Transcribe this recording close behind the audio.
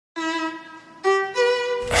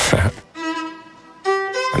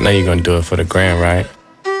know you're gonna do it for the gram, right?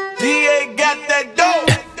 DA got that dough.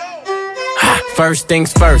 First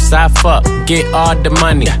things first, I fuck, get all the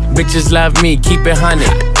money. Bitches love me, keep it honey.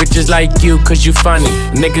 Bitches like you, cause you funny.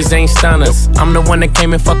 Niggas ain't stunners. I'm the one that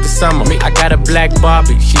came and fucked the summer. I got a black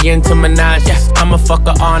Barbie, she into Minaj. I'ma fuck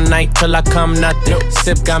her all night till I come nothing.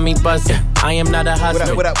 Sip got me buzzing. I am not a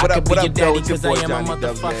husband. What up, I could be your daddy, It's your cause I boy am a Johnny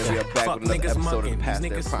Dubs, man. We are motherfucker. back Fuck with another niggas episode of the mugging. Past These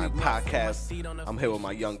Their niggas Prime sweet podcast. I'm here with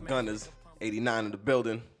my young gunners, 89 in the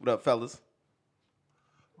building. What up, fellas?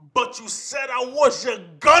 But you said I was your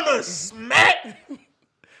gunner, Smack.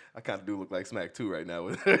 I kind of do look like Smack too right now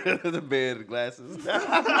with the beard and glasses.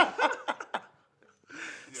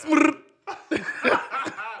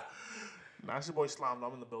 Nah, it's your boy Slime.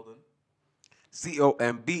 I'm in the building.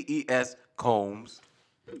 COMBES Combs.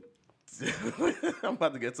 I'm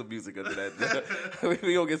about to get some music under that.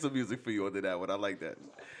 We gonna get some music for you under that one. I like that.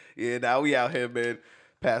 Yeah, now we out here, man.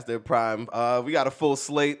 Past their prime. We got a full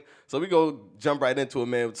slate, so we go jump right into it,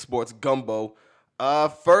 man. With sports gumbo.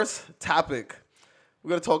 First topic. We're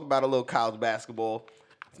gonna talk about a little college basketball.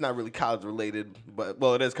 It's not really college related, but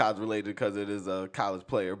well, it is college related because it is a college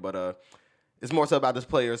player. But it's more so about this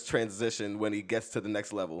player's transition when he gets to the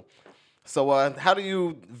next level. So, how do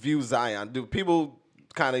you view Zion? Do people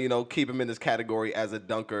kind of, keep him in this category as a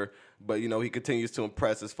dunker, but, he continues to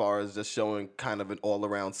impress as far as just showing kind of an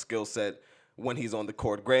all-around skill set when he's on the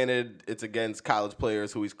court? Granted, it's against college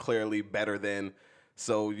players who he's clearly better than,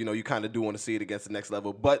 so, you kind of do want to see it against the next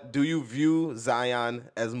level. But do you view Zion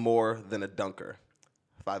as more than a dunker?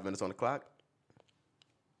 5 minutes on the clock.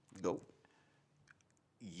 Go.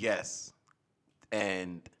 Yes.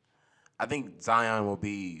 And I think Zion will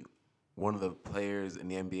be one of the players in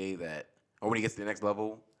the NBA that, or when he gets to the next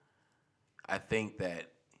level, I think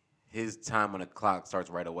that his time on the clock starts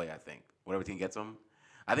right away, I think. Whatever team gets him.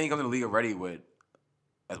 I think he comes in the league already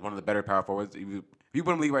as one of the better power forwards. If you put him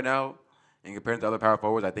in the league right now and compare him to other power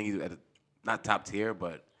forwards, I think he's not top tier,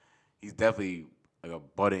 but he's definitely like a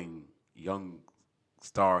budding young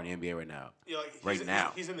star in the NBA right now. Yeah, like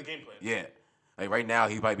he's in the game plan. Yeah. Like right now,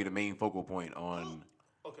 he might be the main focal point on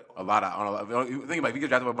Okay. a lot of. Think about it, if he gets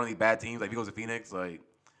drafted by one of these bad teams, like if he goes to Phoenix, like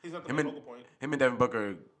He's not the main focal point. him and Devin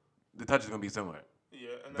Booker, the touch is gonna be similar. Yeah.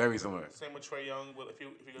 And Very similar. Same with Trae Young. If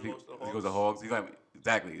he goes to the Hawks. If he goes to Hawks, he's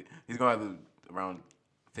gonna have around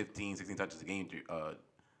 15, 16 touches a game.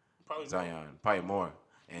 Probably Zion, probably more,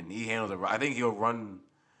 and he handles it. I think he'll run.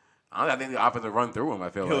 I think the offense will run through him. I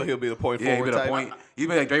feel He'll be the point yeah, forward he'll be the type. point. He'll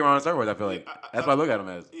be like Draymond on steroids. I feel like that's what I look at him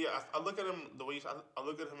as. Yeah, I look at him the way I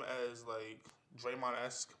look at him as like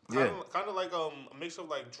Draymond-esque. Yeah. Kind of like a mix of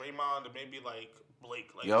like Draymond and maybe like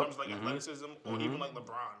Blake, like Yep. in terms of like athleticism or even like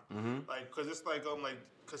LeBron. Like, cause it's like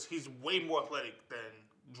cause he's way more athletic than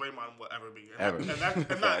Draymond will ever be. Ever. And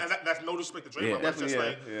that's no disrespect to Draymond. Yeah. But it's just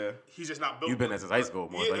Yeah. he's just not built. You've been there since high school,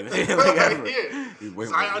 more Yeah. like ever. Yeah. He's way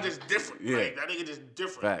Zion more- just different. Yeah. Like, that nigga just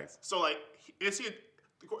different. Facts. So like, is he?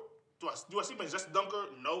 Do I see him as just a dunker?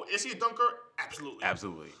 No. Is he a dunker? Absolutely.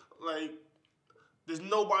 Absolutely. Like, there's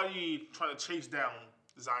nobody trying to chase down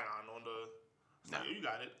Zion on the. Nah. Yeah, you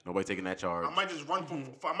got it. Nobody taking that charge. I might just run for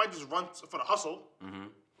the hustle.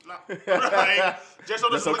 Like, just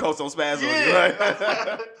so Coach don't spaz on you, Yeah.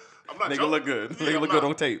 right? I'm not Nigga joking. look good. Yeah, Nigga I'm look not- good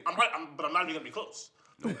on tape. I'm right, but I'm not even gonna be close.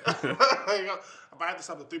 Like, if I have to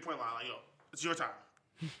stop the 3-point line, like, yo, it's your time.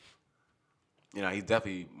 He's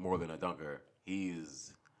definitely more than a dunker.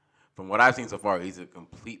 He's, from what I've seen so far, he's a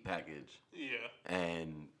complete package. Yeah.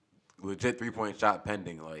 And legit 3-point shot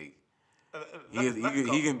pending. Like, He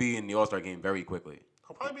he can be in the All-Star game very quickly.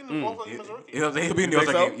 He'll probably be in the All-Star game as a rookie. He'll be in the think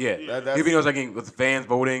All-Star so? game. Yeah. That's- He'll be in the All-Star game with fans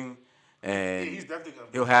voting. And Yeah, he's definitely gonna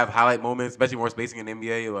be. he'll have highlight moments, especially more spacing in the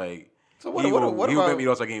NBA. Like, So what he will about- be in the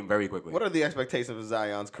All-Star game very quickly. What are the expectations of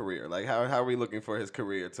Zion's career? Like, how are we looking for his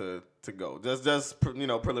career to go? Just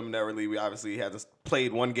preliminarily, we obviously hasn't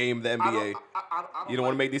played one game in the NBA. You don't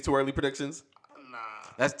want to make these too early predictions? Nah.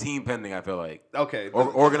 That's team pending, I feel like. Okay.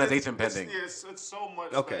 Or organization pending. It's so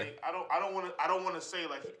much. Okay. Like, I don't want to say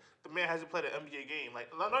like the man hasn't played an NBA game.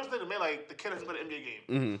 Like not just the man, like the kid hasn't played an NBA game.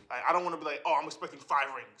 Mm-hmm. Like I don't want to be like, oh, I'm expecting 5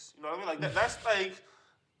 rings. You know what I mean? Like that's like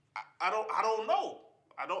I don't know.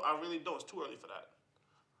 I really don't. It's too early for that.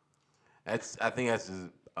 I think that's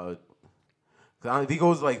just, if he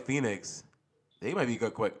goes like Phoenix, they might be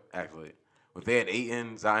good quick, actually. If they had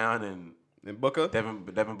Ayton, Zion, And Booker?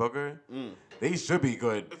 Devin Booker, they should be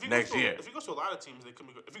good next year. If he goes to a lot of teams, they could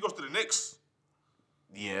be good. If he goes to the Knicks,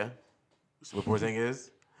 Yeah. What Porzingis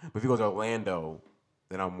is. But if he goes to Orlando,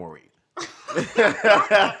 then I'm worried.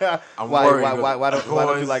 I'm Why worried.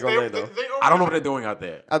 don't you like They- Orlando? they I don't know what they're doing out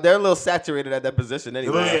there. They're a little saturated at that position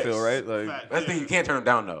anyway. I Yes. feel right. Like, Fact. That's the thing. You can't turn them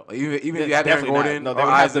down though. Like, even if Yeah, you have Aaron definitely not. Gordon No, they or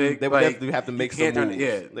would have to- Isaac, they would definitely have to you make can't some turn. moves.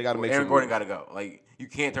 Yeah, They gotta make Aaron some Gordon moves. got to go. Like you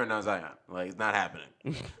can't turn down Zion. Like it's not happening.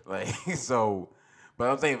 Like so, but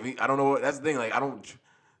I'm saying I don't know. That's the thing. Like I don't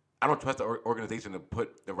trust the organization to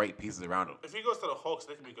put the right pieces around him. If he goes to the Hawks,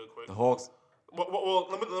 they can be good quick. The Hawks. Well,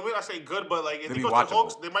 let me not say good, but like if They'll he be goes to the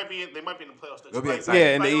Hawks, watchable. they might be in the playoffs. They'll be Like- exciting.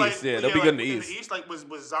 Yeah, in the East, yeah, they'll be good in the like, East. In the East, like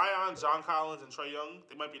with Zion, John Collins, and Trae Young,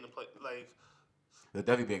 they might be in the play. Like, They'll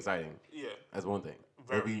definitely be exciting. yeah, That's one thing.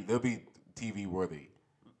 Very. They'll be TV worthy.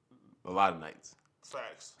 A lot of nights.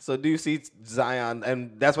 facts. So do you see Zion?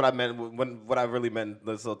 And that's what I meant. What I really meant.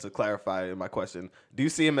 So to clarify in my question, do you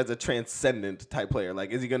see him as a transcendent type player?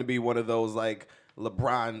 Like, is he going to be one of those like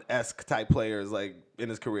LeBron-esque type players like in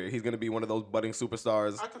his career? He's going to be one of those budding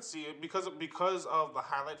superstars. I could see it because of the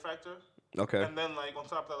highlight factor. Okay. And then like on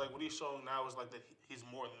top of that, like what he's showing now is like that he's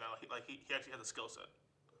more than that. He actually has a skill set.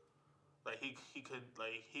 Like he could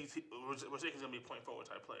like we're saying he's gonna be a point forward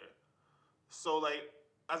type player. So like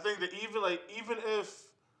I think that even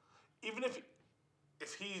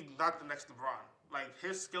if he's not the next LeBron, like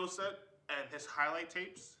his skill set and his highlight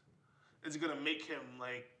tapes is gonna make him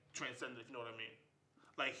like transcendent. If you know what I mean?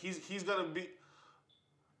 Like he's gonna be.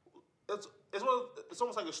 It's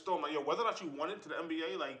almost like a storm. Like whether or not you want it to the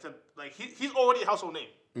NBA, he's already a household name.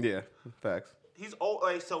 Yeah. Facts. He's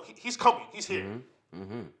he's coming. He's here.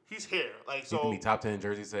 Mm-hmm. He's here. Like He so. can be top 10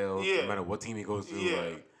 jersey sales. Yeah. No matter what team he goes to. Yeah.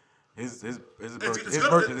 Like his merch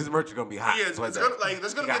it's is gonna be hot. Yeah, it's Like gonna, that. like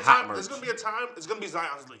there's gonna He be a got hot time. There's merch. gonna be a time. It's gonna be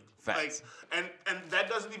Zion's league. Facts. Like, and that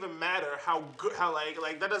doesn't even matter how good. How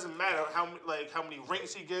like that doesn't matter how many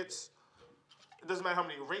rings he gets. It doesn't matter how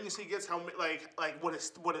many rings he gets. How many what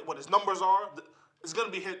his numbers are. It's gonna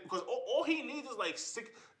be hit because all he needs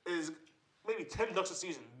is maybe 10 dunks a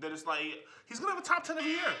season. That it's like he's gonna have a top 10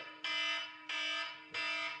 every year.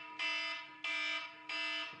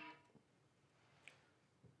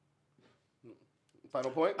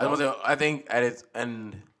 Final point. I think at its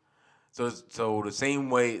end, so the same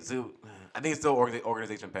way. So I think it's still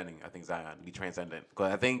organization pending. I think Zion be transcendent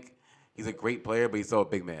because I think he's a great player, but he's still a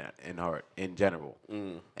big man in heart in general.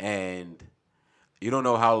 And you don't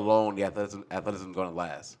know how long the athleticism is going to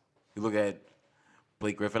last. You look at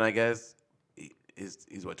Blake Griffin, I guess.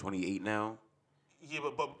 He's what 28 now. Yeah,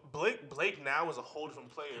 but Blake now is a whole different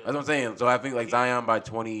player. That's what I'm saying. So I think like Zion by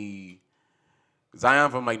 20, Zion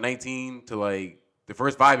from like 19 to like the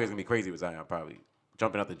first 5 years is gonna be crazy with Zion probably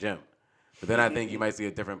jumping out the gym. But then I think you might see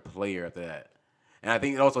a different player after that. And I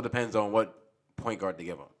think it also depends on what point guard they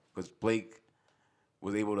give him because Blake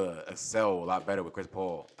was able to excel a lot better with Chris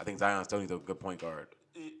Paul. I think Zion still needs a good point guard,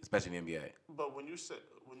 especially in the NBA. But when you say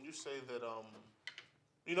that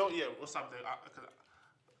we'll stop there.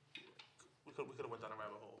 We could have went down a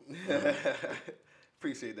rabbit hole.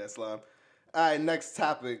 Appreciate that, Slime. All right, next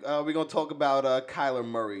topic. We're going to talk about Kyler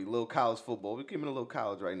Murray, little college football. We're keeping a little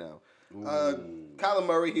college right now. Kyler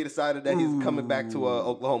Murray, he decided that he's coming back to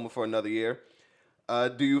Oklahoma for another year.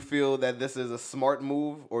 Do you feel that this is a smart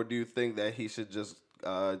move, or do you think that he should just,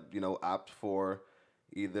 opt for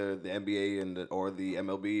either the NBA or the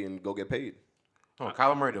MLB and go get paid? Oh,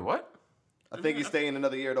 Kyler Murray did what? I think he's staying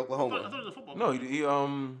another year at I Oklahoma. thought it was a football. No, he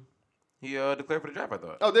declared for the draft. I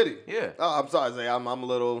thought. Oh, did he? Yeah. Oh, I'm sorry, Zay. I'm a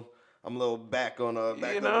little back on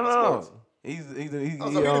back Yeah, on no. sports. He So he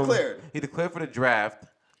declared. He declared for the draft.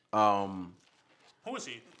 Who is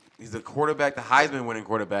he? He's the quarterback, the Heisman winning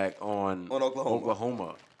quarterback on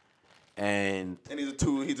Oklahoma. And And he's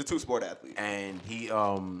a two-sport athlete. he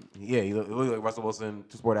he looks like Russell Wilson,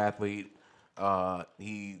 2-sport athlete.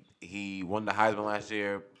 He won the Heisman last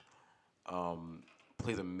year.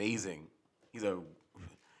 Plays amazing. He's a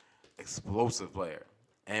explosive player.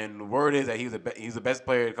 And the word is that he's the best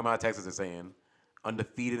player to come out of Texas. They're saying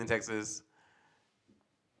undefeated in Texas.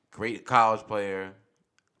 Great college player.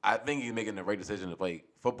 I think he's making the right decision to play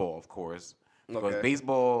football, of course, because Okay.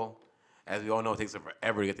 baseball, as we all know, takes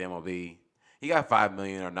forever to get to MLB. He got $5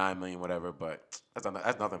 million or $9 million, whatever, but that's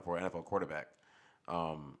nothing for an NFL quarterback.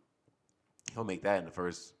 He'll make that in the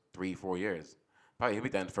first 3-4 years. Probably he'll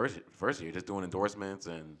make that in the first year, just doing endorsements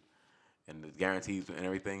and the guarantees and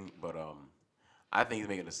everything. But I think he's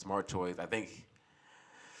making a smart choice. I think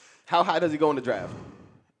How high does he go in the draft?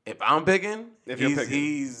 if I'm picking,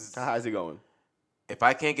 How high is he going? If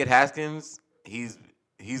I can't get Haskins, him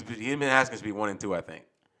and Haskins should be 1 and 2. I think,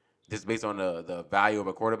 just based on the value of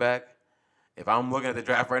a quarterback. If I'm looking at the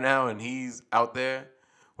draft right now and he's out there,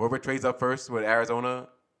 whoever trades up first with Arizona,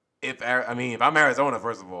 if I'm Arizona,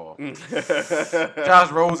 first of all,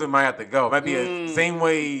 Josh Rosen might have to go. Might be the same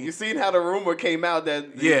way. You seen how the rumor came out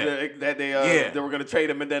that they were gonna trade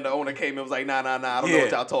him, and then the owner came and was like, nah, I don't know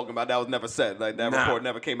what y'all talking about. That was never said. Like that report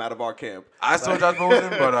never came out of our camp. I saw Josh Rosen,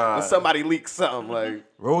 but somebody leaked something like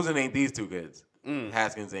Rosen ain't these two kids,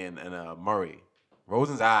 Haskins and Murray.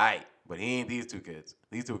 Rosen's alright, but he ain't these two kids.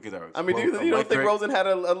 These two kids are. I mean, you don't think Rosen had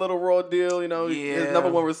a little raw deal? You know, his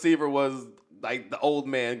number one receiver was like the old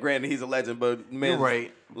man. Granted, he's a legend, but you're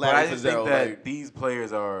right. But I just think that these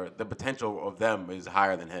players the potential of them is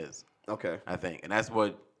higher than his. Okay. I think, and that's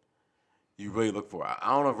what you really look for. I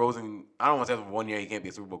don't know if Rosen. I don't want to say for 1 year he can't be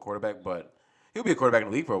a Super Bowl quarterback, but he'll be a quarterback in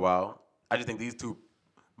the league for a while. I just think these two,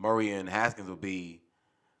 Murray and Haskins, will be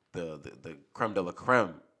the creme de la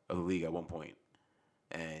creme of the league at one point.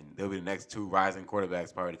 And they'll be the next two rising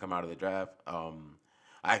quarterbacks probably to come out of the draft.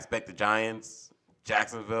 I expect the Giants,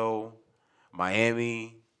 Jacksonville,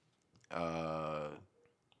 Miami,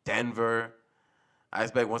 Denver. I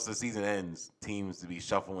expect once the season ends, teams to be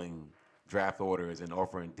shuffling draft orders and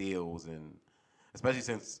offering deals, and especially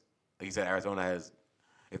since, like you said, Arizona has,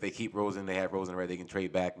 if they keep Rosen, they have Rosen already, they can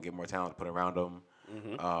trade back and get more talent to put around them.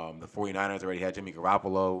 The 49ers already had Jimmy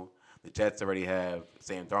Garoppolo. The Jets already have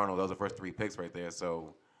Sam Darnold. Those are the first 3 picks right there.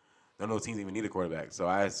 So none of those teams even need a quarterback. So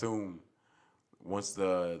I assume once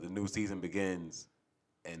the new season begins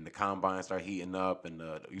and the combines start heating up and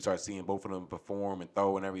you start seeing both of them perform and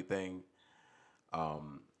throw and everything,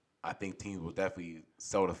 I think teams will definitely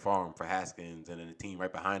sell the farm for Haskins, and then the team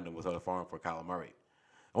right behind them will sell the farm for Kyler Murray.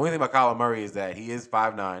 The only thing about Kyler Murray is that he is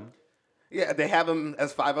 5'9". Yeah, they have him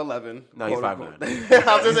as 5'11". No, he's 5'9".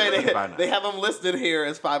 I was just saying they have him listed here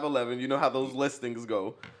as 5'11". You know how those listings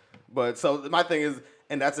go. But so my thing is,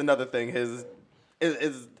 and that's another thing. Is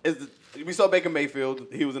we saw Baker Mayfield.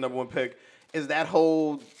 He was the number 1 pick. Is that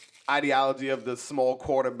whole ideology of the small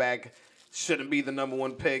quarterback shouldn't be the number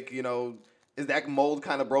 1 pick? You know, is that mold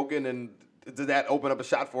kind of broken? And does that open up a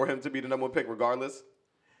shot for him to be the number 1 pick regardless?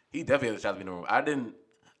 He definitely has a shot to be number 1.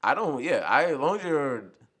 As long as you're.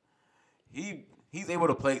 He's able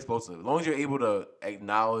to play explosive. As long as you're able to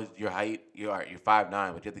acknowledge your height, you're 5'9",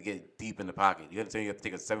 but you have to get deep in the pocket. You have to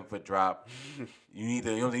take a 7-foot drop. You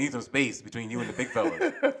need some space between you and the big fella.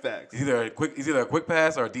 Facts. It's either a quick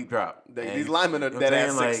pass or a deep drop. These linemen are dead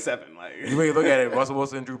ass 6'7". Like you may look at it, Russell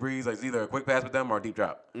Wilson, Drew Brees, like it's either a quick pass with them or a deep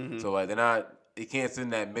drop. So like they can't sit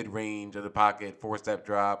in that mid range of the pocket, 4-step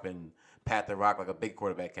drop and pat the rock like a big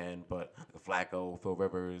quarterback can. But like Flacco, Phil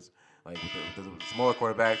Rivers, like with the smaller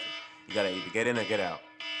quarterbacks. You got to either get in or get out.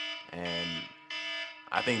 And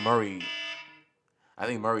I think Murray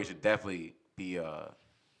should definitely be him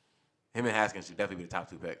and Haskins should definitely be the top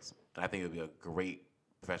 2 picks. And I think it'll be a great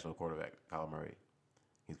professional quarterback, Kyler Murray.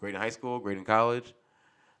 He's great in high school, great in college.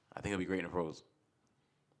 I think he'll be great in the pros.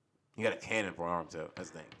 He got a cannon for an arm too. That's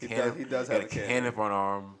the thing. He does have a cannon for an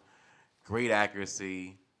arm. Great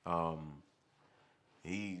accuracy.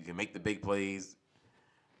 He can make the big plays.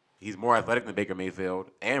 He's more athletic than Baker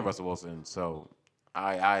Mayfield and Russell Wilson, so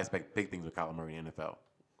I expect big things with Kyler Murray in the NFL.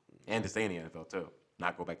 And to stay in the NFL, too.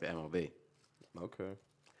 Not go back to MLB. Okay.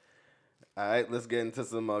 All right, let's get into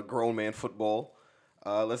some grown man football.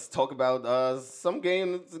 Let's talk about some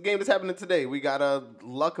game that's happening today. We got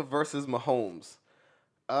Luck versus Mahomes.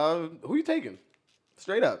 Who you taking?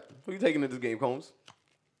 Straight up. Who you taking in this game, Combs?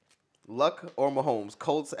 Luck or Mahomes?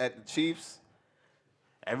 Colts at the Chiefs?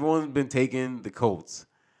 Everyone's been taking the Colts.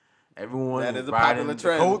 Everyone that is a popular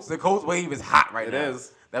trend. The Colts wave is hot right now. It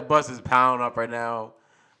is. That bus is pounding up right now.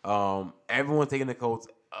 Everyone's taking the Colts.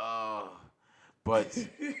 But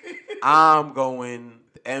I'm going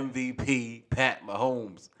MVP Pat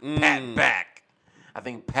Mahomes. Pat back. I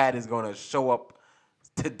think Pat is going to show up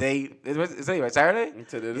today. Is today, right? Saturday?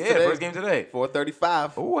 Today. First game today.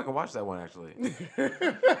 4:35. Oh, I can watch that one actually.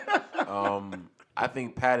 I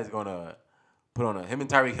think Pat is going to him and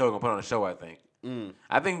Tyreek Hill are going to put on a show, I think.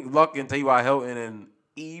 I think Luck and T.Y. Hilton and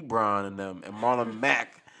Ebron and them and Marlon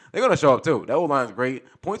Mack, they're going to show up too. That O-line is great.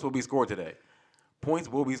 Points will be scored today. Points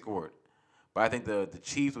will be scored. But I think the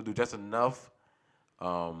Chiefs will do just enough.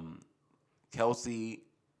 Kelsey,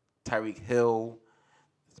 Tyreek Hill,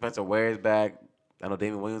 Spencer Ware's back. I know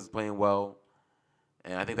Damon Williams is playing well.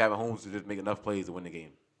 And I think Pat Mahomes will just make enough plays to win the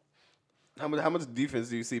game. How much defense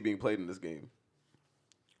do you see being played in this game?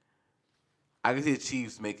 I can see the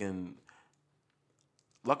Chiefs making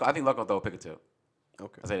Luck. I think Luck will throw a pick or 2.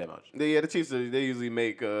 Okay, I'll say that much. The Chiefs they usually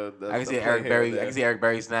make. I can see Eric Berry. I can see Eric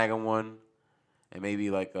Berry snagging one, and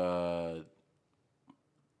maybe like a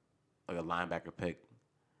linebacker pick.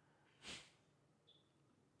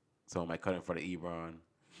 So I might cut in front of Ebron.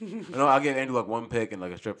 No, I'll give Andrew Luck 1 pick and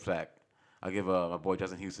like a strip sack. I'll give my boy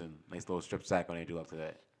Justin Houston nice little strip sack on Andrew Luck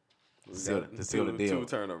today. To seal the deal. Two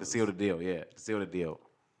turnovers. To seal the deal, yeah. To seal the deal.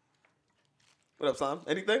 What up, Sam?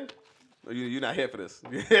 Anything? Or you're not here for this?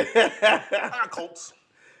 I got Colts.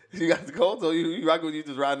 You got the Colts, or you rock with you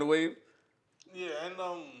just riding the wave? Yeah, and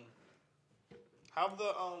how have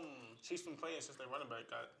the Chiefs been playing since their running back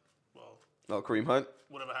got Oh, Kareem Hunt.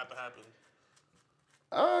 whatever happened?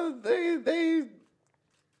 They.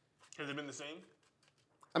 Has it been the same?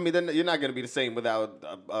 I mean, then you're not going to be the same without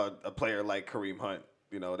a player like Kareem Hunt.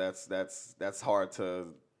 You know, that's hard to.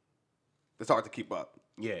 It's hard to keep up.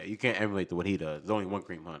 Yeah, you can't emulate what he does. There's only one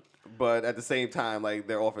Kareem Hunt. But at the same time, like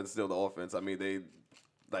their offense is still the offense. I mean, they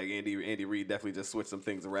like Andy Reid definitely just switched some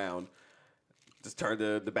things around. Just turned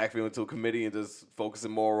the backfield into a committee and just focusing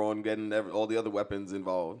more on getting all the other weapons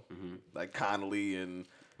involved, like Connolly and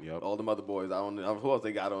all them other boys. I don't know who else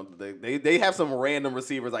they got on. They have some random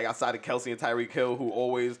receivers like outside of Kelsey and Tyreek Hill who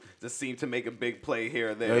always just seem to make a big play here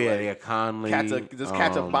and there. Oh, yeah, like, they got Conley. Catch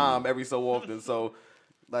a bomb every so often. So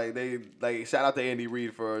like they shout out to Andy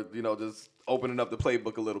Reid for just opening up the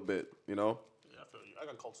playbook a little bit. Yeah, I feel you. I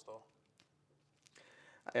got Colts though.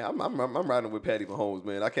 Yeah, I'm riding with Patty Mahomes,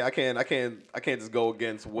 man. I can't just go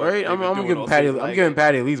against what. Right, I'm giving Patty. I'm giving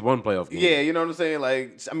Patty at least one playoff game. Yeah, you know what I'm saying.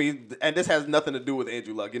 Like, I mean, and this has nothing to do with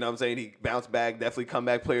Andrew Luck. You know what I'm saying? He bounced back, definitely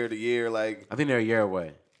comeback player of the year. Like, I think they're a year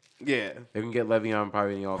away. Yeah, they can get Le'Veon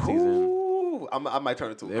probably in the offseason. Ooh, I might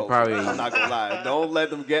turn it to a coach. Probably. I'm not gonna lie. Don't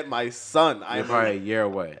let them get my son. They're probably a year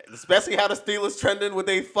away. Especially how the Steelers trending with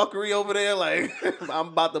their fuckery over there. Like, I'm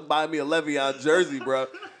about to buy me a Le'Veon jersey, bro.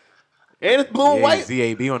 And it's blue and white.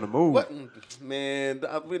 ZAB on the move. What? Man,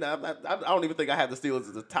 I don't even think I have the Steelers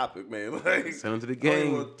as a topic, man. Like, send them to the I don't game.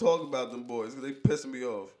 even want to talk about them boys because they pissing me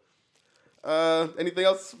off. Anything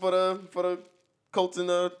else for the Colts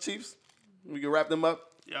and Chiefs? We can wrap them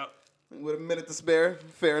up. Yeah. With a minute to spare,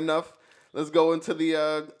 fair enough. Let's go into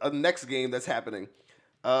the next game that's happening.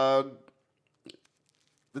 The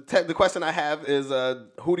question I have is,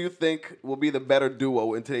 who do you think will be the better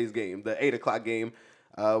duo in today's game, the 8 o'clock game?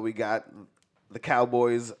 We got the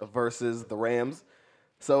Cowboys versus the Rams.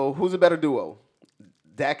 So who's a better duo,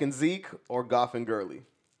 Dak and Zeke or Goff and Gurley?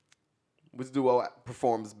 Which duo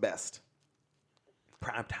performs best?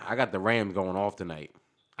 Prime time. I got the Rams going off tonight.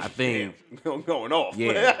 I think going off.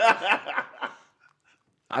 Yeah.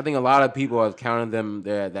 I think a lot of people have counted them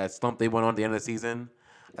that slump they went on at the end of the season.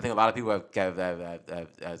 I think a lot of people have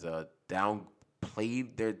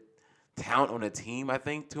downplayed their talent on the team. I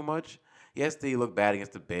think too much. Yes, they look bad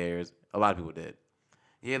against the Bears. A lot of people did.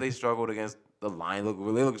 Yeah, they struggled against the Lions. They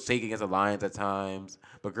look shaky against the Lions at times.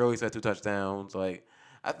 But Gurley had 2 touchdowns. Like,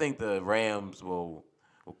 I think the Rams will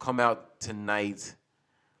come out tonight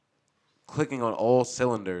clicking on all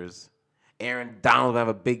cylinders. Aaron Donald will have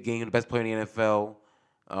a big game, the best player in the NFL.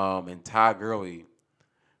 And Todd Gurley,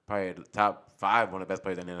 probably the top 5, one of the best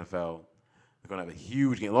players in the NFL. They're going to have a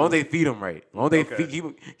huge game. As long as they feed him right. As long as they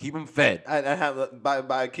keep him fed. I have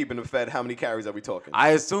by keeping him fed, how many carries are we talking? I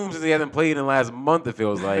assume since he hasn't played in the last month, it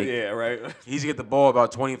feels like. Yeah, right. He should get the ball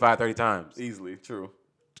about 25, 30 times. Easily, true.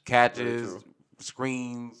 Catches,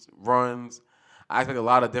 screens, runs. I expect a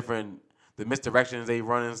lot of the misdirections they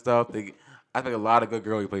run and stuff. I expect a lot of good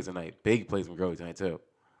Gurley plays tonight. Big plays from Gurley tonight, too.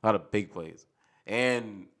 A lot of big plays.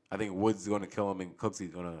 And I think Woods is going to kill him, and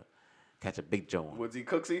Cooksy's going to catch a big Joan. Woodsy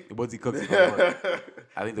Cooksy? The Woodsy Cooksy going to work.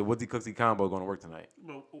 I think the Woodsy Cooksy combo is going to work tonight.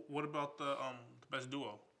 But what about the best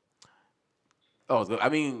duo? Oh, I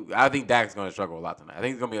think Dak's going to struggle a lot tonight. I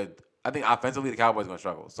think offensively the Cowboys are going to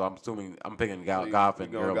struggle. So I'm picking Goff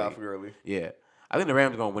and Gurley. Goff and Gurley. Yeah. I think the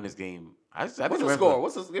Rams are going to win this game. What's the score?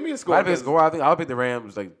 Give me a score. I pick a score. I think I'll pick the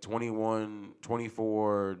Rams like 21,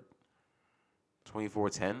 24,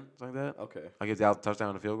 24-10, something like that. Okay. I give Dallas a touchdown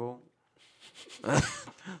and a field goal.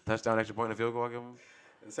 Touchdown, extra point, and a field goal. I give them.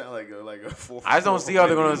 It sounds like a 4. I just don't see how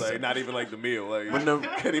they're gonna. Like, not even like the meal. Like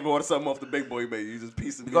can't even order something off the big boy menu. You just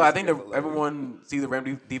piece it. Because I think everyone sees the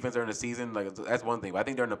Rams defense during the season. Like that's one thing. But I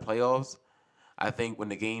think during the playoffs, I think when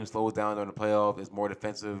the game slows down during the playoffs, it's more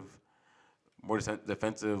defensive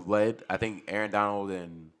led. I think Aaron Donald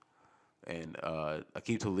and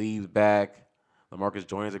Aqib Talib's back. LaMarcus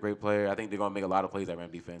Joyner's a great player. I think they're gonna make a lot of plays at Ram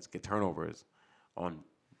defense, get turnovers on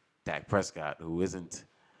Dak Prescott, who isn't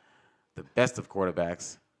the best of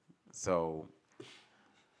quarterbacks. So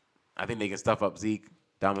I think they can stuff up Zeke,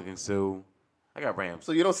 Dominican Sue. I got Rams.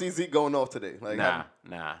 So you don't see Zeke going off today? Like, nah.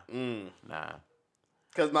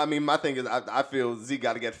 Because my thing is, I feel Zeke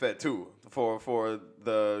got to get fed too for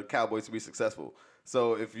the Cowboys to be successful.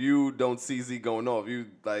 So if you don't see Zeke going off,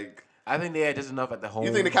 I think they had just enough at the home.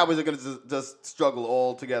 You think the Cowboys are going to just struggle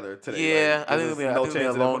all together today? Yeah, like, I think it'll be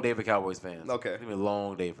a long day for Cowboys fans. Okay. It's going to be a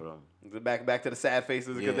long day for them. Back to the sad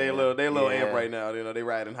faces because Yeah. they a little Yeah. amp right now. You know, they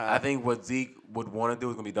riding high. I think what Zeke would want to do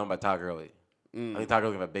is going to be done by Todd Gurley. I think Todd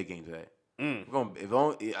Gurley have a big game today. We're going, if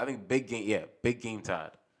only, I think big game. Yeah, big game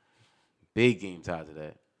Todd. Big game Todd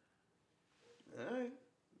today. All right.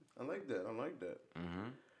 I like that.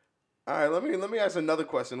 All right, let me ask another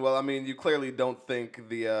question. Well, I mean, you clearly don't think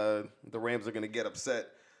the Rams are going to get upset,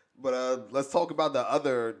 but let's talk about the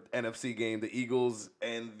other NFC game, the Eagles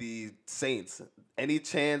and the Saints. Any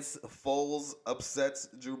chance Foles upsets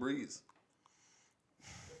Drew Brees?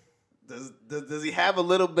 Does he have a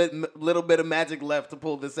little bit of magic left to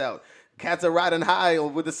pull this out? Cats are riding high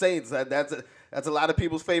with the Saints. That's a lot of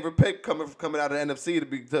people's favorite pick coming out of the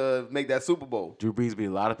NFC to make that Super Bowl. Drew Brees beat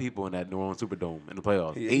a lot of people in that New Orleans Superdome in the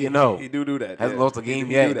playoffs. He 8-0. He do that. Hasn't yeah. lost a game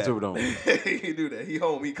He yet do in the that. Superdome. He do that. He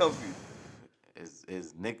home. He comfy.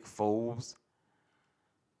 Is Nick Foles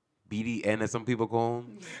BDN, as some people call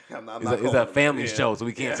him? I'm not It's calling a him. family Yeah. show, so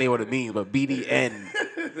we can't say what it means. But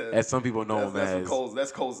BDN, as some people know him as.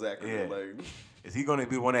 That's Cole Zachary. Yeah. Like, Is he going to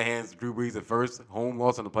be one that hands Drew Brees the first home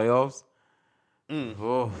loss in the playoffs?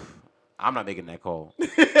 Oh, I'm not making that call.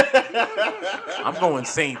 I'm going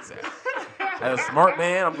Saints. As a smart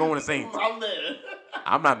man, I'm going to Saints. I'm there.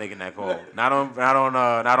 I'm not making that call. Not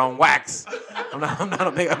on wax. I'm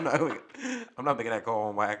not making that call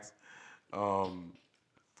on wax.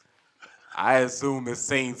 I assume the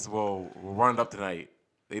Saints will run it up tonight.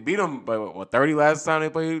 They beat them by what 30 last time they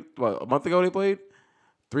played. What, a month ago they played?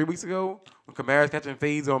 3 weeks ago when Kamara's catching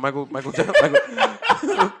fades on Michael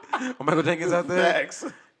Jenkins out there. Facts.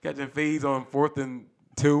 Catching fades on 4th and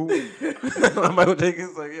 2. Michael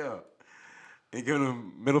Jenkins, like, yeah. And giving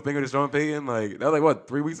him middle finger to Sean Payton. Like, that was like, what,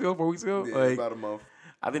 3 weeks ago, 4 weeks ago? Yeah, Like, about a month.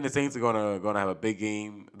 I think the Saints are gonna have a big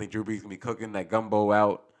game. I think Drew Brees gonna be cooking that gumbo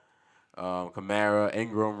out. Kamara,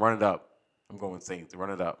 Ingram, run it up. I'm going Saints.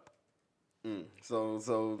 Run it up.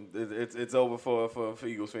 So it's over for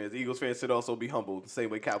Eagles fans. Eagles fans should also be humbled, the same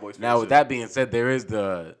way Cowboys fans Now, with should. that being said, there is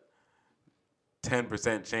the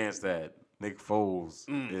 10% chance that Nick Foles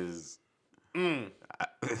is. I'm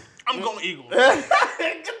going Eagles.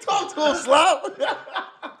 Talk to him, Slop.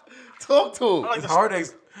 Talk to him. I like It's the hard to.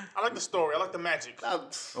 I like the story. I like the magic.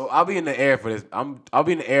 Well, I'll be in the air for this. I'll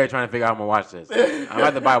be in the air trying to figure out how I'm gonna watch this. I'm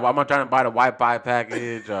trying to buy the Wi-Fi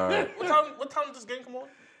package. Or What time does this game come on?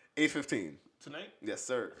 8:15. Tonight? Yes,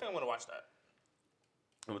 sir. I think I want to watch that.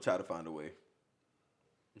 I'm gonna try to find a way.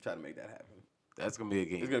 I'm trying to make that happen. that's gonna be a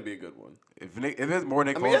It's game. gonna be a good one. If there's more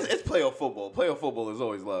Nick I mean, Foles, it's playoff football. Playoff football is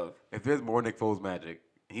always love. if there's more Nick Foles magic,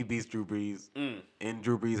 he beats Drew Brees in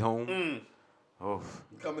Drew Brees' home. Oh,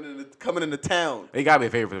 Coming into town. they gotta be a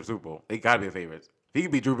favorite for the Super Bowl. They gotta be a favorite. If he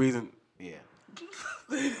can beat Drew Brees, and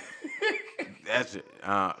that's it.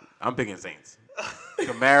 I'm picking Saints.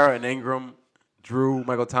 Kamara and Ingram, Drew,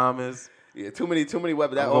 Michael Thomas, Yeah, too many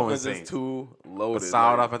weapons. That I'm going offense is Saints. too a loaded.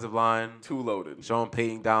 solid like, offensive line. Too loaded. Sean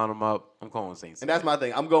Payton down them up. I'm calling Saints. And that's my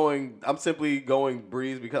thing. I'm simply going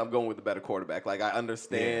Breeze because I'm going with the better quarterback. Like, I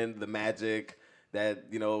understand the magic that,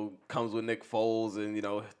 comes with Nick Foles and,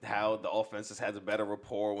 how the offense just has a better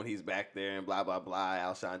rapport when he's back there and blah, blah, blah.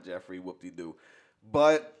 Alshon Jeffrey, whoop-de-doo.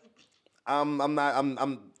 But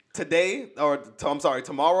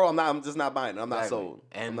tomorrow, I'm just not buying it. I'm not Exactly. sold.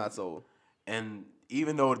 I'm not sold. And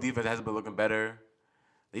even though the defense hasn't been looking better,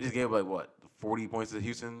 they just gave 40 points to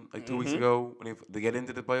Houston 2 weeks ago when they get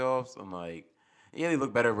into the playoffs. I'm like, yeah, they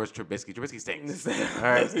look better versus Trubisky. Trubisky stinks. All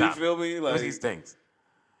right, stop. You feel me? Trubisky stinks.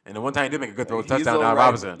 And the one time he did make a good throw, He's touchdown to all Allen right,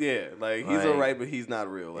 Robinson. Yeah, he's all right, but he's not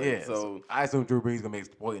real. Like, Yeah. So I assume Drew Brees gonna be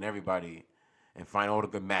exploiting everybody and find all the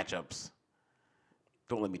good matchups.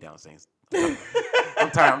 Don't let me down, Saints. I'm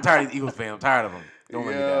tired. I'm tired of these Eagles fans. I'm tired of them. Don't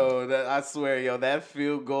let me down. I swear, that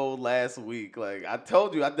field goal last week, like I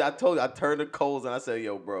told you, I turned to Coles and I said,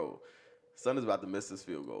 yo, bro, son is about to miss this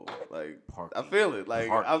field goal. Like, Parky. I feel it. Like,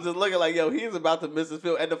 Parky. I was just looking like, yo, he's about to miss this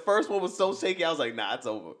field. And the first one was so shaky, I was like, nah, it's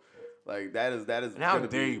over. Like, that is. And how gonna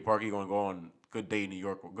dare be- you, Parky, gonna go on Good Day New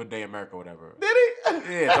York or Good Day America, whatever. Did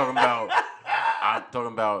he? Yeah, talking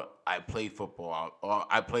about I play football.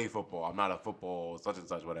 I play football. I'm not a football such and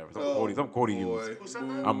such, whatever. Some Cody used. Who said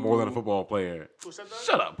that? I'm more than a football player. Who said that?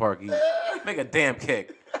 Shut up, Parky. Make a damn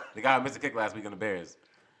kick. The guy missed a kick last week on the Bears.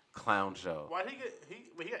 Clown show. Why did he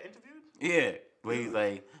got interviewed? Yeah. Where he's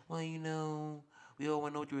like, well, we all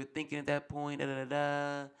want to know what you were thinking at that point,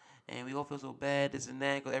 da-da-da-da. And we all feel so bad, this and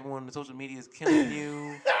that, because everyone on the social media is killing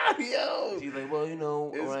you. Yo. He's like,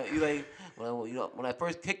 well, when I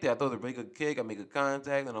first kicked it, I thought it was a really good kick. I make a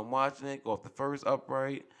contact, and I'm watching it go off the first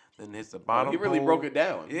upright, then hits the bottom. He really pole. broke it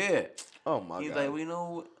down. Yeah. Oh my He's god. like,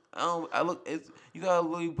 well, you gotta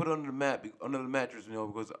really put it under the mattress,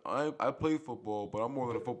 because I play football, but I'm more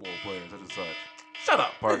than a football player, such and such. Shut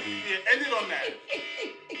up, Parky. Yeah, end it on that.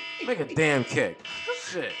 Make a damn kick.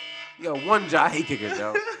 Shit. You got one job. I hate kickers,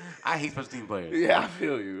 yo. I hate special team players. Yeah, I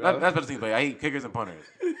feel you. Not special team players. I hate kickers and punters.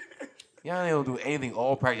 Y'all don't do anything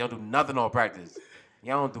all practice. Y'all do nothing all practice.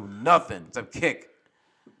 Y'all don't do nothing except kick.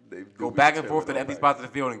 Go back and forth to the empty spots of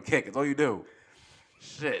the field and kick. That's all you do.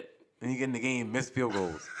 Shit. Then you get in the game, miss field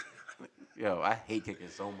goals. Yo, I hate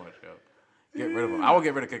kickers so much, yo. Get rid of them. I will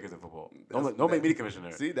get rid of kickers in football. Don't make me the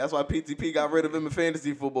commissioner. See, that's why PTP got rid of him in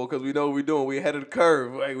fantasy football, because we know what we're doing. We ahead of the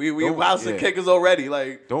curve. Like we watching kickers already.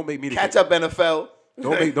 Like, don't make me the catch up NFL.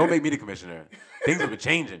 Don't make me the commissioner. Things have been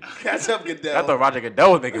changing. Catch up Goodell. I thought Roger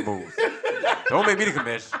Goodell was making moves. Don't make me the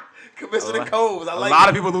commissioner. Commissioner Coves. I like a lot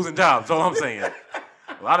of people losing jobs. That's all I'm saying.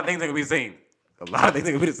 A lot of things ain't gonna be the same. A lot of things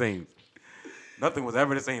ain't gonna be the same. Nothing was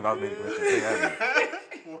ever the same if I was made the commissioner.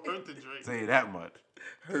 Say that much.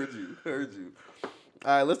 Heard you. All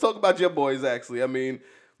right, let's talk about your boys, actually. I mean,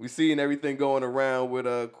 we seeing everything going around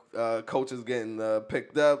with coaches getting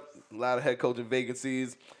picked up, a lot of head coaching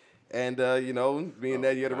vacancies, and, being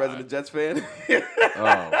that you're the resident Jets fan.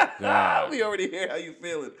 Oh, God. We already hear how you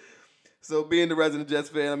feeling. So being the resident Jets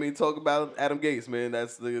fan, I mean, talk about Adam Gase, man.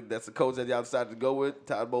 That's the coach that y'all decided to go with.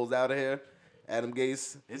 Todd Bowles out of here. Adam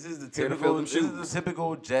Gase. This is the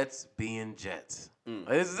typical Jets being Jets.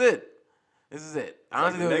 This is it.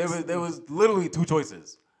 Honestly, there was literally two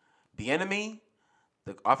choices: the enemy,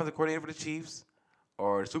 the offensive coordinator for the Chiefs,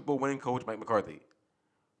 or the Super Bowl winning coach Mike McCarthy,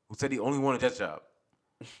 who said he only wanted a Jets job.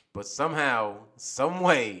 But somehow, some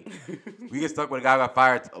way, we get stuck with a guy who got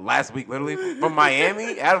fired last week, literally from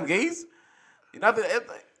Miami, Adam Gase. Have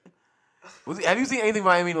you seen anything from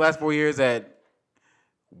Miami in the last 4 years that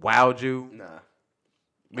wowed you? Nah.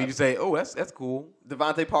 Made you say, "Oh, that's cool."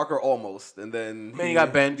 Devontae Parker almost, and then he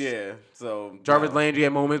got benched. Yeah, so Jarvis Landry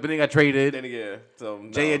had moments, but then he got traded. Jay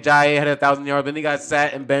Ajayi had 1,000 yards, then he got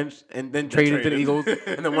sat and benched, and then traded to the Eagles,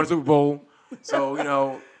 and then won a Super Bowl.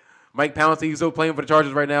 So Mike Pouncey, he's still playing for the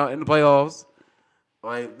Chargers right now in the playoffs.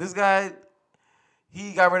 Like this guy,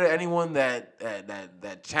 he got rid of anyone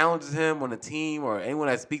that challenges him on the team, or anyone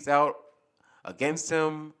that speaks out against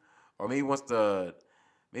him, or maybe wants to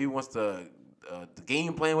the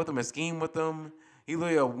game plan with him and scheme with him. He's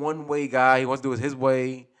literally a one-way guy. He wants to do it his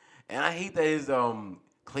way. And I hate that his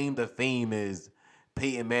claim to fame is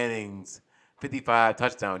Peyton Manning's 55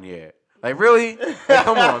 touchdown year. Like, really? Like,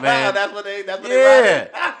 come on, man. That's what they Yeah,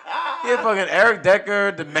 fucking Eric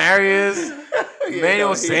Decker, Demarius,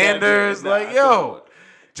 Emmanuel Sanders. Like,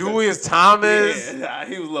 Julius Thomas. Yeah,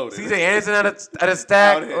 he was loaded. CJ Anderson at a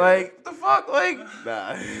stack. Like, what the fuck? Like,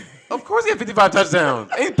 nah. Of course he had 55 touchdowns.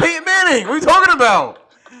 Ain't Peyton Manning. What are you talking about?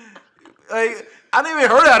 Like, I didn't even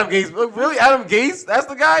heard of Adam Gase. Look, really? Adam Gase? That's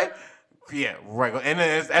the guy? Yeah, right. And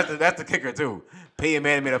then that's the kicker, too. Peyton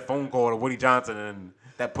Manning made a phone call to Woody Johnson, and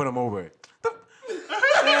that put him over.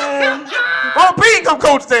 Oh, Peyton come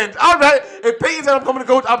coach then. If Peyton said I'm coming to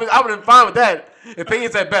coach, I would have been fine with that. If Peyton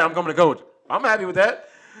said, bet, I'm coming to coach. I'm happy with that.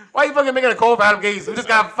 Why are you fucking making a call for Adam Gase, who just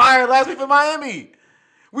got fired last week for Miami?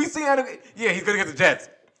 We seen Adam Gase. Yeah, he's good against the Jets.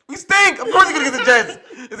 We stink. Of course he's good against the Jets.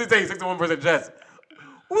 It's going to take 61% Jets.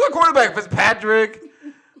 Who's our quarterback? Fitzpatrick?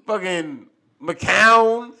 Fucking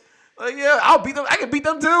McCown? Like, yeah, I'll beat them. I can beat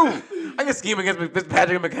them too. I can scheme against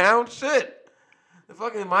Fitzpatrick and McCown. Shit. The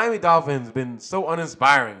fucking Miami Dolphins have been so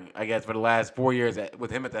uninspiring, I guess, for the last 4 years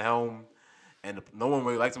with him at the helm. And no one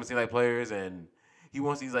really likes him to seem like players. And he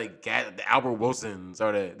wants these, like, the Albert Wilsons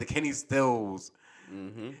or the Kenny Stills.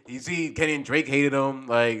 Mm-hmm. You see, Kenny and Drake hated him.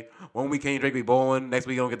 Like, 1 week Kenny and Drake be bowling, next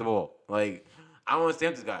week he don't get the ball. Like, I don't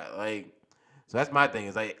understand this guy. Like, so that's my thing.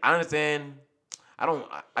 It's like, I understand.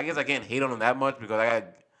 I guess I can't hate on him that much because I got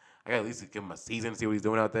at least give him a season to see what he's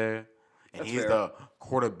doing out there. And he's the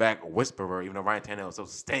quarterback whisperer, even though Ryan Tannehill so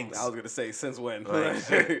stinks. I was going to say, since when? Like,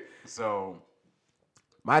 so,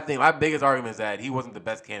 my biggest argument is that he wasn't the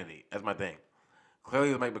best candidate. That's my thing. Clearly,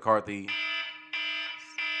 it was Mike McCarthy.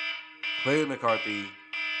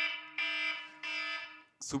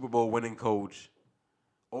 Super Bowl winning coach,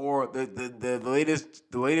 or the latest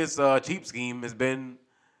cheap scheme has been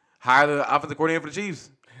hire the offensive coordinator for the Chiefs.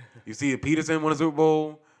 You see, Peterson won a Super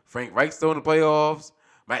Bowl. Frank Reich still in the playoffs.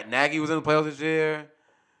 Matt Nagy was in the playoffs this year.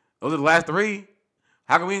 Those are the last three.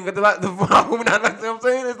 How can we even get the you know what I'm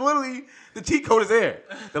saying? It's literally the cheat code is there.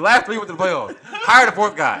 The last three went to the playoffs. Hire the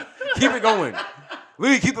fourth guy. Keep it going.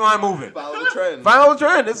 Literally keep the line moving. Follow the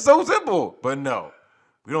trend. It's so simple. But no,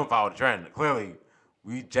 we don't follow the trend. Clearly,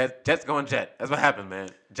 we Jets going Jet. That's what happens, man.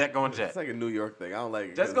 Jet going Jet. It's like a New York thing. I don't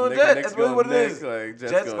like it. Jets going Jet. That's really what it is. Like,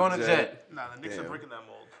 Jets going to Jet. Nah, the Knicks are breaking that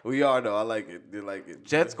mold. We are, though. I like it. They like it.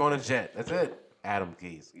 Jets going to Jet. That's it. Adam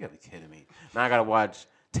Gase. You gotta be kidding me. Now I gotta watch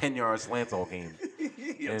 10-yard slants all game.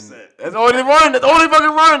 He And upset. that's all they run. That's all they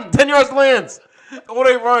fucking run. 10-yard slants. All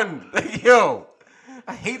they run. Like, yo,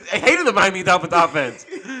 I hated the Miami Dolphins offense.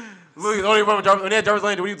 Literally, all they run when they had Jarvis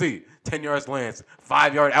Landry, what do you see? 10-yard slants,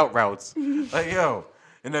 5-yard out routes. Like, yo,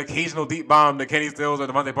 and the occasional deep bomb to Kenny Stills or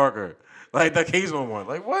Devontae Parker. Like, the occasional one.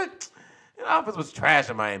 Like, what? The offense was trash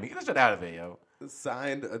in Miami. Get that shit out of it, yo.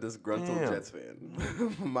 Signed a disgruntled Damn. Jets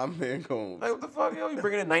fan. My man Combs. Like, what the fuck, yo? You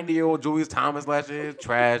bringing in 90-year-old Julius Thomas last year?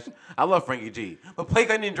 Trash. I love Frankie G. But play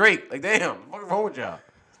Clayton and Drake. Like, damn. What's wrong with y'all?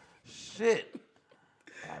 Shit.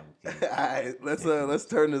 All right, let's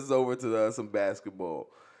turn this over to some basketball.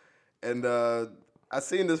 And I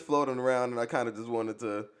seen this floating around, and I kind of just wanted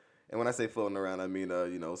to. And when I say floating around, I mean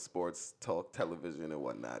sports talk, television, and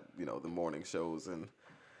whatnot. The morning shows and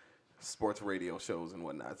sports radio shows and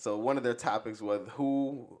whatnot. So one of their topics was,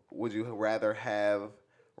 who would you rather have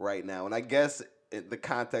right now? And I guess the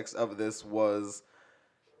context of this was,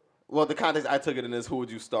 well, the context I took it in is, who would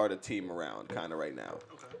you start a team around kind of right now?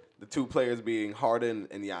 Okay. The two players being Harden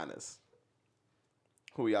and Giannis.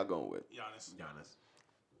 Who y'all going with? Giannis.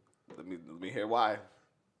 Let me hear why.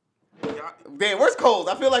 Yeah, Damn, where's Coles?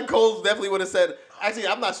 I feel like Coles definitely would have said. Actually,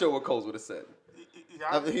 I'm not sure what Coles would have said.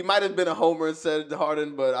 He might have been a homer and said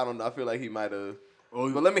Harden, but I don't know. I feel like he might have.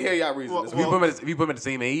 But let me hear y'all reason. Well, this If you week. put him at the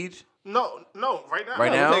same age? No, right now.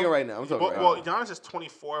 Right No, now? I'm taking right now. I'm talking right Well, now. Giannis is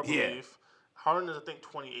 24, I believe. Yeah. Harden is, I think,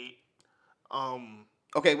 28.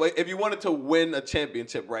 Okay, wait. If you wanted to win a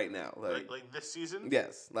championship right now, Like this season.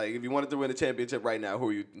 yes, like if you wanted to win a championship right now, who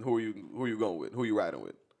are you going with? Who are you riding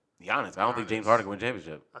with? Giannis. I don't think James Harden can win a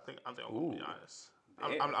championship. I think I'm going to be honest.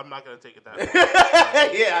 Damn. I'm not going to take it that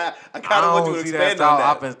way. Yeah, I kind of want you to see that expand style on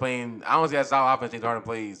that. offense playing. I don't see that style offense James Harden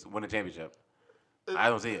plays win a championship. I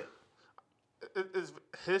don't see it.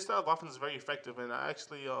 His style of offense is very effective, and I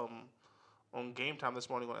actually on Game Time this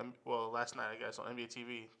morning, last night I guess on NBA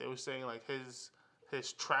TV, they were saying like his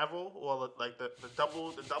travel, or like the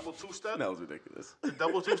double two step. That was ridiculous. The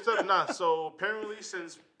double two step, nah. So apparently,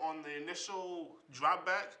 since on the initial drop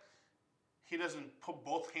back, he doesn't put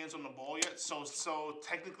both hands on the ball yet. So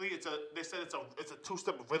technically, they said it's a two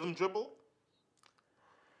step rhythm dribble.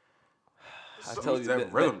 I told you that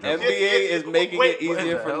that rhythm the dribble. NBA is making Wait, it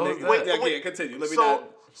easier what for the hell is niggas. that? Yeah, continue. Let me not,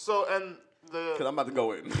 And the because I'm about to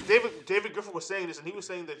go in. David Griffin was saying this, and he was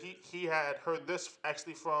saying that he had heard this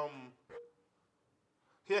actually from.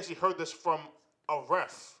 He actually heard this from a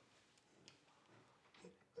ref.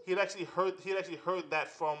 He had actually heard that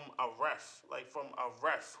from a ref,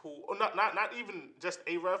 who, or not even just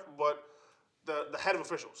a ref, but the head of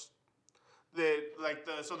officials. The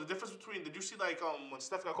difference between, did you see when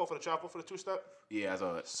Steph got called for the travel for the two step? Yeah, I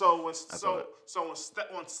saw it. So when saw it.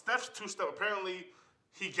 when Steph's two step, apparently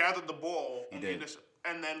he gathered the ball. He did.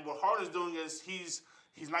 And then what Harden's doing is he's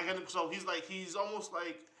not getting, so he's almost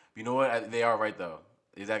like. You know what? They are right though.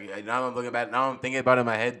 Exactly. Now I'm looking back. Now I'm thinking about it in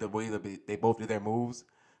my head the way they both did their moves.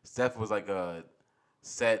 Steph was like a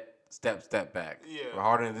set step back. Yeah. Where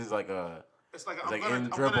Harden is like a. It's like It's I'm like gonna in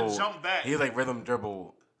dribble. jump back. He's like rhythm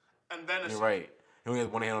dribble. And then it's You're right. He only has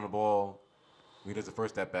one hand on the ball. He does the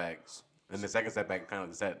first step back, and the second step back kind of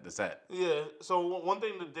the set. Yeah. So one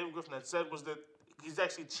thing that David Griffin had said was that he's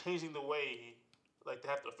actually changing the way they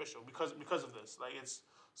have to official because of this.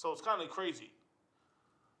 It's kind of crazy.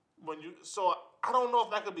 I don't know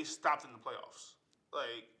if that could be stopped in the playoffs.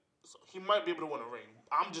 So he might be able to win a ring.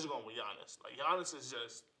 I'm just going with Giannis. Giannis is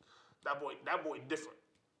just that boy different.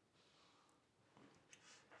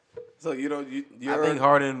 So I think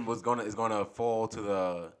Harden is gonna fall to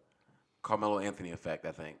the Carmelo Anthony effect.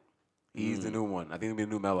 I think he's the new one. I think he'll be the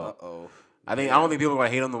new Melo. Uh-oh. I don't think people are gonna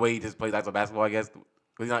hate him the way he just plays actual basketball. I guess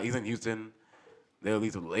he's in Houston.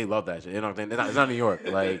 They love that shit. You know what I'm saying? It's not New York.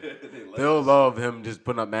 They'll love him just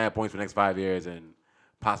putting up mad points for the next 5 years and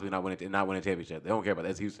possibly not win a championship. They don't care about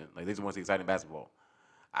that. It's Houston. They just want to see exciting basketball.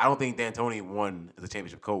 I don't think D'Antoni won as a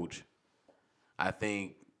championship coach. I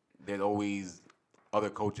think there's always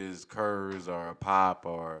other coaches, Kurz or Pop,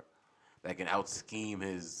 or that can out scheme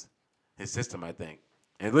his system. I think,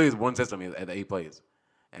 and it really is one system that he plays,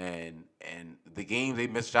 and the games they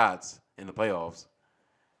miss shots in the playoffs,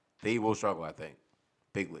 they will struggle. I think,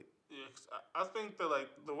 bigly. Yeah, 'cause I think that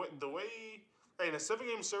the way in a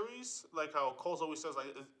 7-game series, like how Coles always says,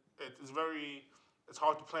 it's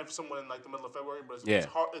hard to plan for someone in the middle of February, but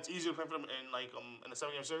it's easier to plan for them in a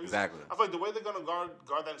 7-game series. Exactly. I feel like the way they're gonna guard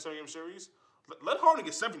that in a 7-game series, let Harden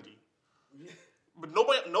get 70, but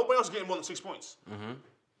nobody else is getting more than 6 points. Mm-hmm.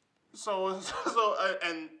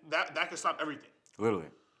 And that can stop everything. Literally,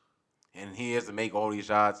 and he has to make all these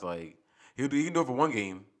shots. He can do it for one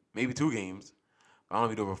game, maybe 2 games. I don't know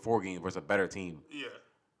if he do it for 4 games versus a better team. Yeah.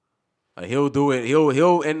 He'll do it.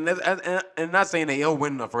 He'll and not saying that he'll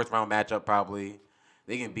win a first round matchup. Probably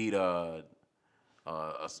they can beat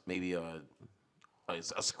maybe a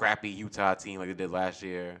scrappy Utah team like they did last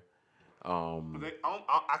year. I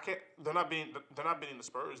can't. They're not beating the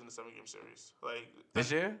Spurs in the 7-game series. Like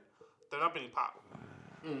This year, they're not beating Pop.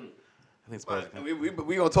 I think Spurs.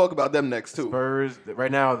 We gonna talk about them next too. Spurs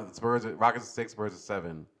right now. The Spurs, Rockets 6, Spurs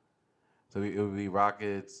 7. So it would be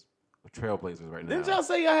Rockets, Trailblazers right now. Didn't y'all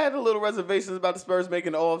say y'all had a little reservations about the Spurs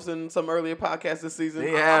making the offs in some earlier podcasts this season?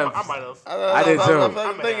 They have. I might have. I did too.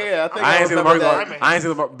 I ain't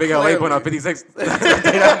seen the Big LA putting on 56.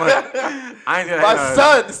 I ain't seen My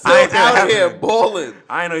son still out here balling.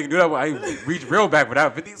 I ain't know you can do that. I reached real back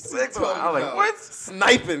without 56. I was like, what?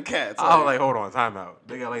 Sniping cats. I was like, hold on, timeout.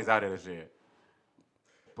 Big LA's out there this year.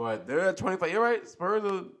 But they're at 25. You're right. Spurs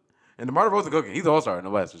are. And DeMar DeRozan cooking. He's an all-star in the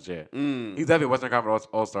West this year. He's definitely a Western Conference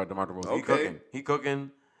all-star, DeMar DeRozan. Okay. He cooking.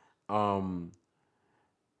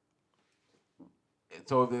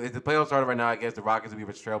 So if the playoffs started right now, I guess the Rockets would be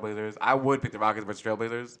versus Trailblazers. I would pick the Rockets versus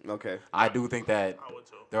Trailblazers. Okay. I do think that I would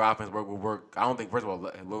too. their offense will work. I don't think, first of all,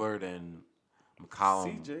 Lillard and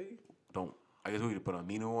McCollum CJ? don't. I guess who you put on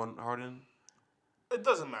Aminu on Harden? It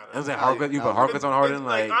doesn't matter. You put Harkless on Harden?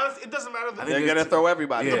 Like, honestly, it doesn't matter. They're gonna throw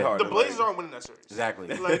everybody on Harden. The Blazers aren't winning that series. exactly.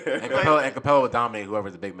 Like, And Capella will dominate whoever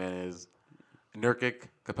the big man is. Nurkic,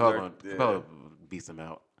 Capella beats him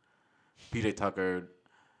out. PJ Tucker.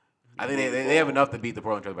 I think they have enough to beat the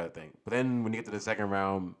Portland Trailblazers, I think. But then when you get to the second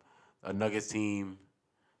round, a Nuggets team,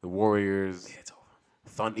 the Warriors, It's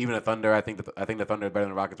over. even the Thunder. I think the Thunder is better than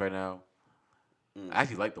the Rockets right now. I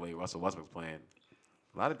actually like the way Russell Westbrook's playing.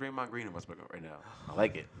 A lot of Draymond Green in Westbrook right now. I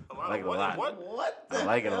like it. I like it a lot. What? I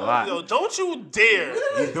like it a lot. Yo, don't you dare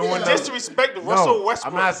He's doing disrespect Russell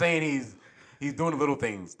Westbrook. I'm not saying he's doing the little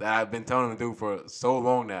things that I've been telling him to do for so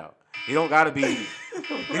long now. He don't gotta be.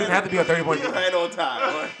 He doesn't have to be a 30-point. Right on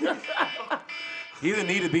time. He doesn't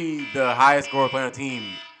need to be the highest scorer player on the team.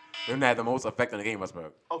 He doesn't have the most effect on the game,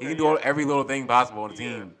 Westbrook. Okay, he can do every little thing possible on the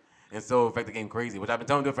team and still affect the game crazy, which I've been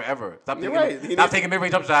telling him to do forever. Stop taking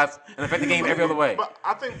mid-range jump shots and affect the game every other way. But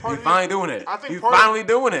I think He's finally doing it. He's finally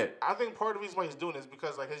doing it. I think part of the reason why he's doing it is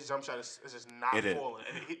because like his jump shot is just not It is. falling.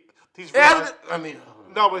 And he's Yeah, I mean,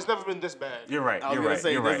 no, but it's never been this bad. you're right. I was You're gonna right.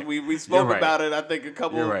 say You're this. right. We spoke You're right. about it. I think a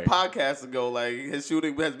couple You're right. podcasts ago. Like his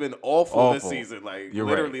shooting has been awful this season. Like You're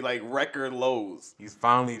literally like record lows. He's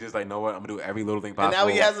finally just like, know what? I'm gonna do every little thing And possible.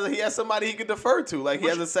 now he has somebody he can defer to. Like he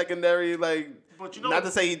has a secondary. Like But you know, not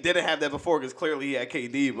to say he didn't have that before, because clearly he had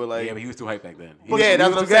KD. But like Yeah, but he was too hyped back then. Yeah,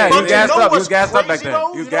 that's what I'm He saying. was But gassed you know up. He was what's gassed up back crazy, then.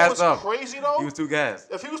 though? He was You know gassed what's up. crazy, though? He was too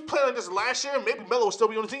gassed. If he was playing like this last year, maybe Melo would still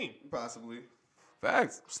be on the team. possibly.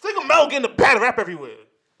 Facts. Stick of Melo getting the bad rap everywhere.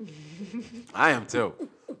 I am too.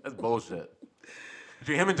 That's bullshit.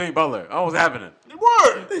 Between him and Jimmy Butler, oh, what's happening?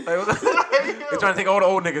 Word. Like, they're trying to take all the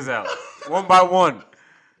old niggas out, one by one.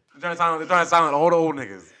 They're trying to silence all the old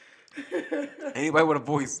niggas. Anybody with a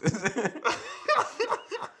voice.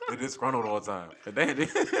 They're disgruntled all the time.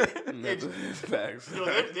 Facts. Yo,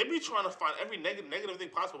 they be trying to find every negative thing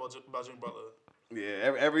possible about Jimmy Butler.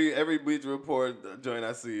 Yeah, every Bleacher Report joint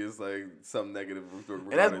I see is like some negative.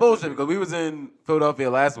 And that's bullshit because we was in Philadelphia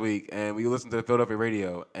last week and we listened to the Philadelphia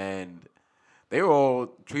radio and they were all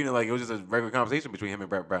treating it like it was just a regular conversation between him and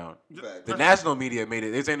Brett Brown. The national media made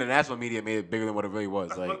it. They're saying the national media made it bigger than what it really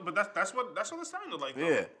was. Like, But that's what it sounded like. Though.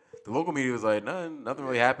 yeah, the local media was like, nothing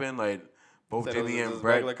really happened. Like both Jimmy and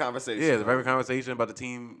Brett. Regular conversation. Yeah, the regular conversation about the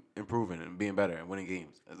team improving and being better and winning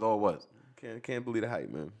games. That's all it was. Can't believe the hype,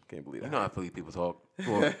 man. Can't believe You that. know how Philly people talk.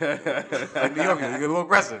 Cool. Like New York, you get a little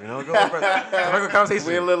aggressive, you know. It's a regular conversation.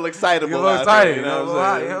 We're a little excitable. You're a little out excited, there, you know. what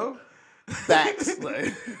I'm You saying? know? Facts.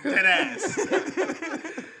 Like, Dead ass.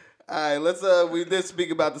 all right, let's we did speak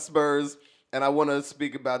about the Spurs, and I want to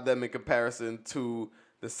speak about them in comparison to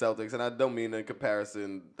the Celtics, and I don't mean in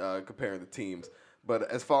comparison comparing the teams, but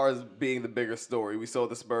as far as being the bigger story, we saw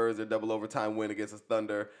the Spurs their double overtime win against the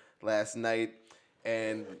Thunder last night,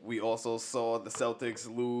 and we also saw the Celtics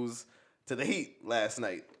lose to the Heat last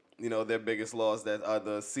night. You know, their biggest loss that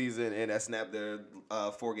the season, and that snapped their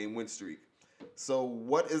 4-game win streak. So,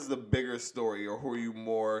 what is the bigger story, or who are you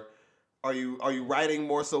more? Are you riding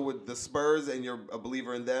more so with the Spurs and you're a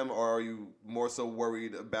believer in them, or are you more so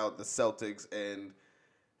worried about the Celtics and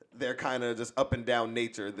their kind of just up and down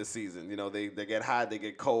nature this season? You know, they get hot, they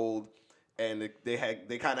get cold, and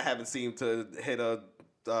they kind of haven't seemed to hit a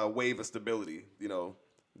wave of stability. You know,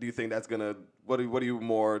 do you think that's gonna?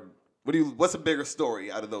 What's a bigger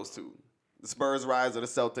story out of those two? The Spurs rise or the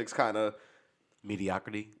Celtics kind of?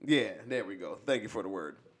 Mediocrity. Yeah, there we go. Thank you for the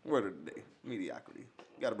word. Word of the day. Mediocrity.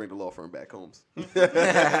 Got to bring the law firm back, Holmes.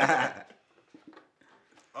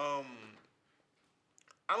 I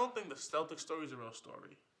don't think the Celtics story is a real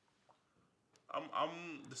story.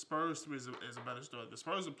 The Spurs to me is a better story. The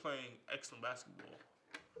Spurs are playing excellent basketball.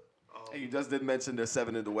 Hey, you just did mention they're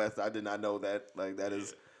 7 in the West. I did not know that. Like that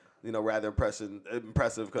is, rather impressive.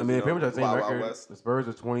 Because I mean, they pretty much have the same Wild Wild record. West. The Spurs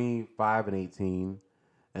are 25-18,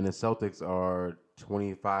 and the Celtics are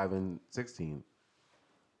 25-16.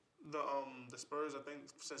 The Spurs, I think,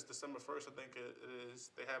 since December 1st, I think it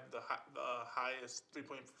is they have the highest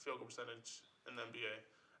 3-point field goal percentage in the NBA,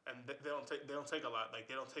 and they don't take a lot. Like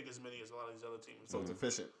they don't take as many as a lot of these other teams. So it's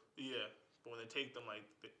efficient. Yeah, but when they take them, like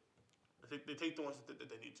they take the ones that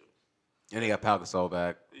they need to. And they got Pau Gasol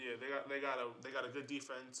back. Yeah, they got a good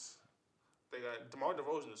defense. They got DeMar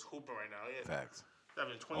DeRozan is hooping right now. Yeah, Facts.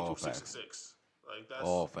 having All 22, 6, and facts. 6. Like that's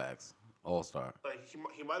All facts. All star. like he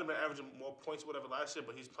might have been averaging more points or whatever last year,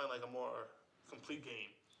 but he's playing like a more complete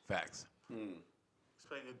game. Facts. He's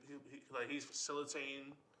playing he's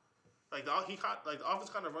facilitating. Like the offense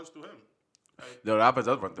kind of runs through him. Like, No, the offense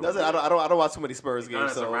does run through. Does it? him. I don't watch too many Spurs Kind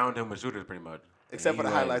games. of So surround him with shooters, pretty much. except for the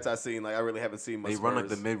He, like, highlights I've seen, like I really haven't seen much. They run like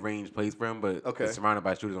the mid-range plays for him, but Okay. it's surrounded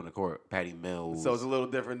by shooters on the court. Patty Mills. So it's a little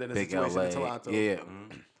different than the Big situation LA. in Toronto. Yeah.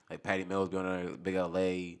 Like Patty Mills being on a Big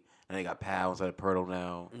LA, and they got Powell instead of Pirtle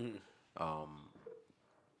now.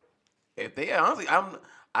 If they honestly,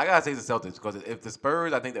 I gotta say the Celtics because if the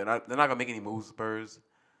Spurs, I think they're not gonna make any moves. Spurs,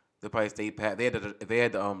 they'll probably stay pat. If they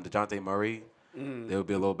had DeJounte Murray, they would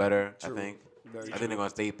be a little better. True. I think. Very I true. think they're gonna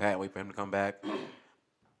stay pat and wait for him to come back.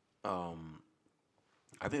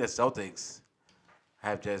 I think the Celtics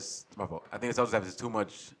have just my fault. I think the Celtics have just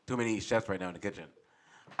too many chefs right now in the kitchen.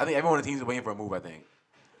 I think everyone on the team is waiting for a move. I think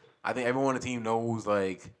everyone on the team knows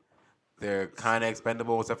like they're kind of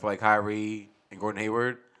expendable except for like Kyrie and Gordon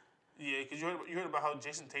Hayward. yeah, because you heard about how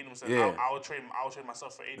Jason Tatum said, Yeah. I would trade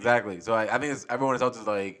myself for AD. Exactly. So I think everyone on the Celtics is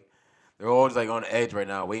like they're all just like on the edge right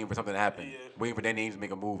now, waiting for something to happen, Yeah. waiting for Danny Ainge to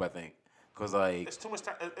make a move. I think because like It's too much.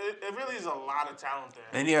 It really is a lot of talent there.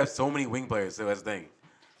 and you have so many wing players. So that's the thing.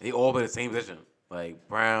 They all play the same position. Like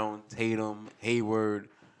Brown, Tatum, Hayward,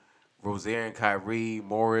 Rozier and Kyrie,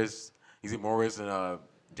 Morris. You see Morris and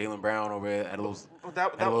Jaylen Brown over there at a little,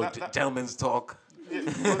 That- gentleman's talk. Yeah,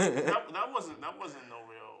 that wasn't no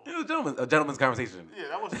real. It was a gentleman's conversation. Yeah,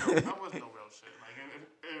 that wasn't no real shit.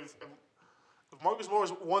 Like if Marcus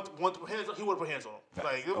Morris want to put hands on, he would have put hands on him.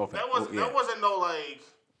 Like Oh, that fact. wasn't Oh, yeah. that wasn't no like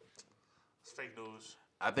fake news.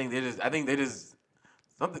 I think they just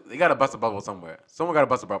something. They got to bust a bubble somewhere. Someone got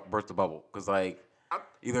to burst the bubble because like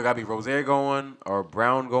either got to be Rozier going or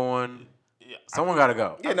Brown going. Yeah, Someone got to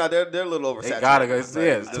go. Yeah, no, they're a little oversaturated. They gotta go. It's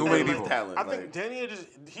Like, too they many lack people. Talent, I like- think Danny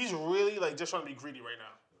he's really like just trying to be greedy right now.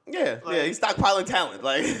 Yeah, Like- he's stockpiling talent.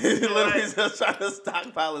 Like he's literally like- just trying to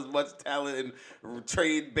stockpile as much talent and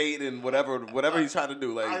trade bait and whatever he's trying to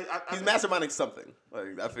do. Like I he's think- masterminding something.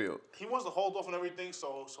 Like I feel. He wants to hold off on everything,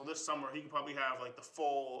 so this summer he can probably have like the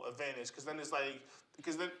full advantage. Because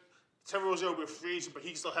then Terry Rozier will be a free agent, but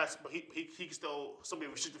he still has, but he can still be a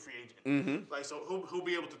restricted free agent. Mm-hmm. Like so he'll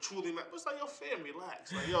be able to truly. It's like yo, fam,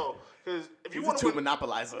 relax. Like yo, because if you He's a want true to win,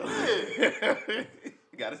 monopolizer. Yeah.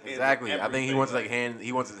 He got his hands Exactly. on I think he everything, wants like-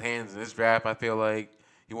 he wants his hands in this draft. I feel like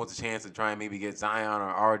he wants a chance to try and maybe get Zion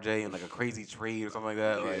or RJ in like a crazy trade or something like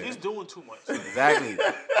that. Like, he's doing too much. exactly.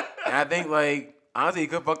 And I think like honestly, he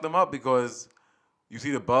could fuck them up because you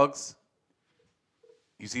see the Bucks,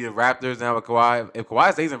 you see the Raptors now with Kawhi. If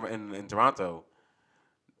Kawhi stays in Toronto,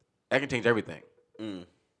 that can change everything.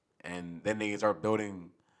 And then they can start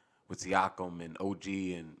building with Siakam and OG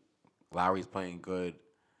and Lowry's playing good,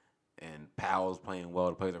 and Powell's playing well.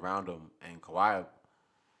 The players around him, and Kawhi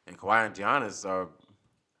and Giannis are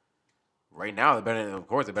right now. They're better. Of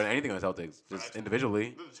course, they're better than anything on the Celtics, just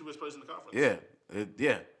individually. They're the two best players in the conference. Yeah.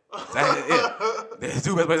 Exactly, yeah. They're the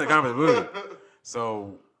two best players in the conference, really.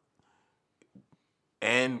 So,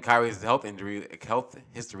 and Kyrie's health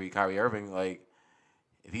history, Kyrie Irving, like,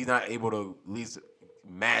 if he's not able to at least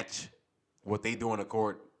match what they do on the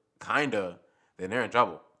court, kinda, then they're in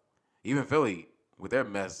trouble. Even Philly, with their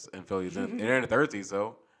mess in Philly, they're in the third seed,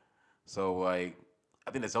 so like,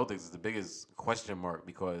 I think the Celtics is the biggest question mark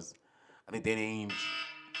because I think Danny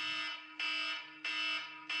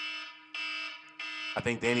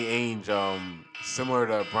Ainge, similar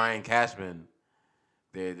to Brian Cashman,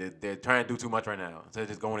 they're trying to do too much right now instead of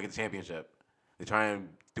just going to get the championship. They're trying to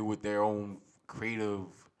do it their own creative,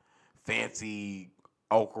 fancy,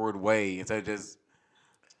 awkward way instead of just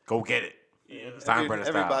go get it. Steinbrenner style.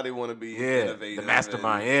 Everybody want to be innovative. The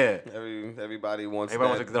mastermind. and Yeah, Everybody wants. everybody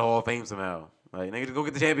wants to that. get the Hall of Fame somehow. Like nigga, just go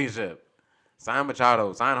get the championship. Sign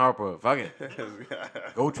Machado. Sign Harper. Fuck it.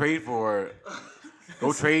 Go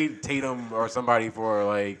trade Tatum or somebody for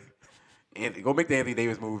like Go make the Anthony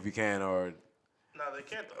Davis move if you can, or No, they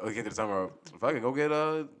can't though. get to the summer. Fuck it, go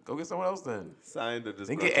get someone else then. Signed to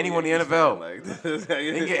They can get anyone in the NFL. Like,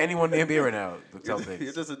 They can get anyone in the NBA right now. The you're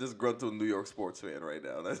Celtics. just a disgruntled New York sports fan right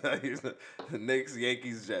now. That's how you Knicks,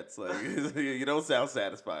 Yankees, Jets. Like you don't sound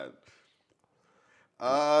satisfied.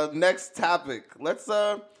 Next topic. Let's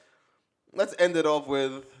end it off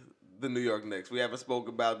with the New York Knicks. We haven't spoke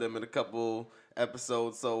about them in a couple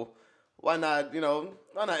episodes, so why not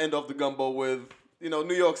end off the gumbo with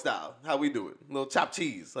New York style, how we do it, a little chopped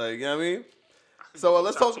cheese, like you know what I mean. So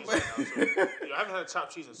let's talk about. I haven't had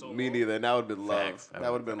chopped cheese in so long. Me neither. And that would have been love. Facts.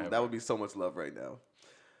 That would be so much love right now.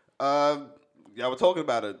 Y'all were talking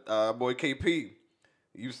about it. Boy KP,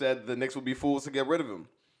 you said the Knicks would be fools to get rid of him.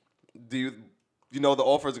 Do you know the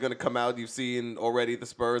offers are going to come out? You've seen already the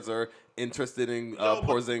Spurs are interested in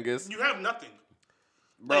Porzingis. You have nothing.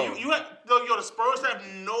 Bro, Like, the Spurs have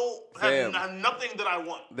nothing that I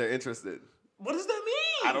want. they're interested. What does that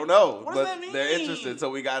mean? I don't know, What but does that mean? they're interested.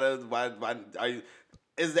 So we gotta. Why are you?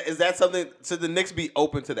 Is that something? Should the Knicks be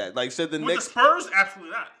open to that? Like, should the With Knicks? the Spurs,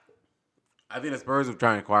 absolutely not. I think the Spurs are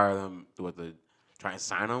trying to acquire them try and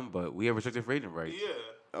sign them, but we have restricted free agent rights.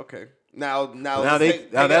 Yeah. Okay. Now they-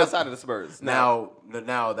 take now it that- outside of the Spurs. Now that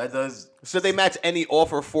does, Should they match any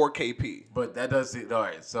offer for KP? but that does. All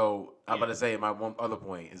right, so I'm about to say my one other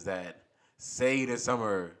point is that say this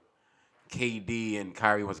summer, KD and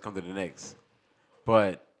Kyrie wants to come to the Knicks,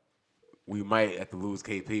 but we might have to lose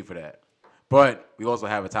KP for that. But we also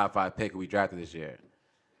have a top 5 pick who we drafted this year.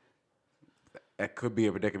 That could be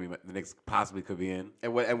a predicament the Knicks possibly could be in.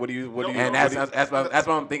 And what do you? And that's what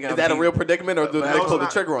I'm thinking. Is that a real predicament, or do the But Knicks no, pull the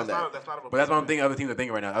That's trigger not- on that? That's not a real But that's what I'm predicament. thinking. Other teams are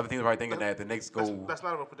thinking right now. Other teams are probably thinking that the Knicks go. That's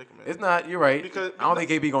not a real predicament. It's not. You're right. Because- I don't think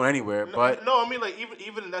KP going anywhere. But no, I mean like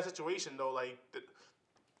even in that situation though, like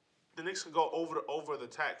the Knicks could go over the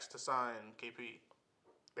tax to sign KP.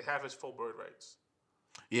 They have his full bird rights.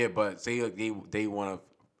 yeah, but say like they want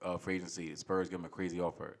a free agency. The Spurs give them a crazy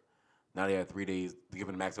offer. Now they have 3 days to give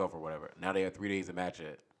them a max offer, or whatever. Now they have 3 days to match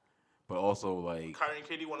it. But also like Kyrie and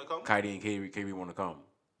KD want to come. Kyrie and KP want to come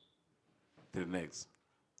to the Knicks.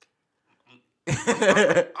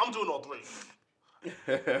 I'm doing all three.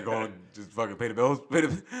 You're going to just fucking pay the bills,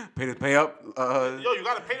 pay up. Yo, you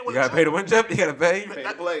gotta pay to win. You gotta pay the win chip. You gotta pay. Pay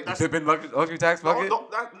to play. That's- Dip in luxury tax bucket.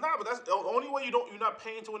 But that's the only way you're not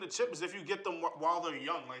paying to win the chip is if you get them while they're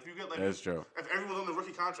young. Like if you get like That's true. If everyone's on the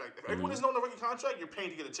rookie contract, if everyone isn't on the rookie contract, you're paying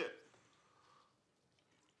to get a chip.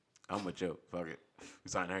 I'm with you. Fuck it. We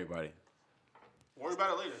sign everybody. Worry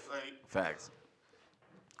about it later. Like Facts.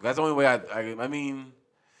 That's the only way I mean,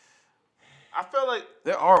 I feel like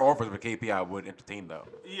there are offers for KP I would entertain though.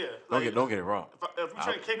 yeah. Don't Like, get it wrong. If we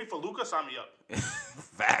trade KP for Luka, sign me up.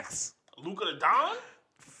 Facts. Luka to Don.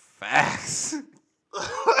 Facts.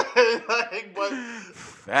 Like, but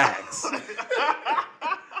Facts.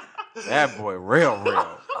 That boy real.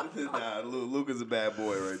 Nah, Luka's a bad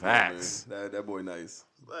boy right Facts. there, man. That boy nice.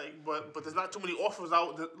 like, but there's not too many offers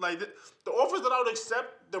out. Like the offers that I would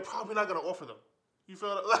accept, they're probably not gonna offer them. You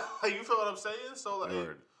feel what I'm saying? So like,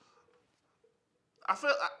 Word.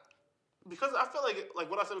 because I feel like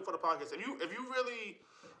what I said before the podcast. If you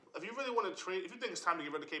really want to trade, if you think it's time to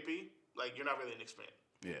get rid of KP, like you're not really a Knicks fan.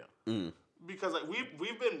 Yeah. Because like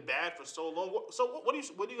we've been bad for so long. So what are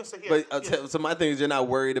you gonna say here? But so my thing is, you're not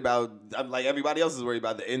worried about like everybody else is worried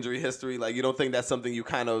about the injury history. Like you don't think that's something you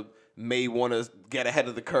kind of may want to get ahead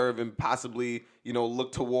of the curve and possibly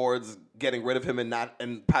look towards getting rid of him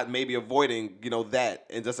and maybe avoiding that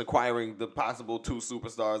and just acquiring the possible 2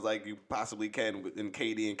 superstars like you possibly can in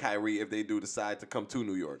KD and Kyrie if they do decide to come to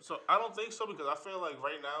New York. So I don't think so because I feel like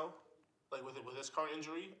right now, like with his current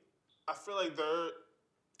injury, I feel like they're.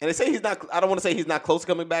 And they say he's not. I don't want to say he's not close to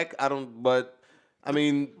coming back. But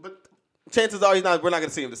chances are he's not. We're not going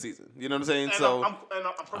to see him this season. You know what I'm saying? And So I'm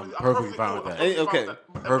perfectly fine with that. Okay.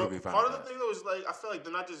 Perfectly fine Part with of the thing though is like I feel like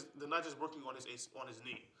they're not just working on his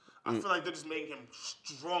knee. I feel like they're just making him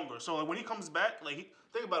stronger. So like when he comes back, like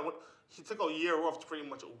think about it. He took a year off to pretty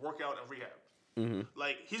much work out and rehab.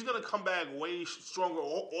 Like he's gonna come back way stronger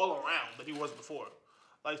all around than he was before.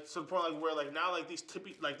 Like to the point like where like now like these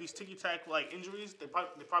ticky tack like injuries they're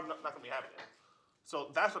probably not gonna be happening.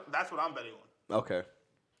 So that's what I'm betting on. okay.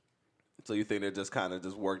 So you think they're just kind of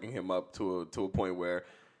just working him up to a point where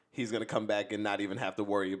he's going to come back and not even have to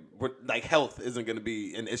worry. Like health isn't going to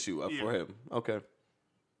be an issue for him. Okay.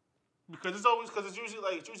 Because it's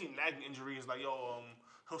usually nagging injuries like he'll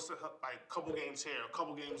sit like a couple games here, a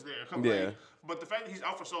couple games there. Yeah. But the fact that he's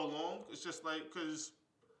out for so long, it's just like because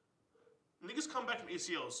niggas come back from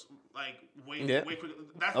ACLs like way quicker.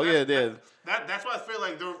 That's why I feel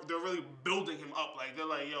like they're really building him up. Like they're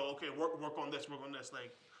like, yo, okay, work on this.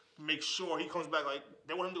 Like make sure he comes back. Like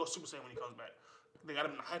they want him to go Super Saiyan when he comes back. They got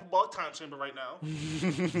him in a hyperbolic time chamber right now. Yo,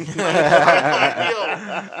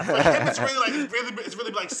 for him, it's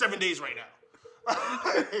really like 7 days right now.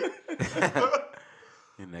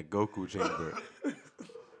 In that Goku chamber.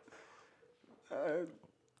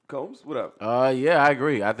 Combs, what up? Yeah, I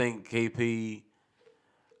agree. I think KP.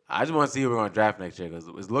 I just want to see who we're going to draft next year because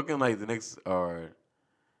it's looking like the Knicks are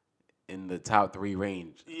in the top 3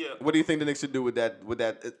 range. Yeah. What do you think the Knicks should do with that?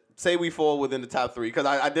 Say we fall within the top 3, because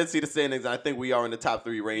I did see the standings. And I think we are in the top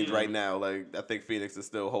 3 range right now. Like I think Phoenix is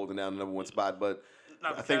still holding down the number 1 spot, but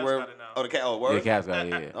I think we're. Got it now. Oh, word. Yeah, Cavs got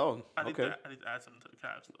it. Yeah. Oh, I need okay. to add something to the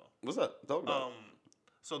Cavs though. What's up? Talk about.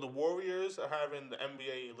 So the Warriors are having the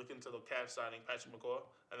NBA look into the Cavs signing Patrick McCaw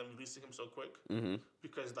and then releasing him so quick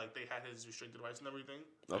because like they had his restricted rights and everything.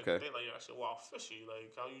 Like, Okay. They like, I said, wow, fishy.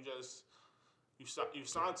 Like how you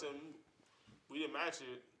signed him, we didn't match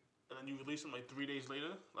it, and then you released him like 3 days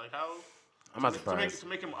later. Like how? I'm not surprised. To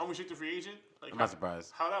make him unrestricted free agent. Like I'm not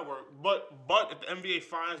surprised. How that work? But if the NBA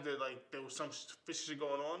finds that like there was some fishy shit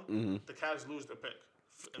going on, the Cavs lose their pick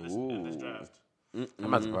in this draft.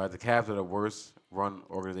 I'm not surprised. The Cavs are the worst run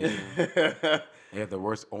organization. They have the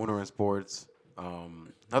worst owner in sports.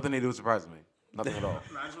 Nothing they do surprises me. Nothing at all.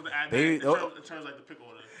 Nah, I just want to add They- that in terms of like the pick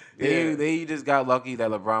order. They just got lucky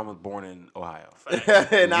that LeBron was born in Ohio.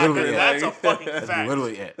 Literally, That's a like, fucking That's fact.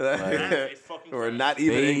 literally it. Like, That's a fucking or fact. not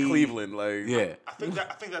even in They- Cleveland. Like yeah, I think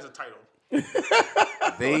that's a title.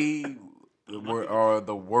 they are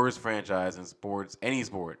the worst franchise in sports, any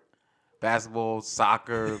sport. Basketball,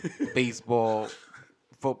 soccer, baseball,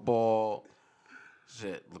 football,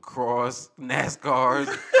 lacrosse, NASCAR.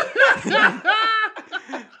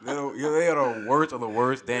 They are the worst of the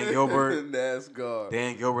worst. Dan Gilbert. NASCAR.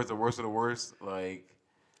 Dan Gilbert's the worst of the worst. Like,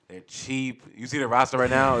 they're cheap. You see their roster right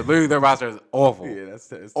now? Literally, their roster is awful. Yeah,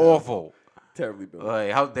 that's awful. Terribly built.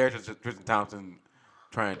 Like, how dare Tristan Thompson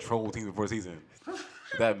try and troll teams before the season?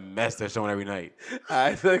 That mess they're showing every night.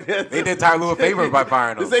 They did Ty Lue a favor by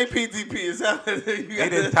firing him. This ain't PTP. It's how They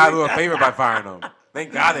did Ty Lue a favor by firing him.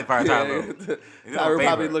 Thank God they fired Ty Lue. They did him a Tyler favor.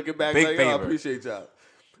 probably looking back Big like, favor. I appreciate y'all.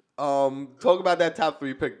 Talk about that top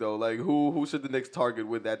 3 pick though. Like who should the Knicks target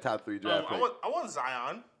with that top 3 draft pick? I want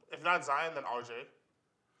Zion. If not Zion, then RJ.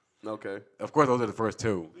 Okay. Of course, those are the first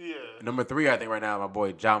 2. Yeah. Number 3, I think right now, my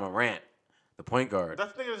boy John Morant, the point guard.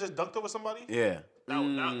 That nigga just dunked over somebody. Yeah.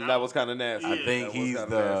 That was kind of nasty. I think That was he's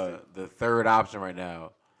kinda the third option right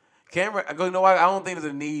now. You know what? I don't think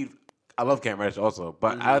there's a need. I love Cam Reddish also,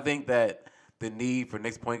 but I think that the need for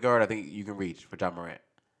Knicks point guard, I think you can reach for John Morant.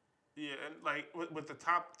 Yeah, and like with the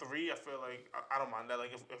top 3, I feel like I don't mind that.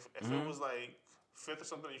 Like if it was like 5th or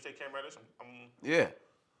something, you take Cam Reddish. Yeah.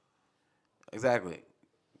 Exactly.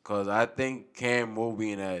 Because I think Cam will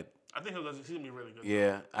be in that. I think he's gonna be really good.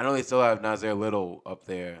 Yeah. I know they still have Nazir Little up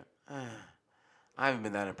there. I haven't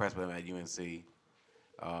been that impressed with him at UNC.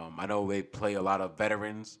 I know they play a lot of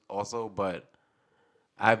veterans also, but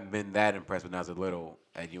I haven't been that impressed with Nazir Little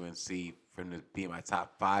at UNC for him to be in my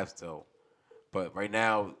top 5 still. But right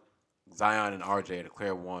now, Zion and RJ are the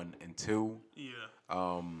clear 1 and 2. Yeah.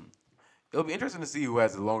 It'll be interesting to see who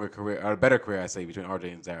has a longer career, or a better career, I say, between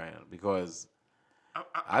RJ and Zion, because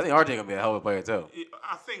I think RJ gonna be a hell of a player too.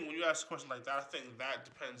 I think when you ask a question like that, I think that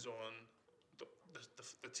depends on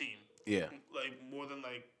the team. Yeah. Like more than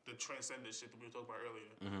like the transcendent shit that we were talking about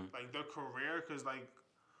earlier. Like their career, because like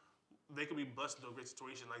they could be blessed into a great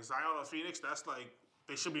situation. Like Zion or Phoenix, that's like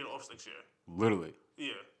they should be in off next year. Literally.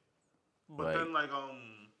 Yeah. But then like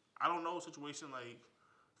I don't know a situation like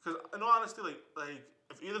because in all honesty like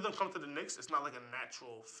if either of them come to the Knicks, it's not like a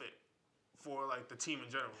natural fit for like the team in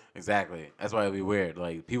general. Exactly. That's why it'll be weird.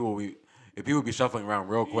 Like people will be shuffling around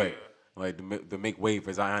real quick, like to make way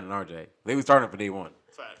for Zion and RJ. They be starting for day 1.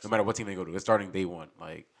 Facts. No matter what team they go to, they're starting day 1.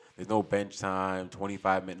 Like there's no bench time,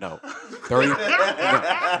 25 minutes. No,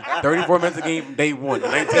 34 minutes a game from day 1.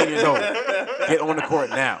 You're 19 years old. Get on the court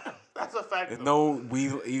now. That's a fact. There's though.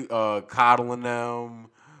 no coddling them,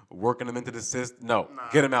 working them into the system. No,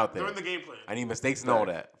 get them out there. They're in the game plan. I need mistakes and all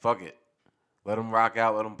that. Fuck it. Let them rock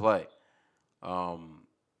out. Let them play. But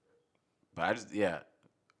I just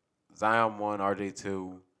Zion 1, RJ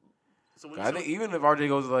 2. So I think even if RJ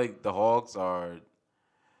goes to like the Hawks or,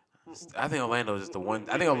 I think Orlando's just the one.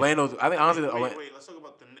 I think honestly, wait. Let's talk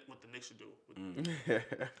about what the Knicks should do.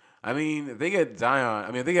 I mean, if they get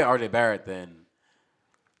Zion, if they get RJ Barrett, then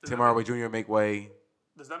Tim Hardaway Jr. make way.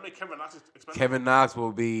 Does that make Kevin Knox expensive? Kevin Knox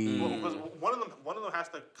will be. Because one of them has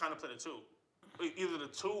to kind of play the 2. Either the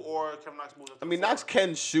 2 or Kevin Knox moves up to I mean, the 4. Knox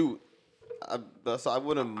can shoot. So I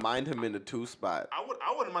wouldn't mind him in the 2 spot. I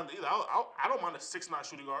wouldn't mind either. I don't mind a 6'9"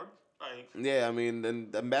 shooting guard. Like, Yeah, I mean,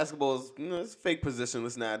 and basketball is it's fake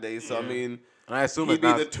positionless nowadays. So I Yeah. mean, And I assume he'd it's be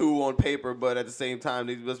not, the 2 on paper, but at the same time,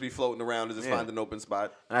 he'd just be floating around and just Yeah. find an open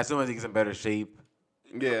spot. and I assume as he gets in better shape,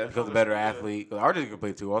 Yeah, becomes a better athlete. Because RJ can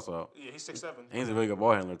play too, also. yeah, he's 6'7". And he's a really good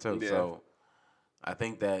ball handler too. Yeah. So I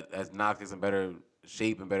think that as Knox gets in better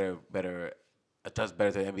shape and better adjusts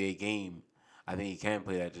better to the NBA game, I think he can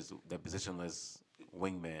play that positionless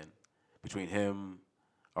wingman between him,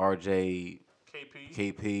 RJ,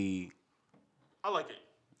 KP. I like it.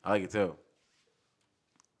 I like it too.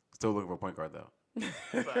 Still looking for a point guard though.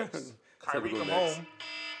 Facts. Kyrie, Typical come Knicks. home.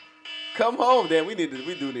 Come home, Dan. We do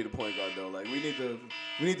need a point guard though. Like we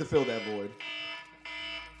need to fill that void.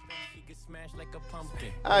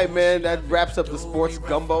 All right, man. That wraps up the sports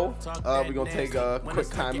gumbo. We're gonna take a quick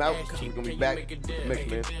time out. We're gonna be back. Mix,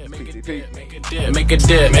 man. PTP. Make a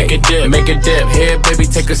dip, make a dip, make a dip. Here, baby,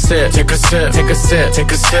 take a sip, take a sip, take a sip,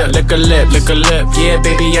 take a sip. Lick a lip, lick a lip. Yeah,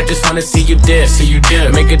 baby, I just wanna see you dip, see you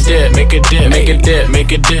dip. Make a dip, make a dip, make a dip,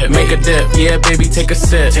 make a dip, make a dip. Yeah, baby, take a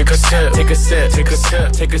sip, take a sip, take a sip, take a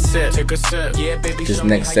sip, take a sip, take a sip. Yeah, baby. This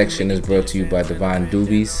next section is brought to you by Divine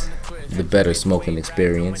Doobies, the better smoking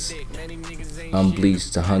experience.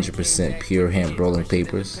 Unbleached 100% pure hemp rolling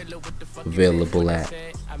papers. Available at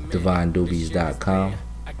divinedoobies.com.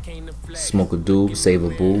 Smoke a doob, save a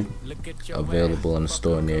boob. Available in a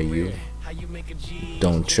store near you.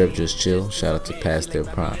 Don't trip, just chill. Shout out to Past Their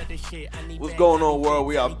Prime. What's going on, world?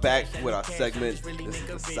 We are back with our segment. This is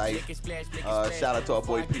the site. Shout out to our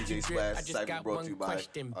boy PJ Splash. The site was brought to you by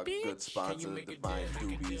our good sponsor, Divine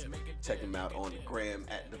Doobies. Check them out on the gram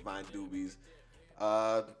at Divine Doobies.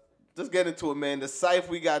 Just get into it, man. The Scythe,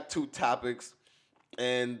 we got 2 topics.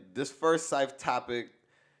 And this first Scythe topic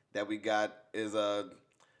that we got is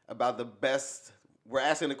about the best. We're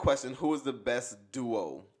asking the question, who is the best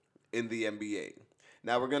duo in the NBA?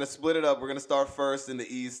 Now, we're going to split it up. We're going to start first in the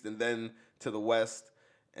East and then to the West.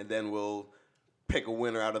 And then we'll pick a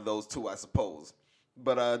winner out of those 2, I suppose.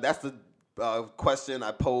 But that's the question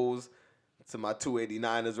I pose to my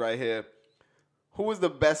 289ers right here. Who is the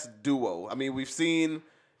best duo? I mean, we've seen,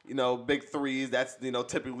 big threes. That's,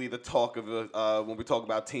 typically the talk of when we talk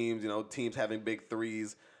about teams, teams having big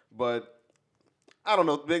threes. But I don't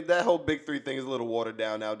know. That whole big 3 thing is a little watered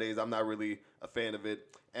down nowadays. I'm not really a fan of it.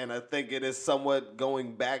 And I think it is somewhat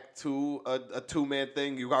going back to a 2-man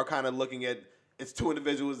thing. You are kind of looking at it's 2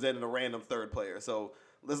 individuals and a random third player. So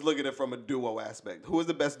let's look at it from a duo aspect. Who is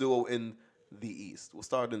the best duo in the East? We'll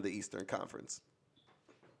start in the Eastern Conference.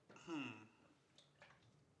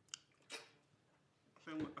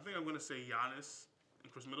 I think I'm gonna say Giannis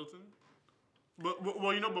and Chris Middleton. But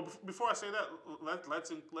before I say that,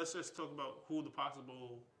 let's just talk about who the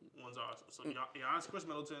possible ones are. So Giannis, Chris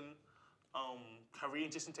Middleton, Kyrie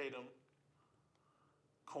and Jason Tatum,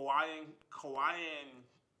 Kawhi and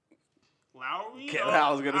Lowry.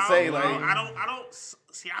 I was gonna say I don't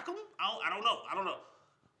Siakam. I don't know.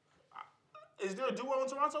 Is there a duo in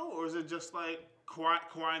Toronto, or is it just like Kawhi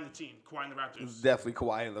and the team, Kawhi and the Raptors? Definitely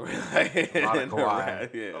Kawhi in the A lot of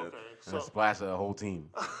Kawhi. Yeah. Okay, And a splash of the whole team.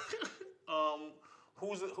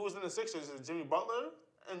 Who's in the Sixers? Is it Jimmy Butler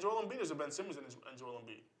and Joel Embiid, or is it Ben Simmons and Joel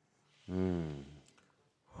Embiid?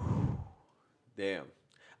 Damn.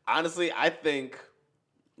 Honestly, I think,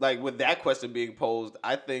 with that question being posed,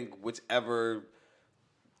 I think whichever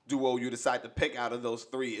duo you decide to pick out of those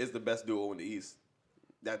 3 is the best duo in the East.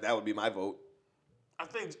 That would be my vote. I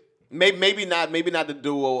think Maybe not the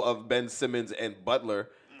duo of Ben Simmons and Butler,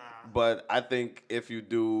 but I think if you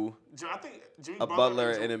do I think Jimmy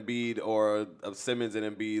Butler and Embiid or a Simmons and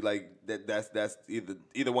Embiid, that's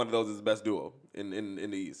either one of those is the best duo in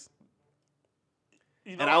the East.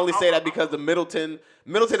 And I only say that because the Middleton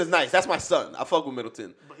is nice. That's my son. I fuck with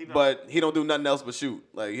Middleton, but he don't do nothing else but shoot.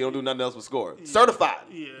 He don't do nothing else but score.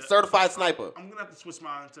 Certified sniper. I'm gonna have to switch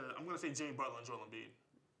mine to. I'm gonna say Jimmy Butler and Joel Embiid.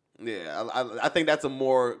 Yeah, I think that's a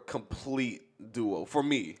more complete duo for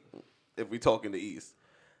me. If we talk in the East,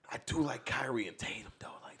 I do like Kyrie and Tatum though.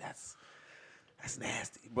 That's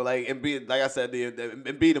nasty. But Embiid, like I said, the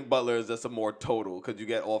Embiid and Butler is just a more total because you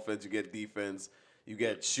get offense, you get defense, you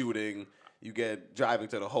get shooting, you get driving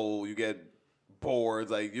to the hole, you get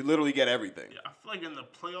boards. You literally get everything. Yeah, I feel like in the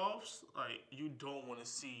playoffs, you don't want to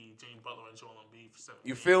see Jimmy Butler and Joel Embiid for 7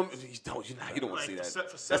 You feel me? You don't want to see that.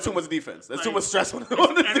 For That's too much defense. That's too like, much stress on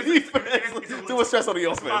the defense. Too much stress on the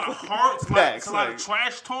offense. It's a lot of heart. It's a lot of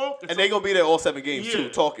trash talk. And they're going to be there all 7 games, too, Yeah.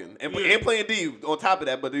 talking. And playing D on top of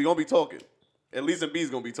that, but they're going to be talking. At least Embiid's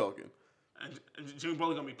going to be talking. And Jimmy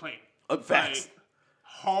Butler going to be playing. Facts.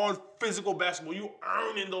 Hard physical basketball. You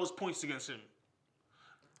earning those points against him.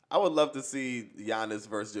 I would love to see Giannis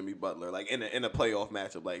versus Jimmy Butler, like in a playoff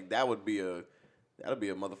matchup. Like that'd be a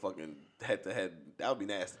motherfucking head to head. That would be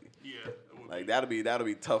nasty. Yeah. It would Like be. that'll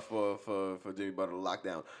be tough for Jimmy Butler to lock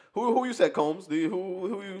down. Who you said, Combs?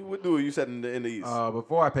 What duo you said in the East?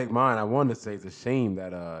 Before I pick mine, I wanted to say it's a shame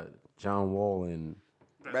that John Wall and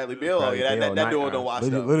Bradley Beal. Bradley Beal That duo not- don't watch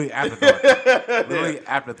literally them. afterthoughts. Literally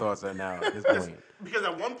afterthoughts right now at this point. Because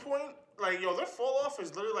at one point, like, yo, their fall off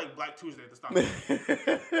is literally like Black Tuesday at the start.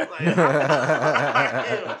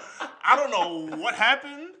 I don't know what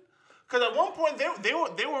happened. Because at one point, they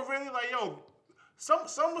were really like, yo, some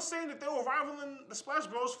was saying that they were rivaling the Splash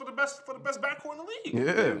Bros for the best backcourt in the league.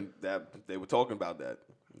 Yeah. And they were talking about that.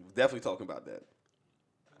 Definitely talking about that.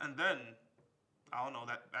 And then, I don't know,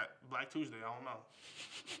 that Black Tuesday, I don't know.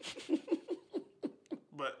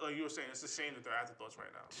 But like you were saying, it's a shame that they're afterthoughts right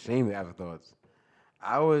now. Shame the afterthoughts.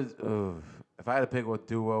 I was, if I had to pick a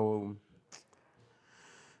duo,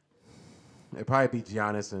 it'd probably be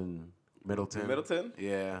Giannis and Middleton. Middleton?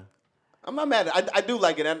 Yeah. I'm not mad. I do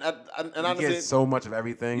like it, and You honestly, get so much of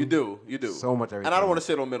everything. you do. So much everything. And I don't want to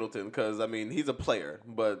shit on Middleton because I mean he's a player,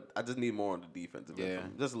 but I just need more on the defensive end. Yeah.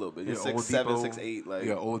 Just a little bit. You He's got 6'7", Oladipo, 6'8". Like you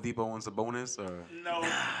got Oladipo and Sabonis or No,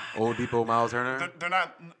 Oladipo, Miles Turner. they're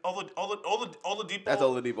not. Oladipo. that's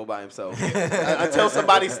Oladipo by himself. Until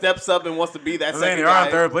somebody steps up and wants to be that I'm saying second they're on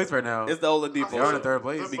guy, third place right now. it's the Oladipo. They're on the third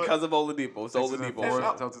place. because of Oladipo. It's Sixers and Oladipo. fours. And,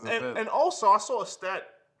 Celtics and fifth. and also, I saw a stat.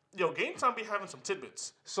 Yo, Game Time be having some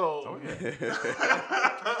tidbits. So,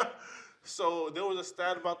 so there was a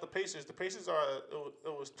stat about the Pacers. The Pacers it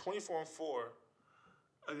was 24-4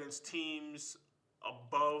 against teams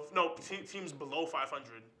teams below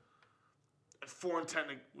 500, and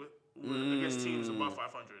 4-10 against teams above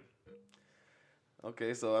 500.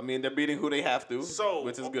 Okay, so I mean they're beating who they have to, So,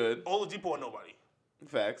 which is good. Oladipo or nobody.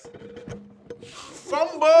 Facts.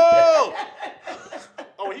 Fumble!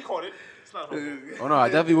 Oh, he caught it. It's not a fumble. Oh no, I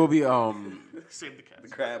definitely will be. Save the cat.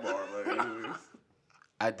 Crab bar. Like,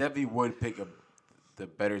 I definitely would pick the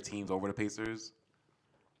better teams over the Pacers.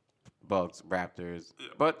 Bucks, Raptors,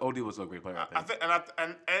 but OD was a great player. I think.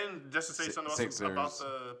 And just to say something Sixers. about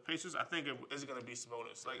the Pacers, I think it is going to be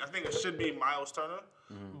Sabonis. Like I think it should be Miles Turner,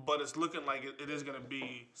 but it's looking like it is going to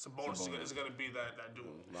be Sabonis. Is going to be that dude.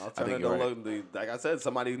 Miles I Turner think you're don't look like I said.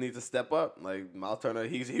 Somebody needs to step up. Like Miles Turner,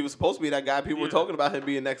 he was supposed to be that guy. People were talking about him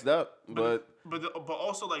being next up, but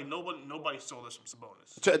also like nobody saw this from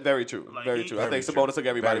Sabonis. very true, Like, very he- true. I Very think true. Sabonis took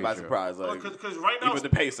everybody Very by true. surprise. Like Because right now, even the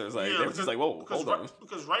Pacers, like they were just like, whoa, hold on.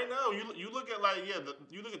 Because right now you look at like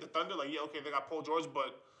you look at the Thunder, like okay, they got Paul George,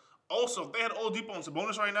 but also if they had Oladipo and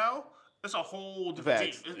Sabonis right now, it's a whole different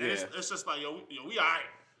Facts, team. yeah. It's just like we alright.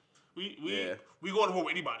 Yeah. We go to war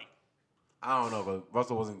with anybody. I don't know, but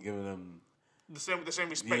Russell wasn't giving them. The same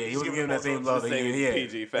respect. Yeah, he he's wasn't giving giving that Paul same George. love. The that same he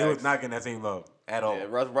PG He facts. was not getting that same love at all. Yeah,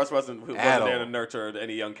 Russ wasn't At there all. to nurture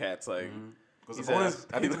any young cats. Like Because he the said- bonus,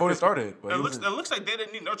 I think the bonus started. But It he looks wasn't- like they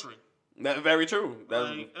didn't need nurturing. very true. That's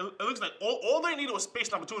Like, it looks like all they needed was space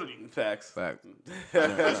and opportunity. facts. Fact.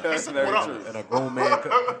 That's very What up? true. And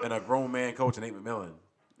a grown man coach, Nate McMillan.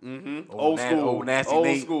 Mm-hmm. Old school, old nasty old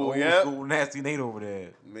Nate, school. old Yeah, school nasty Nate over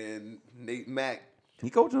there. man, Nate Mack. He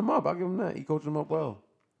coached him up. I'll give him that. He coached him up well.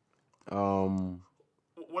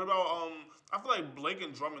 What about I feel like Blake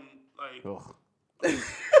and Drummond like Ugh.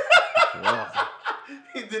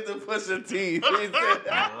 He did the Pusha T. He said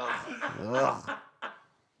Ugh.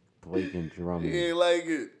 Blake and Drummond. he ain't like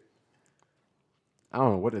it. I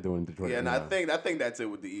don't know what they're doing in Detroit. Yeah, and right I think that's it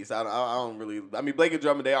with the East. I don't really. I mean, Blake and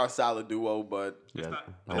Drummond, they are a solid duo, but now. not,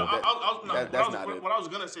 Yeah. no, that's not it. what I was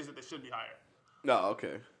gonna say is that they should be higher. no,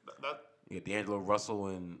 okay. That Yeah, D'Angelo Russell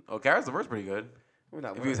and Karis LeVert's pretty good. We're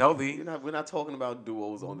If he was healthy. we're not talking about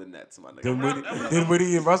duos on the Nets, my nigga.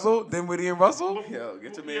 Dinwiddie and Russell. Dinwiddie and Russell. Yo,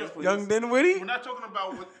 get your man's, please. Young Dinwiddie. we're not talking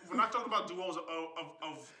about duos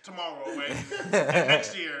of tomorrow, right? And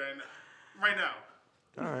next year and right now.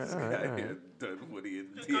 All right. Out here, Dunwoody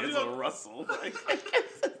and D'Angelo Russell. Like,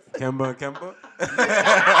 Kemba and Kemba.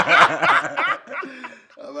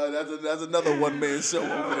 that's another one man show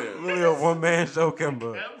over there. Really a one-man show,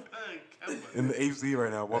 Kemba. Kemba. In the AC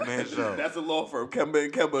right now, one-man show. That's a law firm, Kemba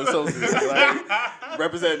and Kemba Associates. Like,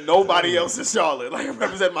 represent nobody else in Charlotte. Like,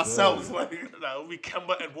 represent myself. Like, No, it would be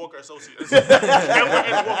Kemba and Walker Associates. Kemba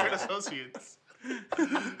and Walker Associates.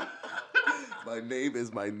 my name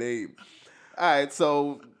is my name. All right,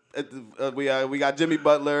 so we got Jimmy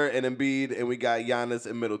Butler and Embiid, and we got Giannis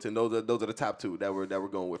and Middleton. Those are the top two that we're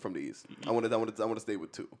going with from the East. I want to stay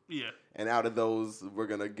with two. Yeah. And out of those, we're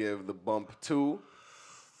gonna give the bump to.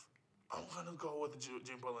 I'm gonna go with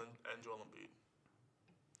Jimmy Butler and Joel Embiid.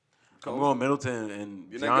 I'm going Middleton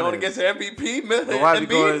and You're not going to get to MVP, But why? Embiid?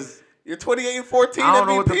 Because You're 28-14 I don't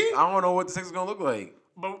know MVP. I don't know what the Sixers gonna look like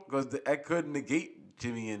But because that could negate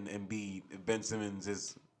Jimmy and Embiid if Ben Simmons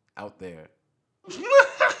is out there.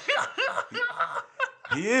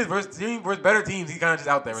 He is versus better teams. He kind of just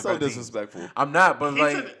out there. With So better teams. disrespectful. I'm not, but He's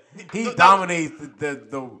like he the- dominates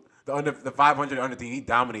the 500 under team. He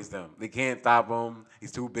dominates them. They can't stop him.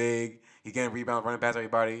 He's too big. He can't rebound, running past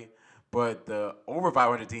everybody. But the over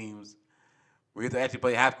 500 teams, where you have to actually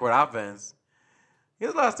play half court offense, he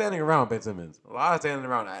has a lot of standing around. Ben Simmons, a lot of standing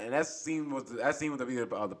around, and that seemed to be the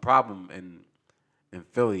problem in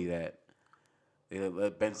Philly, that they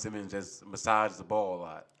let Ben Simmons just massage the ball a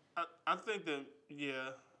lot. I think that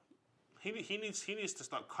he needs to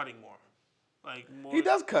start cutting more. Like more. He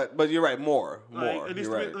does cut, but you're right. More. It needs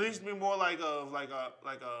You're to right. be, it needs to be more like a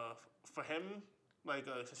for him, like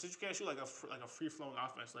since you can't shoot like a free flowing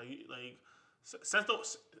offense, set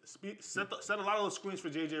a lot of those screens for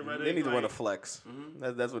JJ Redick. They need to run a flex.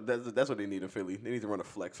 That's what they need in Philly. They need to run a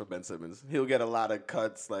flex for Ben Simmons. He'll get a lot of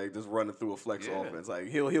cuts, like just running through a flex offense. Like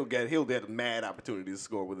he'll get mad opportunities to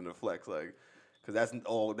score within a flex, like because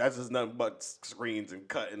that's just nothing but screens and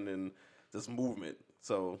cutting and just movement.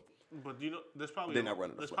 So. But there's probably They're not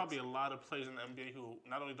running the there's flex. probably a lot of players in the NBA who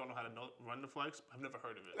not only don't know how to run the flex, but have never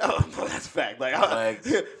heard of it. Oh, well, that's fact. Like, Flex.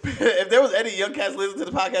 if there was any young cats listening to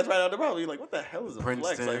the podcast right now, they're probably like, "What the hell is a flex?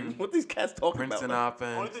 Princeton. Like, what these cats talking Princeton about?" The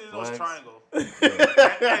only offense. thing they know is flex. triangle.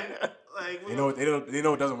 and, like, They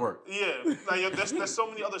know it doesn't work. Yeah, like there's so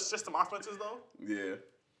many other system offenses though.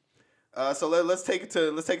 Yeah. So let's take it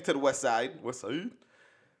to the West Side. West Side.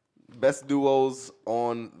 Best duos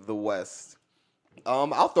on the West.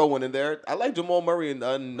 I'll throw one in there. I like Jamal Murray and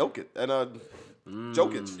Jokic.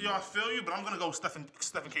 Yo, I feel you, but I'm gonna go Stephen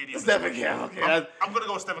KD. Stephen, yeah, okay. I'm gonna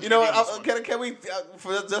go Stephen. You know KD on this what? one. Can we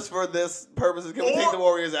for this purposes can we take Or- the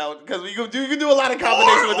Warriors out because you can do a lot of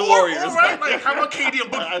combination with the Warriors. All right, like how about KD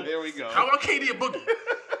and Boogie? There we go. How about KD and Boogie?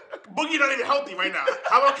 Boogie not even healthy right now.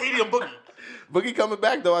 How about KD and Boogie? Boogie coming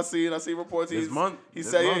back though. I see reports. This month. He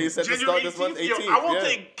This said month. he said to start this month 18th. Yo, I won't yeah.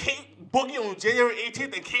 take Boogie on January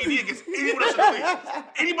 18th and KD against anyone else in the league.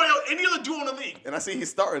 Anybody else, any other duo in the league. And I see he's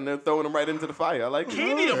starting. They're throwing him right into the fire. I like it.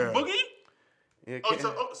 KD and Boogie? Yeah,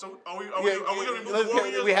 So are we gonna remove the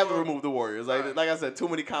Warriors? we have to remove the Warriors. Like I said, too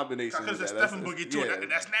many combinations. Because with there's that. Steph and Boogie too. Yeah.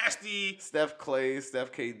 And that's nasty. Steph Clay,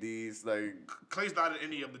 Steph KD's like. Clay's not in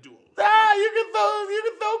any of the duos. You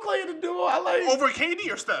can throw Clay in the duo. I like. Over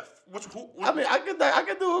KD or Steph? I mean, I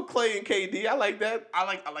could do a Clay and KD. I like that. I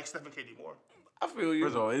like Steph and KD more. I feel you.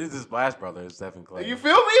 First of all, it is the Splash Brothers, Stephen Clay. You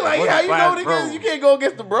feel me? Like What's how you know Splash niggas? Bros? You can't go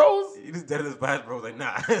against the bros. You just dead as Splash Bros. Like,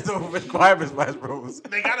 nah. So requirement Splash Bros.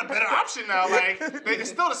 They got a better option now. Like it's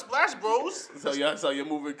still the Splash Bros. So you're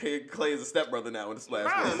moving Clay as a stepbrother now in the Splash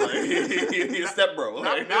Nah. Bros. Like, he's a stepbro.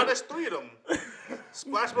 Like, Now there's three of them.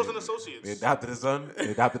 Splash Bros and Associates. They adopted the son. They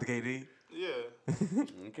adopted the KD. Yeah.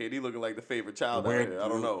 KD looking like the favorite child. The out weird, here. I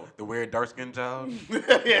don't know. The weird dark skinned child.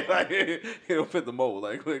 Yeah, like he don't fit the mold.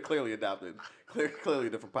 Like clearly adopted. Clearly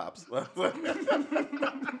different pops. The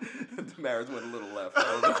marriage went a little left.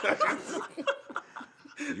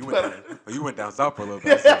 You went down south for a little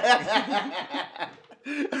bit.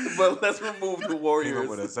 But let's remove the Came up Warriors.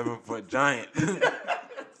 with a 7-foot giant.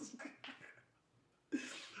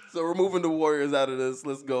 So removing the Warriors out of this,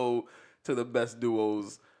 let's go to the best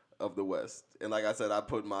duos of the West. And like I said, I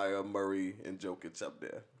put my Murray and Jokic up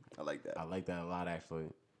there. I like that. I like that a lot, actually.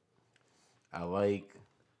 I like.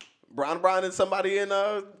 Bron and somebody in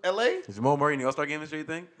L.A. Is Jamal Murray in the All-Star game this year, you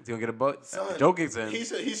think? Is he going to get a butt? Son, Jokic's in. He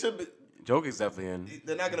should be. Jokic's definitely in.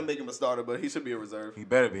 They're not gonna make him a starter, but he should be a reserve. He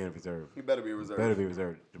better be in reserve. He better be a reserve. Better be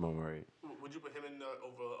reserved, Jamal Murray. Would you put him in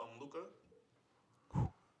over Luka?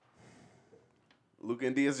 Luka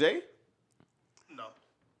and DSJ. No.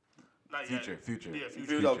 Not Future, yet. future. Yeah, future.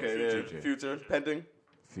 Future, okay, future. future pending.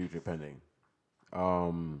 Future pending.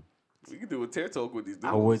 We can do a tear talk with these dudes.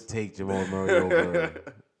 I would take Jamal Murray over.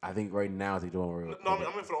 I think right now I take Jamal Murray. No, I'm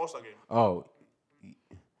in for the All-Star game. Oh.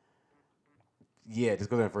 Yeah,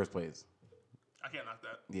 just go there in first place. I can't knock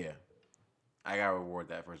that. Yeah. I gotta reward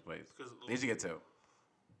that first place. 'Cause- They should get two.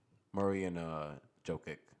 Murray and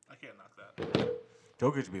Jokic. I can't knock that.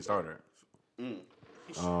 Jokic should be a starter. He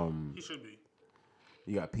should be.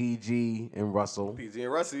 You got PG and Russell. PG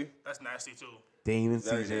and Russie. That's nasty too. Dame and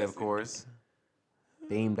Very CJ, of nasty. course.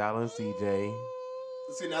 Dame, Dollar, and CJ.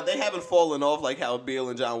 See, now they haven't fallen off like how Beal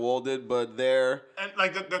and John Wall did, but they're. And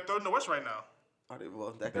like they're third in the West right now. Are they,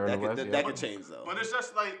 well, that They're in the West, could yeah. change though. But it's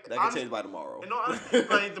just like That could change by tomorrow. You know,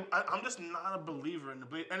 I'm just not a believer in the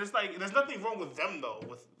Blazers, and it's like there's nothing wrong with them though.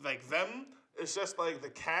 With like them, it's just like the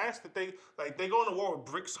cast that they go into war with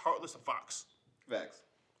Bricks, Heartless, and Fox. Facts.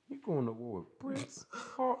 You going to war with Bricks,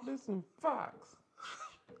 Heartless, and Fox.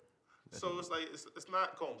 So it's like it's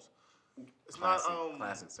not Combs. It's not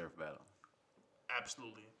Classic surf battle.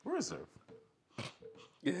 Absolutely. Where is surf?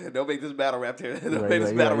 Yeah, don't make this battle rap here. Don't You're make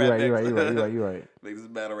this battle rap right. next. You're right. Make this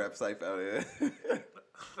battle rap cypher out here.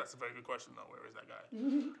 That's a very good question, though. Where is that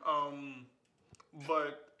guy?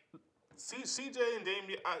 But CJ and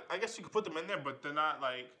Dame, I guess you could put them in there, but they're not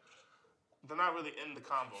really in the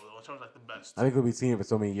combo though in terms of like the best. I think we'll be seeing it for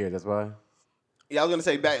so many years. That's why. Yeah, I was gonna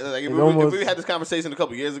say back like if we had this conversation a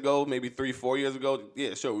couple years ago, maybe 3-4 years ago,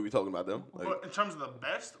 yeah, sure, we'd be talking about them. Like, But in terms of the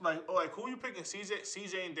best, like who are you picking?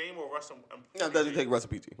 CJ and Dame or Russ and no, it doesn't take Russ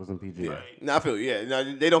and PG. Wasn't PG. Right. No, I feel you. Yeah, no,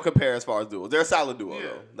 they don't compare as far as duos. They're a solid duo Yeah.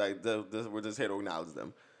 though. Like we're just here to acknowledge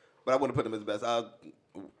them. But I wouldn't put them as the best.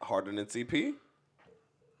 Harden and CP.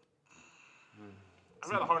 I'd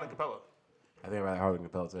rather Harden and Capella. I think I'd rather Harden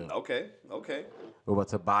Capella too. Okay. What about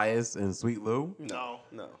Tobias and Sweet Lou? No.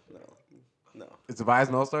 Is Tobias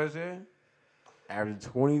an All-Star this year? Averaging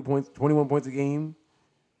 21 points a game,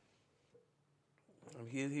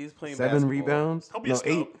 He's playing 7 basketball. rebounds. He'll be a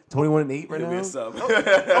snub. 8. 21 and 8 right He'll be now. a sub. He'll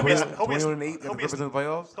be a 21 and 8. That's he'll be a- represent the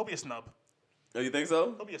playoffs. He'll be a snub. Oh, you think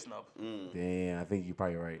so? He'll be a snub. Damn, I think you're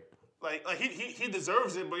probably right. Like he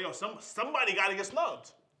deserves it, but somebody got to get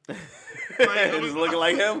snubbed. Just looking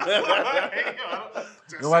like him.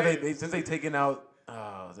 You know why since they taken out?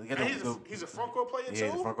 They got He's a front court player yeah,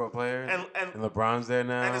 too. the front court player, And LeBron's there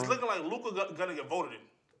now. and it's looking like Luka gonna get voted in.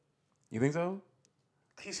 You think so?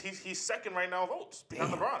 He's second right now in votes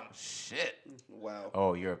behind LeBron. Shit. Wow.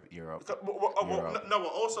 Oh, Europe. But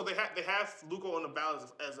also they have Luka on the ballot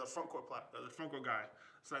as a front court guy,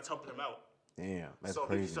 so that's helping him out. Damn, that's So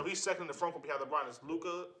crazy. he's second in the front court behind LeBron. It's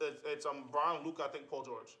Luka. It's Bron, Luka, I think Paul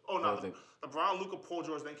George. Oh no, LeBron, Luka, Paul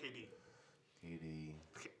George, then KD. KD.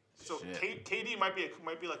 So Shit. KD might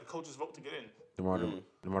be like a coach's vote to get in. DeMar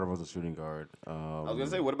DeRozan shooting guard. I was gonna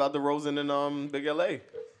say, what about DeRozan and Big LA?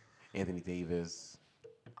 Anthony Davis.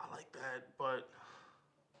 I like that, but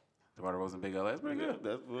DeMar DeRozan, Big LA. That's pretty good.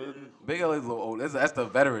 That's what. Big LA's a little old. That's the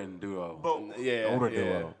veteran duo. but Yeah. Older yeah.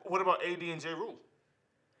 duo. what about AD and J. Rule?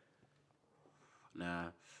 Nah.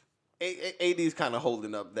 AD's kind of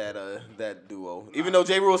holding up that duo. Even though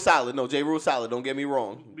J. Rule's solid. No, J. Rule's solid. Don't get me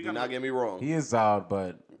wrong. Do not get me wrong. He is solid,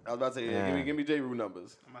 but I was about to say, Yeah. give me J. Rule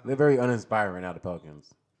numbers. they're very uninspiring right now. The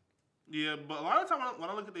Pelicans. Yeah, but a lot of time when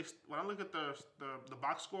I look at the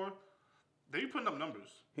box score, they be putting up numbers.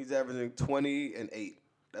 He's averaging 20 and 8.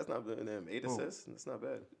 That's not bad. 8 assists. That's not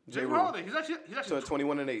bad. J. Rule. Holiday, he's actually So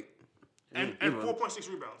 21 and 8. and 4.6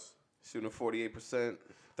 rebounds. Shooting 48%,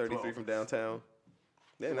 33 from downtown.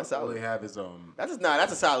 Yeah, that's All they solid. have is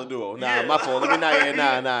That's a solid duo. Nah, Yeah. my fault. Let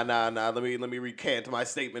me Let me recant my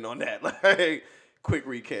statement on that. Like, quick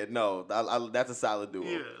recant. No, that's a solid duo.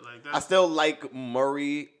 Yeah, like I that's. still like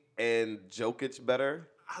Murray and Jokic better.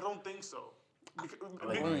 I don't think so. I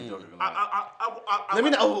like Murray and Jokic a lot. Let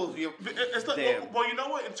me like- know. It's like, Damn. well, you know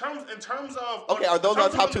what? In terms of Okay, are those in our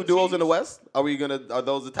terms top of two the duos in the teams- West? Are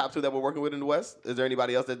those the top two that we're working with in the West? Is there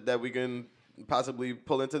anybody else that we can possibly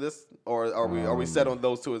pull into this, or are we set on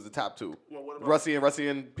those two as the top two? Well, what about- Russie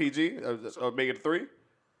and PG, or make it 3?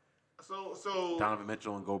 So Donovan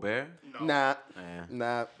Mitchell and Gobert. no,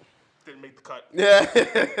 Nah. didn't make the cut. Yeah,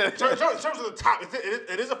 In terms of the top,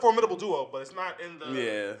 it is a formidable duo, but it's not in the.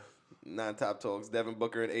 yeah. Not top talks. Devin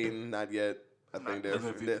Booker and Aiden, not yet. I think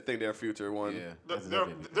they're a future one. Yeah.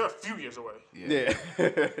 They're a few years away. Yeah.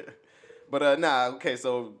 But okay,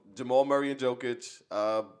 so Jamal Murray and Jokic,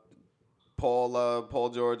 Paul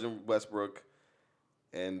George and Westbrook,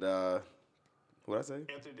 and what I say?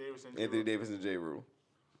 Anthony Davis and Anthony Jrue. Davis and J. Rule.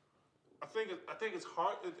 I think it's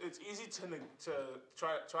hard. It's easy to try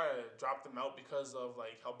to drop them out because of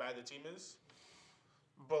like how bad the team is.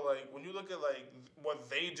 But like when you look at like what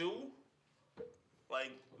they do,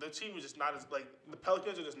 like the team is just not as like the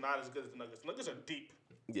Pelicans are just not as good as the Nuggets. The Nuggets are deep.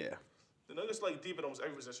 Yeah. The Nuggets like deep in almost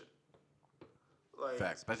every position. Like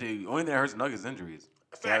Facts. Especially the only thing that hurts the Nuggets is injuries.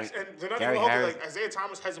 facts, and they're not even healthy. Like Isaiah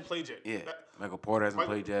Thomas hasn't played yet. Yeah. That- Michael Porter hasn't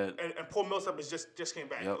Michael- played yet. And Paul Millsap is just came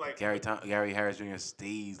back. Yep. Like Gary Harris Jr.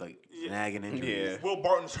 stays like nagging injuries. Yeah. Will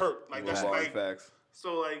Barton's hurt. Like that's Bar like facts.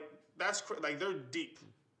 so like that's like they're deep.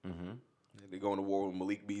 They're going to war with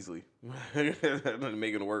Malik Beasley.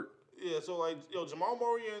 Making it work. Yeah, so like Jamal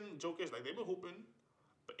Murray and Jokic, like they've been hooping,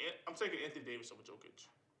 but I'm taking Anthony Davis over Jokic.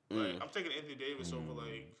 Like I'm taking Anthony Davis over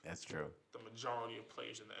like That's true. the majority of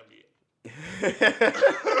players in the NBA.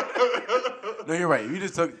 No, you're right. If you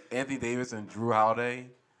just took Anthony Davis and Drew Holiday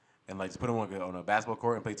and like just put them on a basketball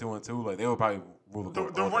court and play 2-on-2, like they would probably rule the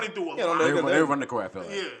court. They're all day. running through a Yeah, lot. no, They would run the court. I feel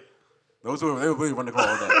like Yeah, those two they would really run the court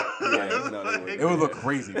all day. No, they It would look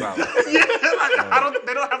crazy, probably. like,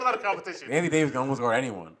 they don't have a lot of competition. Anthony Davis can almost guard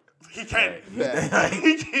anyone. He can.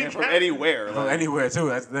 And from anywhere. From anywhere too.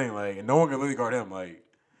 That's the thing. Like, and no one can really guard him. Like,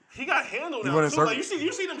 He got handled He now running too. circles. Like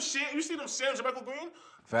you see them Sam Michael Green.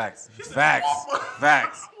 facts. He's like, Facts. oh.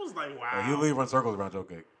 Facts. I was like, wow. Like, he'll literally run circles around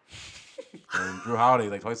Jokic. And Drew Holiday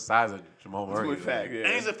like twice the size of Jamal Murray. Good fact, Like, yeah.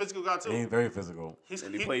 And he's a physical guy too. and he's very physical.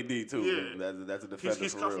 And he played D too. Yeah. That's a defender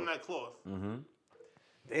He's for cut real. from that cloth.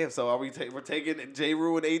 Damn. So are we're taking J.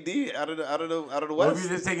 Rue and AD out of the What West? if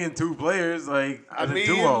you're just taking two players like I as a mean,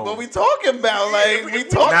 duo? what we talking about? Like if we we-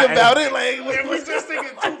 talking Not- about it. Like If we just taking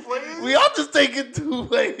two players, we all just taking two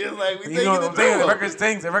players. Like we you taking know what the I'm saying? The duo. record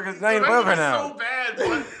stinks. The record's not the even above right record is now.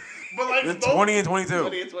 so bad. But like It's those, 20 and 22.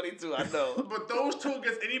 20 and 22. I know. But those two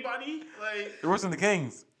against anybody, like They're worse than the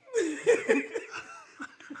Kings.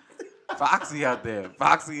 Foxy out there.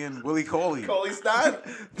 Foxy and Willie Cauley. Coley Stein,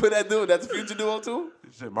 put that dude. That's a future duo too.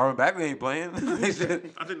 Shit, Marvin Bagley ain't playing.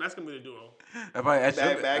 Shit. I think that's gonna be the duo.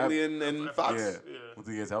 Bagley and Fox. Yeah. Yeah. Once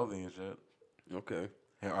he gets healthy and shit. Okay.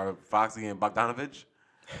 Or Foxy and Bogdanovich.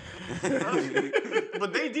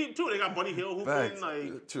 But they deep too. They got Buddy Hill who Facts.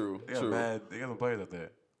 playing like True. They got mad. They got some players out there.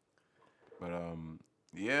 But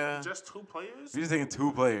yeah. just two players. We're just taking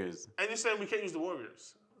two players. And you're saying we can't use the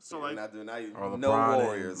Warriors. So like Not doing that. Or LeBron No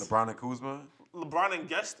Warriors. And LeBron and Kuzma. LeBron and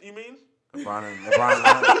Guest, you mean? LeBron and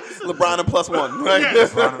LeBron and plus one. Right?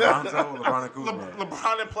 Yes. LeBron and Lonzo. LeBron and Kuzma.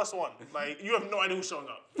 LeBron and plus one. Like you have no idea who's showing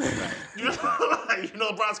up. you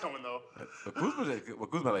know LeBron's coming though. But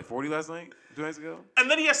Kuzma had like 40 last night, 2 nights ago. And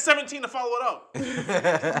then he has 17 to follow it up.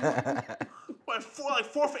 like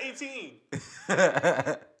 4 for 18.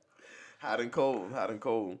 Hot and cold. Hot and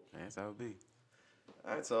cold. That's how it be.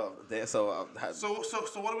 All right. So So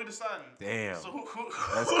what are we deciding? Damn. So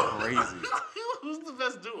That's crazy. Who's the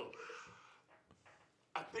best duo?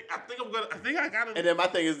 I think I got it. And then my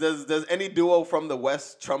thing is, does any duo from the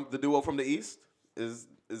West trump the duo from the East? Is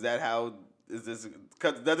that how? Is this?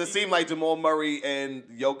 Cause does it seem like Jamal Murray and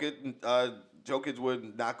Jokic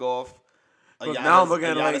would knock off? Look, now I'm looking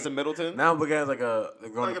at Giannis like and Middleton. Now I'm looking at like a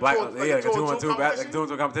Like a black, two- like a like a 2-on-2 2-on-2 like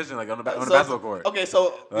 2-on-2 competition, like on the So- basketball court. Okay,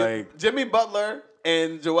 so Like- Jimmy Butler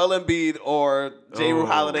and Joel Embiid or J. Rue Oh.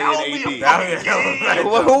 Holiday That and would be a AD. fucking game. Like,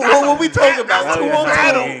 what we talking about? That's 2 a on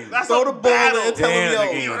battle. 2. That's Throw a the ball battle. and tell Damn, them,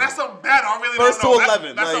 the game. yo. Yo, that's a battle. I really First don't know. to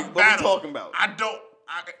 11, That's like, a what we battle. talking about? I don't.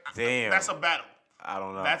 Damn. That's a battle. I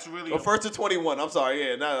don't know. That's really. Well, first to 21. I'm sorry,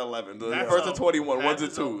 yeah, not 11. That's First to a 21, ones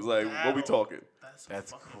and battle. twos. Like, what we talking?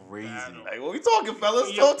 That's a fucking crazy. battle. Like, what we talking,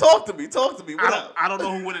 fellas? Yo. Talk to me. Talk to me. What up? I don't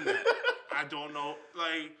know who winning that. I don't know.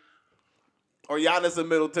 Like Or Giannis and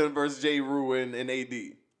Middleton versus J. Rue and AD.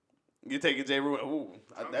 You taking J. Rue? Ooh,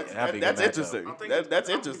 That'd be a that's good interesting. I'm thinking, That's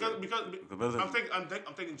interesting. Because Middleton-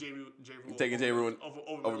 I'm thinking J. Rue. You taking J. Rue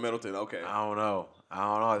over Middleton? Okay. I don't know.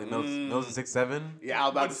 I think Middleton's 6'7". Yeah, I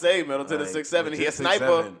was about to say Middleton is Like, 6'7". He a legit sniper.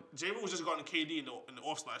 6'7". J. Rue was just guarding KD in the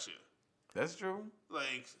offs last year. That's true.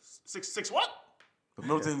 Like 6 what? But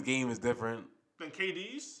Middleton's game is different. Than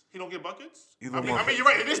KD's? He don't get buckets? He's a I little mean, more- you're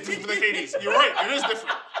right. It is different than KD's. You're right. It is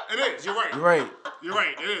different. It is. You're right. You're right. You're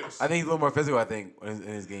right. It is. I think he's a little more physical, in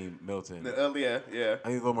his game, Middleton. Yeah. I think he's a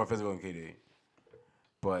little more physical than KD.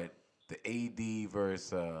 But the AD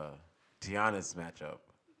versus Giannis matchup,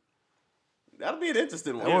 That'll be an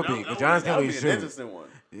interesting one. that would that- be. Because that Giannis would- can't That'll really be an shoot. interesting one.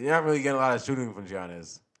 You're not really getting a lot of shooting from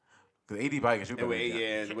Giannis. Because AD probably can shoot And with, better than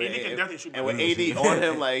Giannis. and AD with, can definitely shoot and with better. AD on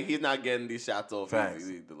him, like he's not getting these shots off Facts.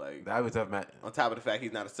 easy. Like That would be a tough match. on top of the fact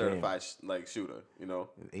he's not a certified shooter. You know.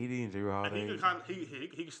 AD and Drew And he Holiday. he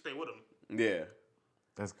can stay with him. Yeah.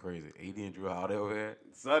 That's crazy. AD and Drew Holiday over here.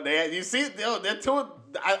 So you see, they're two.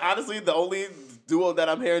 Honestly, the only duo that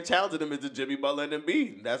I'm hearing challenging them is the Jimmy Butler and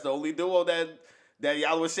Embiid. That's the only duo that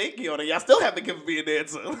y'all was shaky on, and y'all still haven't given me an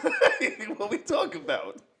answer. What we talking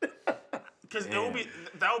about? Because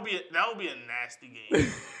that would be a nasty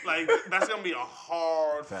game. Like that's gonna be a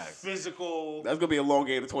hard, Facts. physical. That's gonna be a long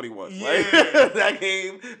game to 21. Yeah. Like, that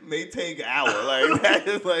game may take an hour. Like that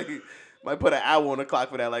is like might put an hour on the clock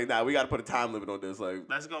for that. Like, nah, we gotta put a time limit on this. Like,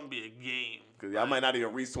 That's gonna be a game. cause y'all might not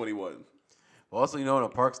even reach 21. Well, also, in a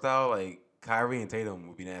park style, like Kyrie and Tatum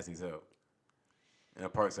would be nasty too. In a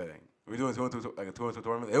park setting, we're doing 2-on-2, like a 2-on-2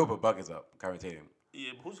 tournament. They would put buckets up. Kyrie and Tatum.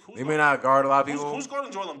 Yeah, but They may not guard a lot of people. Who's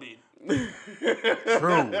guarding Joel Embiid?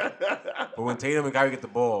 True. But when Tatum and Kyrie get the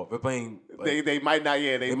ball, they're playing. Like, They might not.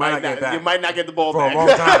 Yeah, they might might not get not. back. You might not get the ball for back. a long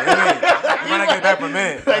time. They might not get back for a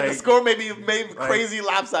minute. Like, the score may be crazy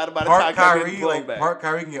lopsided by the time Kyrie gets the ball back. Park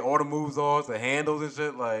Kyrie can get all the moves off, the handles and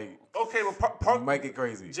shit. Like, Okay, but Park might get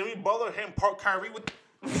crazy. Jimmy Butler, him, Park Kyrie with.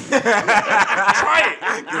 Try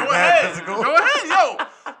it. Go ahead. physical. Go ahead,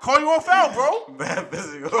 yo. Call you on foul, bro. Mad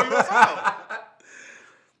physical. Call you on foul.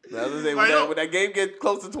 I was saying, Like, when that game get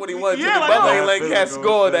close to 21, Yeah, Jimmy like, Butler yo, ain't like can't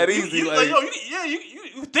score that easy. You, Like, yo,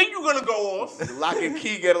 you think you're gonna go off? the lock and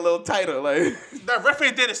key get a little tighter. Like, That ref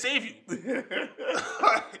ain't there to save you.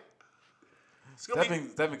 It's gonna be,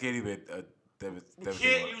 Stephen Katie been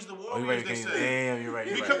can't use the Oh, you Warriors, right, they Katie. said. Damn, you're right.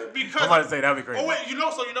 You're Because- right. because- I'm about to say that'd be crazy. Oh wait, you know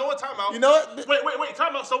what? Time out. you know what? Wait,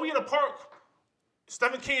 time out. So we in a park.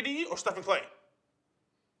 Stephen KD or Stephen Clay?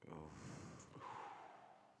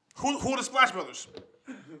 Who are the Splash Brothers?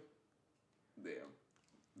 Damn.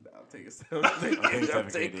 I'm taking Stephen Stephen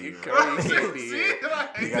KD. KD. Curry See? KD.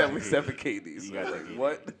 Like- He's telling me Stephen KD. You got that KD.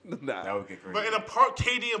 What? Nah. That would get crazy. But in a park,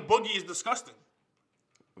 KD and Boogie is disgusting.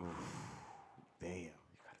 Damn.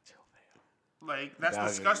 Like that's That would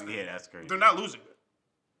get- disgusting. Yeah, that's crazy. They're not losing.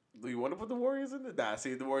 Do you want to put the Warriors in it? Nah,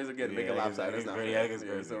 see, the Warriors again make a Yeah, lopsided. it's It's not great. fair. Yeah, it's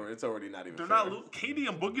crazy. It's already not even They're fair. not KD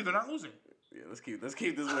and Boogie. They're not losing. Yeah, let's keep this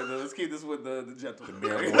with the gentlemen.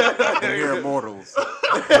 The mere immortals.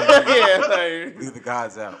 Yeah, like, Leave the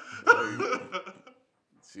gods out.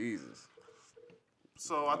 Jesus.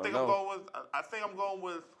 So I think know. I'm going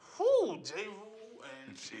with who? J. Rule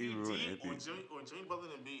and J. Rule and KD or Anthony. Jimmy Butler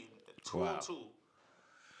and Embiid. 2-2. Wow.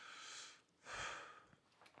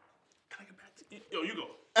 Can I get back to you? Yo, you go.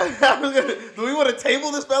 Do we want to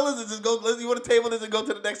table this, fellas, and just go? You want to table this and go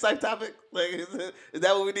to the next side topic? Like, is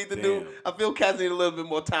that what we need to do? Damn. I feel cats need a little bit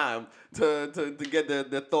more time to get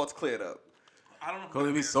their thoughts cleared up. I don't know. Cause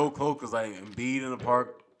it'd be so close. Cause like Embiid in the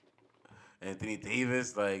park, Anthony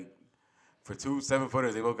Davis, like for 2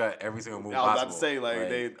 7-footers, they both got every single move I was possible. about to say like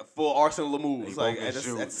they full arsenal of they moves both like can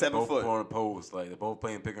shoot. at They 7 both foot. on the post. Like they're both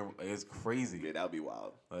playing pick and like, it's crazy. Yeah, that'd be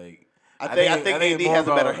wild. Like I think AD it's has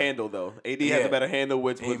more a better about- handle though. AD has Yeah. a better handle,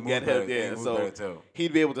 which And he would get moves him. better- and he Yeah, moves so better, too.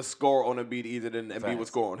 he'd be able to score on Embiid easier than Embiid would Facts.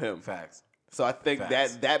 score on him. Facts. So I think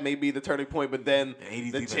Facts. that may be the turning point. But then And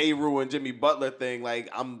AD's the defense- J. Rule and Jimmy Butler thing, like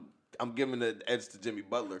I'm giving the edge to Jimmy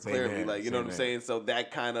Butler Same clearly. here, Like you know same what I'm here. saying. So that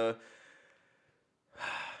kind of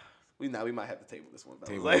we might have to table this one. fellas.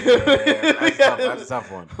 Table. Like, That's a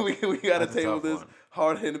tough one. we got to That's a table tough this one.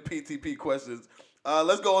 hard hitting PTP questions.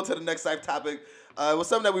 Let's go on to the next type topic. It was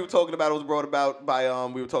something that we were talking about. It was brought about by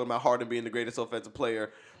we were talking about Harden being the greatest offensive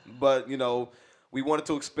player, but we wanted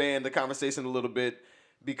to expand the conversation a little bit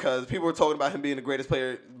because people were talking about him being the greatest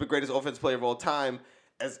offensive player of all time,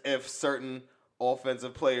 as if certain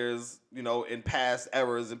offensive players, in past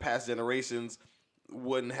eras and past generations,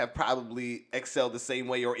 wouldn't have probably excelled the same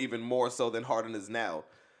way or even more so than Harden is now.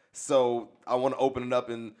 So I want to open it up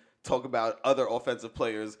and talk about other offensive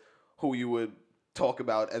players who you would talk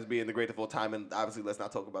about as being the greatest of all time. And obviously, let's not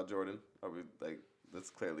talk about Jordan. We're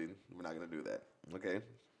not going to do that. Okay?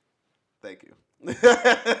 Thank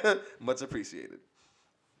you. Much appreciated.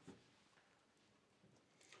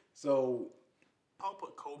 So I'll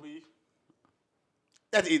put Kobe.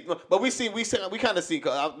 That's easy. But we kind of see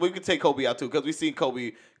we could take Kobe out too because we seen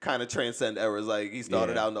Kobe kind of transcend eras. Like he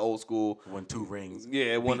started Yeah. out in the old school. won 2 rings.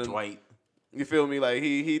 Yeah, Beat one of Dwight. You feel me? Like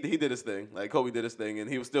he did his thing. Like Kobe did his thing, and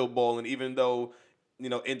he was still balling, even though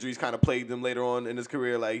injuries kind of plagued him later on in his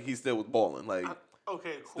career. Like he still was balling. Like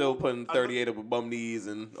Okay, cool. still putting I know- 38 up with bum knees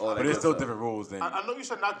and all that. But good it's still stuff. different rules than. I know you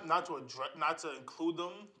said not to include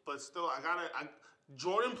them, but still,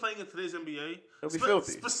 Jordan playing in today's NBA. It'll be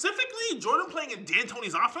filthy. Specifically, Jordan playing in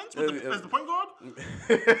D'Antoni's offense as the point guard.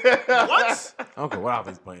 Yeah, What? I don't care what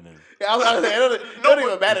offense playing in. I was about to say, it don't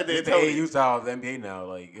even matter. It's the D'Antoni. AAU style of the NBA now.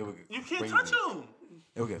 Like it would get You can't crazy. touch him.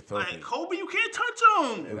 It would get filthy. Like Kobe, you can't touch him.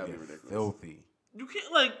 It would That'd get be ridiculous. filthy. You can't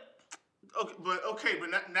but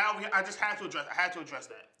now I just had to address. I had to address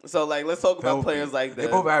that. So like, let's talk about Filthy. players like They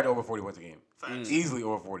that. both average over 40 points a game. Facts. Easily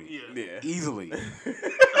over 40. Yeah. Yeah. Easily.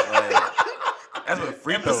 Like, that's what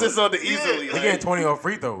free throws. Emphasis on the easily. They like, getting 20 on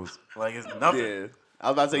free throws. Like it's nothing. yeah. I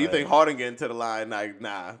was about to say, you Like- think Harden getting to the line? Like,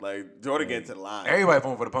 nah. Like Jordan getting to the line. Everybody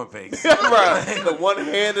falling for the pump fakes. Bruh, the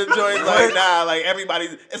one-handed joint, like, nah, like, everybody,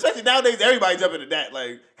 especially nowadays, everybody jumping to that.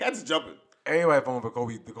 Like, cats jumping. Everybody falling for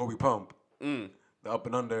the Kobe pump. Mm. The up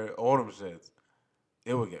and under, all them shits.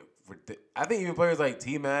 It would get I think even players like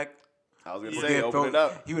T-Mac, I was going to would say, get open it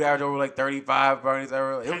up. He would average over like 35 around his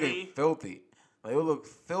era. It would Penny. get filthy. Like it would look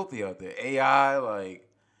filthy out there. AI, like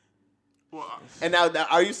Well, And now,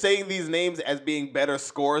 are you saying these names as being better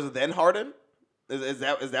scorers than Harden? Is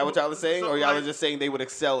that what y'all are saying? So, Or y'all are like- just saying they would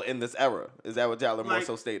excel in this era? Is that what y'all are more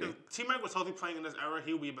so stating? If T-Mac was healthy playing in this era,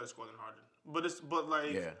 he would be a better scorer than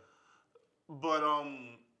Harden. yeah. But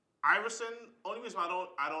Iverson, only reason I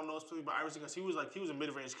don't know specifically about Iverson because he was a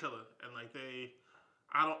mid-range killer and like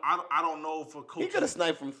I don't know for He coaches. could have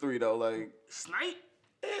sniped from 3, though. Like, Snipe.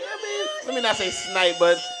 let me not say snipe,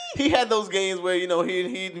 but he had those games where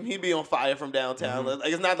he'd be on fire from downtown.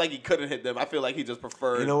 Like it's not like he couldn't hit them. I feel like he just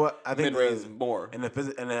preferred. You know what? I think mid-range more. And I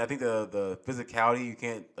think the physicality, you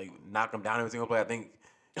can't like knock him down every single play. I think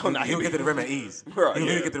Oh, nah, he would get to the rim at ease. Right, He would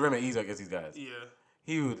yeah. get to the rim at ease against these guys. Yeah.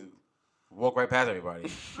 He would walk right past everybody.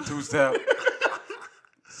 2-step,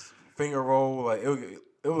 finger roll, like it would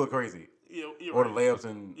look crazy. You're Or right. the layups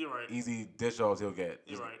and You're right. easy dish offs he'll get.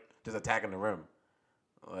 You're right. Just attacking the rim.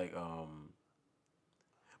 Like,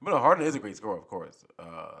 but no, Harden is a great scorer, of course.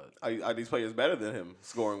 Are these players better than him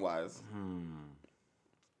scoring wise?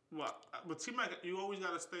 Well, but T-Mac, you always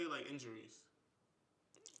got to stay like injuries.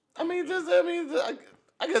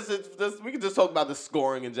 I guess we can just talk about the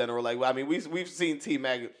scoring in general. Like, I mean, we've seen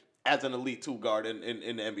T-Mac as an elite 2 guard in the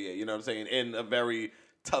NBA. You know what I'm saying? In a very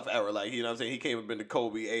tough era, like, you know what I'm saying? He came up in the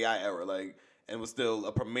Kobe AI era, like, and was still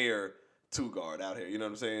a premier 2 guard out here. You know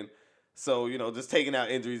what I'm saying? So, just taking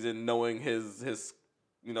out injuries and knowing his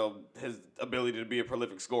ability to be a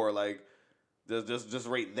prolific scorer, like, just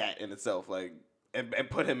rate that in itself, like, and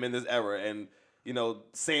put him in this era. And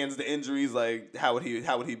sans the injuries, like, how would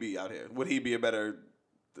he be out here? Would he be a better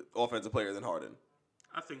offensive player than Harden?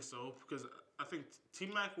 I think so because I think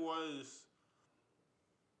T-Mac was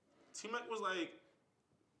like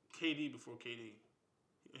KD before KD.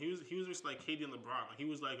 He was just like KD and LeBron. Like, he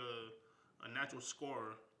was like a natural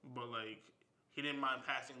scorer, but like he didn't mind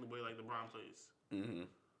passing the way like LeBron plays. Mm-hmm.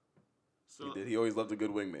 So He did. He always loved a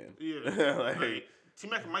good wingman. yeah, like,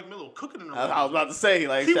 T-Mac and Mike Miller were cooking in the I was about to say,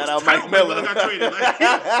 like, He shout was out Mike terrible Miller. when he got traded.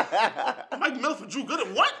 Like, Mike Miller for Drew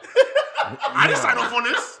Gooden. What? I didn't sign off on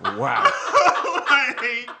this. Wow.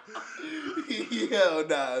 Like, Yo,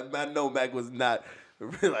 nah, I know Mac was not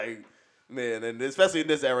like, man, and especially in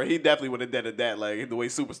this era, he definitely would have done that, like, the way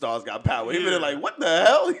superstars got power. He'd been like, what the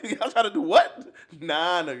hell? Y'all trying to do what?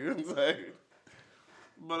 Nah, nigga. Like,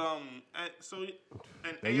 but so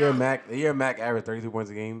and The year Mac averaged 32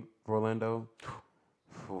 points a game for Orlando.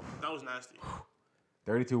 that was nasty.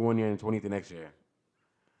 32 one year and 20 the next year.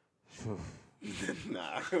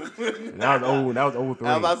 nah. That was 03.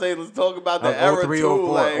 I was about to say, let's talk about the That was era 03, too.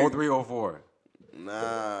 04, Like, 03, 04.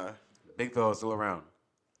 nah. Big fella still around.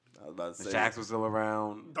 I was about to The say. Shaqs was still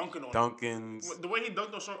around. Dunking on him. Duncans. The way he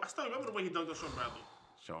dunked on Sean, I still remember the way he dunked on Sean Bradley.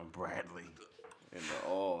 Sean Bradley. In the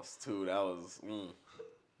Alls too. That was. And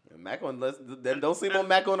Mac on. Then don't sleep on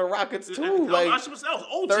Mac on the Rockets too. Like, that was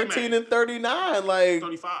old 13 T-Mac. and 39. Like,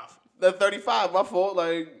 35. the 35. My fault.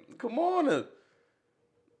 Like, come on.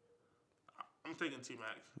 I'm taking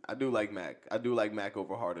T-Mac. I do like Mac. I do like Mac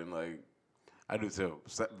over Harden. Like, I do too.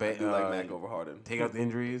 I do like Mac over Harden. Take out the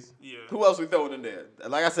injuries. Yeah. Who else we throwing in there?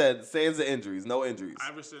 Like I said, sans the injuries, no injuries.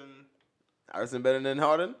 Iverson better than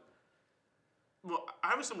Harden? Well,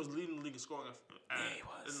 Iverson was leading the league in scoring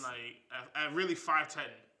at really 5'10".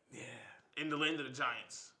 Yeah. In the land of the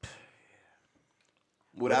Giants.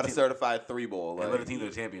 Without a certified 3-ball. They Like, led the team to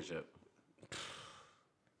the championship.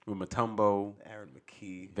 With Mutombo, Aaron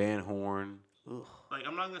McKee. Van Horn, Like,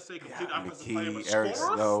 I'm not going to say complete offensive player, but McKee, Eric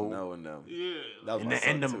scorers? Snow, No. Yeah. That was and my the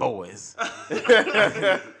son, them too. boys.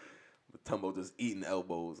 Tumbo just eating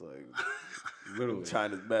elbows. Like, Literally.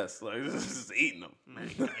 trying his best. Like, just eating them.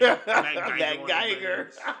 That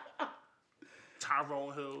Geiger.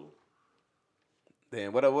 Tyrone Hill.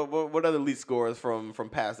 Damn, what other elite scorers from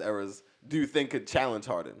past eras do you think could challenge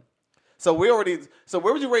Harden? So where would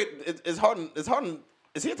you rate is Harden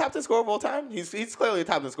is he a top 10 scorer of all time? He's clearly a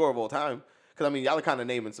top 10 scorer of all time. Cause I mean y'all are kind of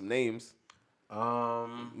naming some names.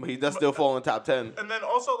 But he does still fall in top 10. And then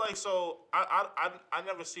also, like, so I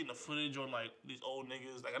never seen the footage on, like, these old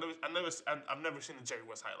niggas. Like, I've never seen the Jerry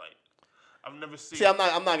West highlight. I've never seen. See, I'm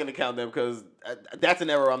not gonna count them because that's an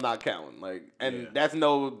era I'm not counting. Like, and that's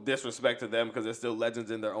no disrespect to them because they're still legends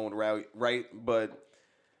in their own right. But,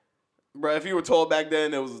 bro, if you were tall back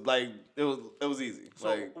then, it was like it was easy. So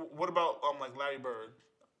like, what about like Larry Bird?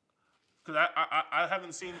 Because I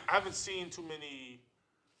haven't seen too many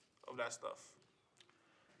of that stuff.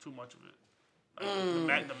 Too much of it.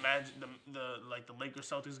 Like the Magic, the Lakers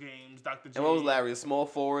Celtics games, Dr. J. and what was Larry? A small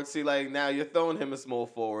forward? See, like, now you're throwing him as small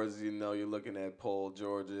forwards. You know, you're looking at Paul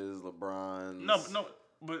George's, LeBron's. No,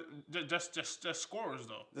 but just scorers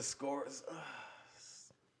though. The scores.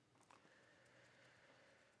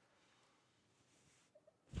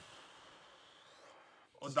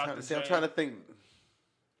 Or Dr. J. I'm trying to think.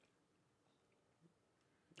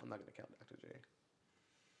 I'm not gonna count Dr. J.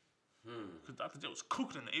 Because Dr. J was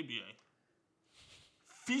cooking in the ABA.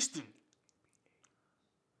 Feasting.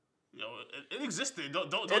 Yo, it existed. Don't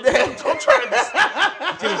try to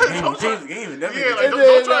Change the game. And them Yeah, niggas- like,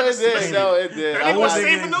 don't try to it did. dismiss No, it did. That I nigga was watched-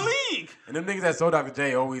 saving the league. and them niggas that saw Dr.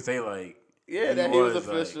 J always say, like, Yeah, that he was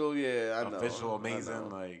official. Like, yeah, I know. Official, I amazing.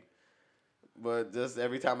 know. Like, But just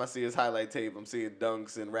every time I see his highlight tape, I'm seeing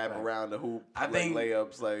dunks and wrap around the hoop, I think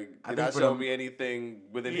layups. Like, I you're think not for showing them- me anything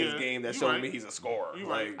within his game that's you showing right. me he's a scorer. You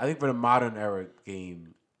like, right. I think for the modern era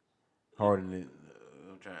game, Harden is.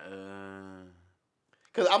 I'm trying.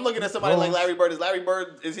 Because I'm looking at somebody like Larry Bird. Is Larry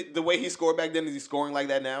Bird, the way he scored back then, is he scoring like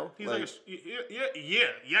that now? He's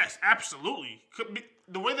yes, absolutely. Could be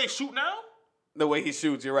the way they shoot now. The way he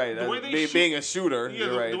shoots, you're right. The way they shoot- being a shooter, Yeah,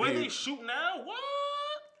 you're right. the way they shoot now. What?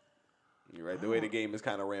 You're right. The way the game is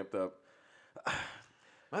kind of ramped up.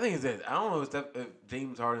 My thing is this: I don't know if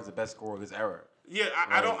James Harden's the best scorer of this era. Yeah,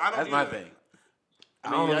 I don't. That's my either. thing. I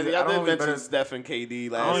mean, I don't did know if he's mention better. Steph and KD I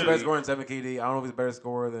don't know if last he's better week. scorer than 7 KD. I don't know if he's a better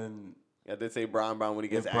scorer than I did say Bron when he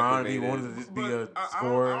gets if Bron. If he activated. wanted to just be a I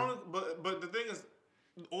scorer. don't, but the thing is,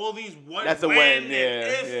 all these what? That's a when, win, and yeah.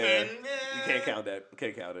 if yeah. and, You can't count that.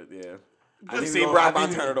 Can't count it, yeah. I I've think seen we all- I Bron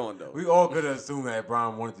think turn it on, though. We all could have assumed that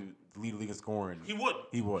Bron wanted to lead the league in scoring. He would.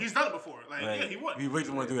 He would. He's done it before. Like, Like, yeah, he would. If he really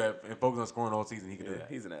just want to do that and focus on scoring all season, he could do Yeah, that.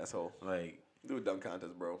 he's an asshole. Like, Do a dunk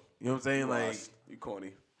contest, bro. you know what I'm saying? Like, Lost. You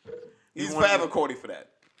corny. He's wanted forever to- corny for that.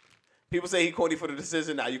 People say he corny for the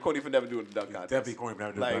decision. Now you corny for never doing the dunk contest. definitely corny for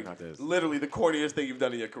never doing Like dunk contest. literally the corniest thing you've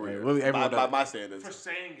done in your career. Like, really, everyone by does. my standards. For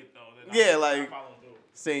saying it though. Yeah, like- following through.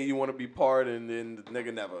 Saying you want to be part and then the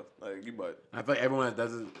nigga never. Like you but. I feel like everyone that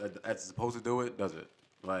does it, that's supposed to do it, does it.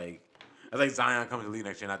 Like, that's like Zion coming to the league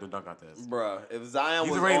next year and not doing dunk contests. Bruh, if Zion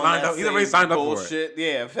He's was already on lined that up- he's same already signed up for it. bullshit,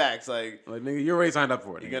 yeah, facts. Like Like, nigga, you already signed up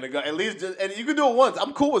for it. you're nigga. gonna go at least just, and you can do it once.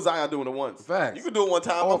 I'm cool with Zion doing it once. Facts. You can do it one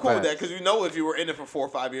time. All I'm cool with that facts. because you know if you were in it for 4 or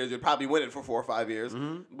 5 years, you'd probably win it for 4 or 5 years.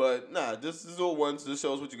 Mm-hmm. But nah, just do it once. Just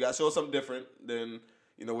show us what you got. Show us something different than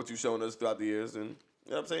what you've shown us throughout the years, and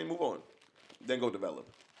you know what I'm saying. Move on. Then go develop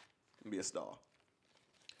and be a star.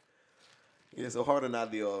 Yeah, so Harden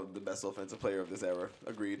not the best offensive player of this era.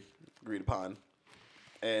 Agreed upon.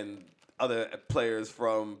 And other players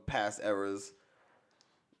from past eras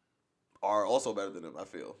are also better than him, I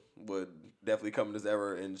feel. Would definitely come in this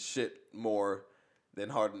era and shit more than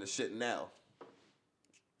Harden is shitting now.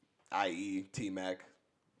 I.e. T-Mac,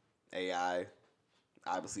 AI,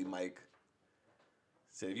 obviously Mike.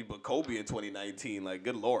 Said if you put Kobe in 2019, like,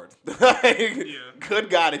 good Lord. Good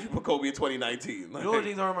God, if you put Kobe in 2019. Like, You know what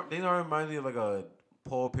these are remind me of like a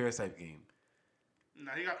Paul Pierce type game.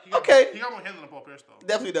 Nah, he got Okay. He got more hands than Paul Pierce though.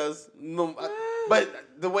 definitely does. No, but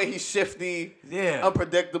the way he's shifty, Yeah.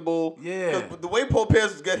 unpredictable. Yeah. 'Cause the way Paul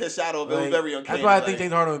Pierce get his shot off, it was Like, very uncanny. that's why I like, think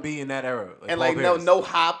James Harden would be in that era. and Paul like Pierce. no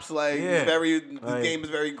hops, like Yeah. the Like, game is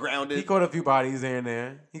very grounded. He caught a few bodies here and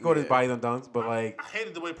there. He caught his Yeah. bodies on dunks, but like, I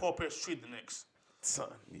hated the way Paul Pierce treated the Knicks. Son,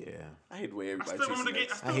 yeah. I hate the way I everybody still treats remember the game.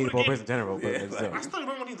 Knicks. I hate Paul Pierce in general, but Yeah, like, like- still. I still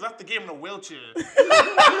remember when he left the game in a wheelchair.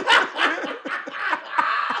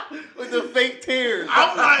 With the fake tears.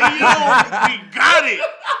 I'm like, yo, we got it.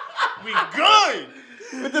 We good.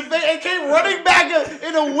 With the fake, and came running back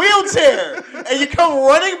in a wheelchair. And you come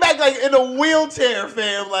running back like in a wheelchair,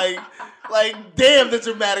 fam. Like damn, the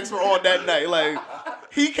dramatics were on that night. Like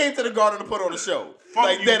he came to the Garden to put on a show. Fuck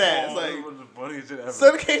like you, dead ass. Paul. Like That was the funniest shit ever.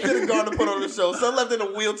 Son came to the Garden to put on the show. Son left in a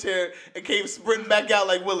wheelchair and came sprinting back out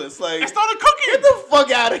like Willis. Like I started cooking. get the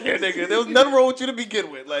fuck out of here, nigga. There was nothing wrong with you to begin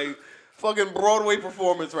with. Like fucking Broadway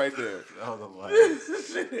performance right there. That was a lot.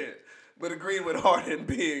 Shit. But agreeing with Harden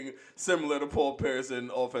being similar to Paul Pierce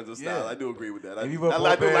in offensive style, Yeah. I do agree with that. I If you do put Paul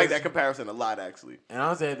like Pierce- that comparison a lot, actually. And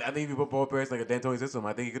honestly, I think if you put Paul Pierce in like a D'Antoni system,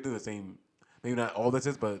 I think he could do the same. Maybe not all the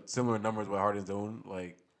assists, but similar numbers what Harden's doing.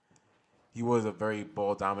 Like, he was a very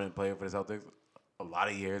ball dominant player for the Celtics a lot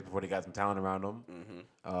of years before they got some talent around him.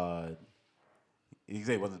 You can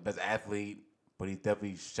say he wasn't the best athlete, but he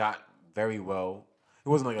definitely shot very well. It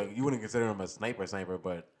wasn't like you wouldn't consider him a sniper,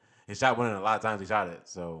 but his shot went in a lot of times he shot it.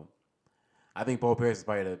 So I think Paul Pierce is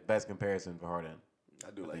probably the best comparison for Harden.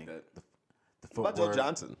 I do like think that. The What about Joe footwork.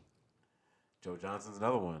 Johnson? Joe Johnson's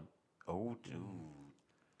another one. Oh, dude.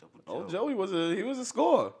 Double Oh, Joey was a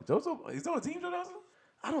scorer. He's on the team, Joe Johnson?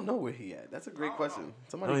 I don't know where he at. That's a great question.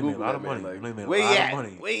 Somebody I know he made Google a lot that, of man. money. I know he made a Where lot he of at?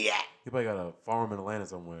 money. Where he at? He probably got a farm in Atlanta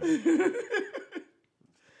somewhere. 40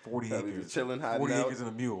 Probably acres. just chilling, hiding 40 out. acres and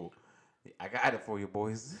a mule. I got it for you,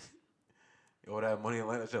 boys. All that money in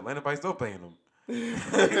Atlanta. Shit, Atlanta probably still paying him.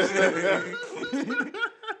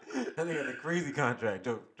 That nigga got the crazy contract,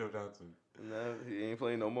 Joe Johnson. No, he ain't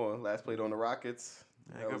playing no more. Last played on the Rockets.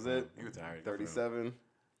 Yeah, That good was for him. it. He retired. Good for him. 37.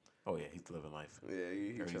 Oh, yeah, he's living life. Yeah,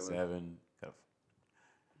 he chilling. 37. Got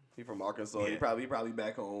He from Arkansas. He Yeah. probably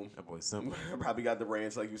back home. that boy's simple. Probably got the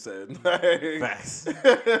ranch, like you said. Facts.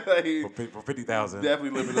 Like, For 50,000.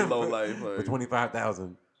 definitely living a low life. For Like,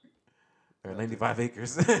 25,000. Or 95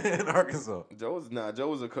 acres in Arkansas. Joe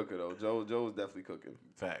was a cooker though. Joe was definitely cooking.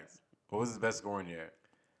 Facts. What was his best scoring year?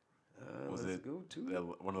 Was let's it go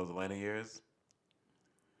to one of those Atlanta years?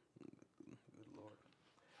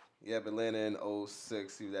 Yeah, but Atlanta in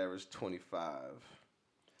 06, he was averaged 25.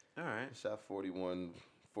 All right. Shot 47%.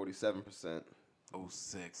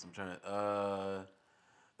 06. I'm trying to.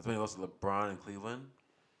 That's when he lost to LeBron in Cleveland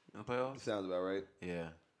in the playoffs. Sounds about right. Yeah.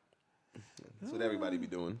 That's what everybody be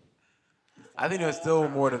doing. I think there's still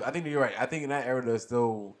more. I think you're right. I think in that era there's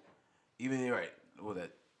still, even you're right. What was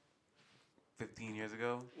that? 15 years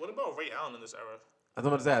ago. What about Ray Allen in this era? I was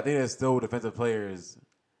about to say. I think there's still defensive players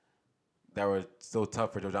that were still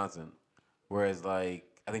tough for Joe Johnson. Whereas like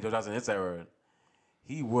I think Joe Johnson in this era,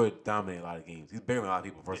 he would dominate a lot of games. He's bigger than a lot of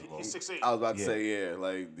people. First of all, He's 6'8". I was about to say, yeah,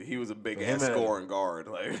 like he was a big For ass him at- scoring guard.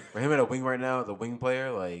 Like for him at a wing right now, the wing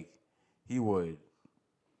player, like he would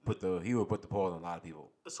put the ball on a lot of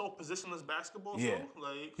people. This whole positionless basketball. Yeah. Too?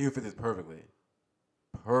 Like He would fit this perfectly.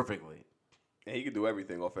 Perfectly. and he could do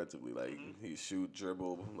everything offensively. Like he shoot,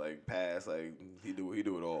 dribble, like pass. Like he do it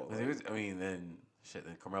all. Like, I mean, then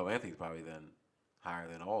Carmelo Anthony's probably then higher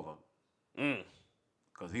than all of them.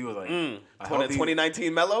 Because he was like a healthy,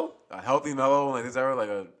 2019 Melo. a healthy Melo in like this era, like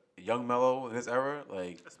a young Melo in this era,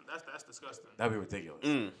 like that's disgusting. that'd be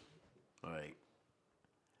ridiculous. Like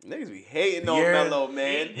Niggas be hating The on year- Melo,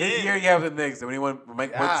 man. his year, he had with the Knicks, and when he won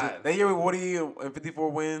Mike God. that year with Woody and 54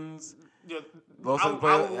 wins, Yeah, Lost I in the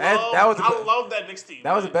playoffs. love That was the I be- love that Knicks team.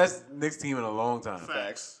 that was the man. best Knicks team in a long time.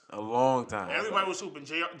 Facts. A long time. Everybody was hooping.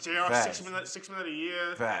 JR Facts. 6 minute a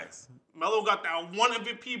year. Facts. Melo got that one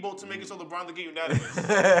MVP vote to make it so LeBron to get unanimous. And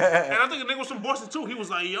I think the nigga was from Boston too. He was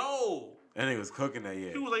like, yo. And he was cooking that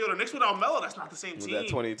year. He was like, yo, the Knicks without Melo, that's not the same Was team. that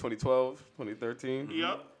 2012, 2013?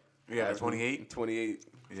 Yep. Yeah, 28. 28.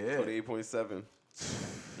 Yeah. 28.7.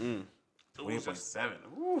 It was just, 20.7.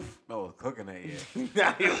 Oof. Melo was cooking that year.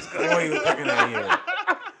 Nah, he was Boy, he was cooking that year.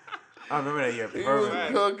 I remember that year. He was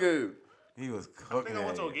Perfect. cooking. He was I cooking think I that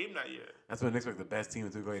went to a year. game that year. That's when Knicks were the best team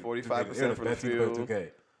in 2K. 45% They were from the best team in field.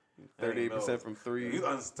 2K. 38% from He three. was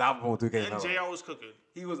unstoppable in 2K. And Melo. JR was cooking.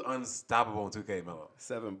 He was unstoppable in 2K, Melo.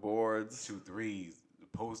 7 boards. 2 threes,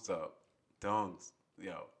 post up, dunks.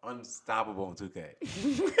 Yo, unstoppable in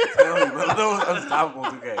 2K. Tell you, Melo was unstoppable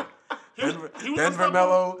in 2K. He was Denver unstoppable.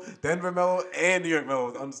 Melo, and New York Melo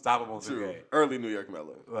was unstoppable in True. 2K. Early New York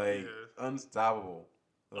Melo. Like, unstoppable.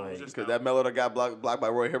 Like, just- Because that Melo that got blocked by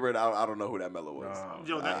Roy Hibbert, I don't know who that Melo was.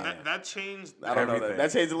 Yo, that changed. I don't know that. Everything.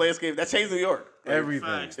 That changed the landscape. That changed New York. Like, everything.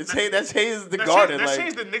 Facts. That changed the That Garden. Changed, that like,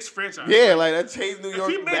 changed the Knicks franchise. yeah, like that changed New If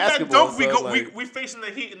York he made basketball. that dunk, son, we facing the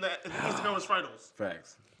Heat in the Eastern Conference Finals.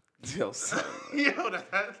 Facts. Yo, son. Yo,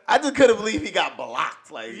 that. I just couldn't believe he got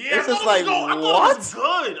blocked. Like, Yeah, it's just like, I thought it what? was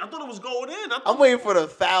good. I thought it was going in. I'm waiting for the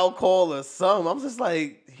foul call or something. I'm just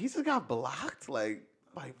like, he just got blocked? Like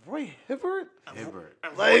Roy Hibbert? Hibbert.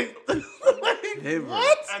 Like, Hibbert.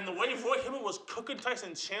 what? And the way Roy Hibbert was cooking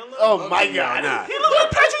Tyson Chandler. Oh, my God. Nah. He looked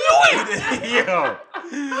like Patrick Ewing. Yo.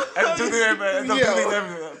 That's two things. That's two Yo.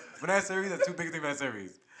 things for that series. That's two big things for that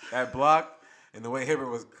series. That block and the way Hibbert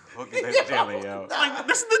was cooking that Chandler, yo. Like,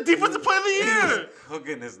 this is the defensive player of the He was year.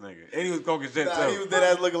 cooking this nigga. And he was talking shit, Nah, too. he was dead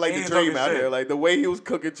ass looking like He the was dream talking out shit. here. Like, the way he was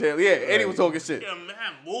cooking Chandler. Yeah, and he was talking shit. Yeah, man,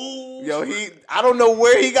 moves. Yo, I don't know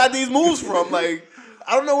where he got these moves from. Like,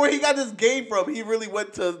 I don't know where he got this game from. He really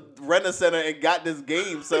went to Renner Center and got this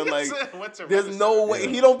game, son. Like, Went to there's Renner no Center. way.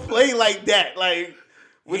 He don't play like that. Like,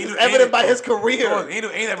 which He is do- evident ain't- by his career. Ain't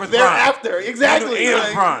that versus Thereafter, exactly. Ain't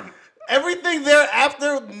like, LeBron. everything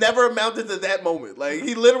thereafter never amounted to that moment. Like,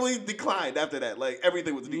 he literally declined after that. Like,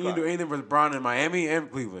 everything was a He didn't do decline. anything versus Bron in Miami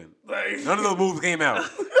and Cleveland. Like, None of those moves came out.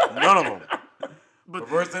 None of them. But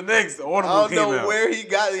versus the Knicks, all the I moves don't came know out. where he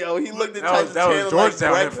got it. Yo, he looked at That was Tyson Chandler like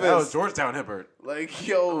Georgetown Hibbert. That was breakfast. Georgetown Hibbert. Like,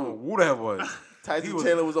 yo, Who that was? Tyson He was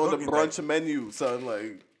Chandler was on the cooking brunch that. menu, son.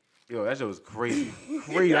 Like, Yo, that shit was crazy.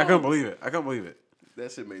 Crazy. I couldn't believe it.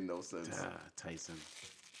 that shit made no sense. Tyson.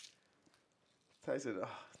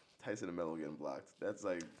 Tyson and Melo getting blocked. That's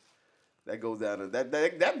like, that goes down to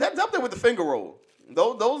that's up there with the finger roll.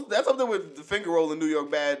 Those that's up there with the finger roll in New York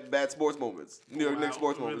bad sports moments. New York Knicks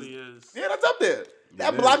sports it moments. really is. Yeah, that's up there.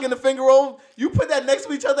 That is. blocking the finger roll, you put that next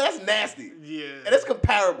to each other, that's nasty. Yeah. And it's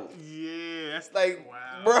comparable. Yeah, that's Like,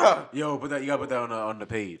 wow. bruh. Yo, you gotta put that on the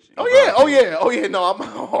page. Oh yeah. No, I'm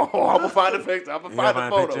gonna find the picture. I'm gonna You gotta find the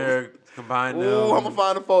find a photos. picture, combine them. Ooh, I'm gonna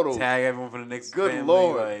find the photos. Tag everyone from the Knicks Good family.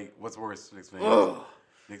 Lord. Like, what's worse, Knicks family? Ugh.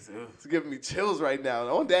 It's giving me chills right now.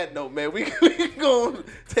 On that note, man, we going to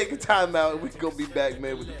take a time out and we going to be back,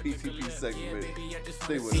 man, with the PTP segment.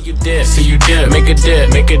 Stay with us. See you dip, make a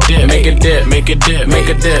dip, make a dip, make a dip, make a dip, make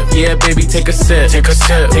a dip. Yeah, baby, take a sip, take a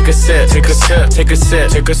sip, take a sip, take a sip, take a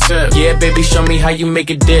sip, take a sip. Yeah, baby, show me how you make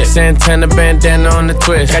a dip. Santana bandana on the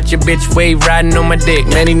twist. Got your bitch wave riding on my dick.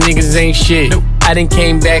 Many niggas ain't shit. I done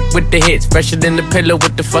came back with the hits, fresher than the pillow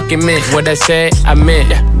with the fucking mint. What I said, I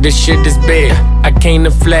meant. This shit is big. I came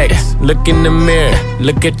to flex. Look in the mirror.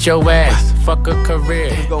 Look at your ass. Fuck a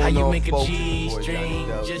career. How you make a G string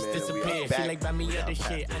just disappear? Feel like buy me other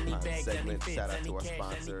shit. I need bags. Segment. Shout out to our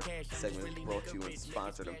sponsor. Segment brought to you and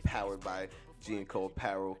sponsored and powered by G&Co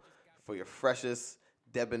Apparel. For your freshest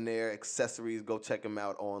debonair accessories, go check them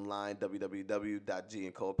out online,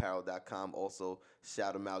 www.gandcoapparel.com. Also,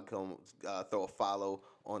 shout them out. Come throw a follow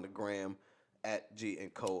on the gram at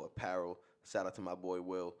G&Co Apparel. Shout out to my boy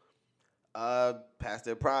Will. Past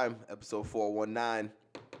Their Prime, episode 419.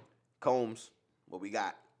 Combs, what we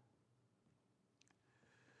got?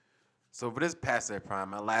 So for this Past Their Prime,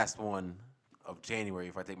 my last one of January,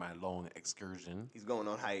 if I take my long excursion. He's going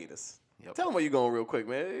on hiatus. Yep. Tell him where you going real quick,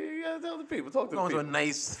 man. You gotta tell the people. Talk to the Going to people. a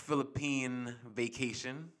nice Philippine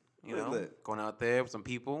vacation, you know, Lit. going out there with some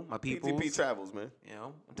people, my people. PTP travels, man. You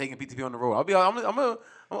know, I'm taking PTP on the road. I'm gonna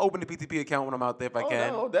open the PTP account when I'm out there if I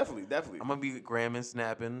can. Oh, definitely. I'm gonna be gramming,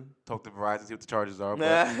 snapping, talk to Verizon, see what the charges are.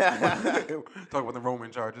 But talk about the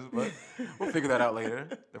roaming charges, but we'll figure that out later.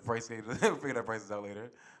 We'll figure that prices out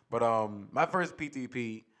later. But my first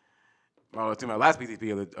PTP, my last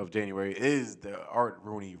PTP of January is the Art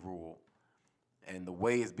Rooney rule, and the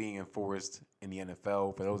way it's being enforced in the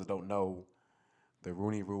NFL. For those that don't know, the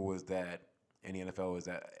Rooney rule is that in the NFL is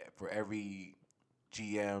that for every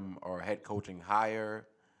GM or head coaching hire,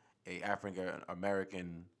 a African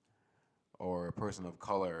American or a person of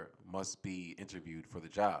color must be interviewed for the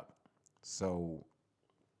job. So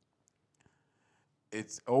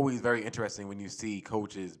it's always very interesting when you see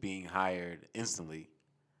coaches being hired instantly.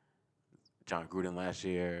 John Gruden last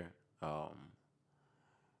year, the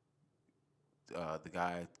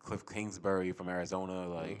guy Cliff Kingsbury from Arizona,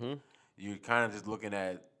 like you're kind of just looking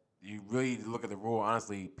at, you really look at the rule,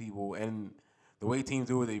 honestly, people, and the way teams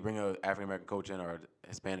do it, they bring an African-American coach in or a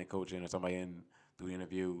Hispanic coach in or somebody in, do the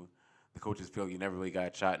interview. The coaches feel you never really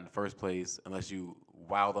got shot in the first place unless you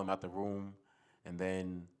wow them out the room, and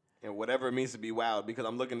then... And whatever it means to be wowed, because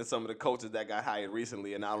I'm looking at some of the coaches that got hired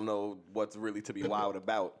recently, and I don't know what's really to be wowed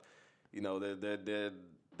about. You know,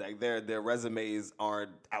 their resumes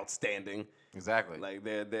aren't outstanding. Exactly. Like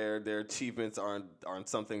their achievements aren't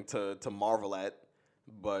something to marvel at.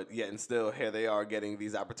 But yet and still, here they are getting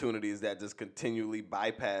these opportunities that just continually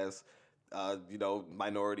bypass,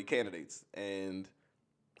 minority candidates. And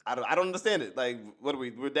I don't understand it. Like, what are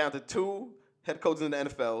we? We're down to 2 head coaches in the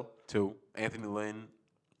NFL. 2. Anthony Lynn.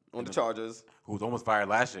 On the Chargers. Who was almost fired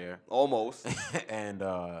last year. Almost. And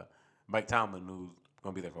Mike Tomlin, who's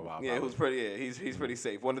going to be there for a while. Yeah, he's pretty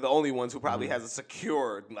safe. One of the only ones who probably has a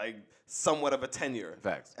secure, like, somewhat of a tenure.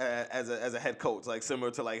 Facts. As a head coach, like,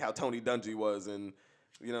 similar to, like, how Tony Dungy was, and,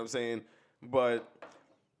 you know what I'm saying? But,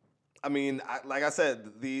 I mean, like I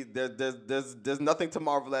said, there's nothing to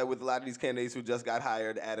marvel at with a lot of these candidates who just got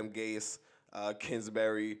hired. Adam Gase,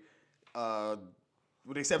 Kingsbury,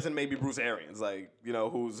 with the exception of maybe Bruce Arians, like, you know,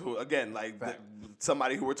 who again, like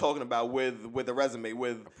somebody who we're talking about with a resume,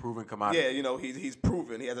 with a proven commodity. Yeah, you know, he's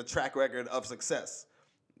proven. He has a track record of success.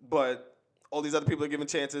 But all these other people are given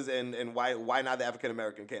chances, and why not the African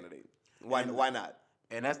American candidate? Why not?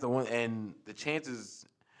 And that's the one. And the chances,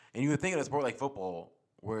 and you would think of a sport like football,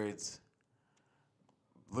 where it's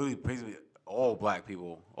literally basically all black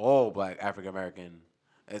people, all black African American,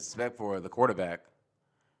 except for the quarterback,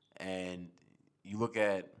 and you look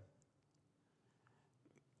at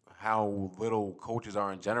how little coaches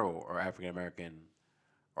are in general are African American,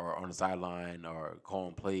 or on the sideline, or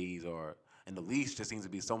calling plays, or and the leash just seems to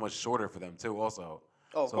be so much shorter for them too. Also,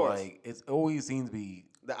 of course, like it always seems to be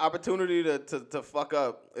the opportunity to fuck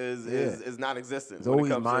up is non-existent. It's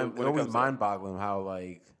always mind-boggling how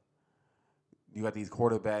like you got these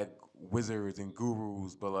quarterback wizards and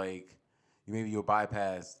gurus, but like you'll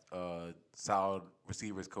bypass solid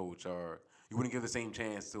receivers coach, or you wouldn't give the same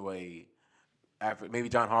chance to maybe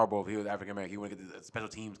John Harbaugh if he was African American. He wouldn't get a special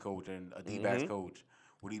teams coach and a D-backs coach.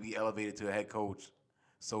 Would he be elevated to a head coach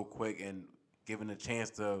so quick and given a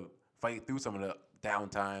chance to fight through some of the down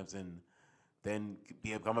times and then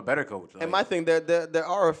become a better coach? And my thing, there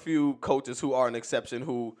are a few coaches who are an exception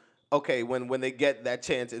who, okay, when they get that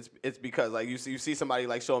chance, it's because like you see somebody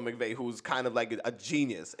like Sean McVay who's kind of like a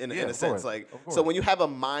genius in a sense. Like, so when you have a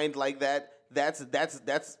mind like that, that's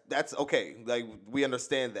okay. Like, we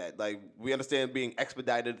understand that. Like, we understand being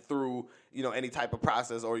expedited through, any type of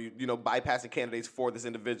process, or bypassing candidates for this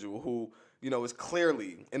individual who, is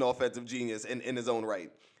clearly an offensive genius in his own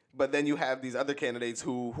right. But then you have these other candidates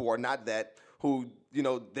who are not that, who,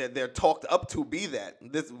 they're talked up to be that.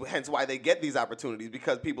 Hence why they get these opportunities,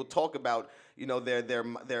 because people talk about,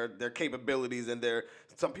 their capabilities, and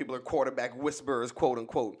some people are quarterback whisperers, quote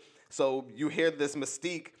unquote. So you hear this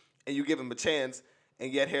mystique and you give them a chance,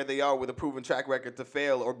 and yet here they are with a proven track record to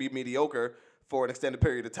fail or be mediocre for an extended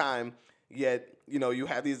period of time. Yet, you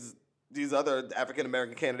have these other African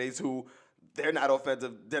American candidates who, they're not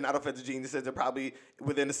offensive geniuses. They're probably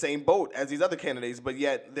within the same boat as these other candidates, but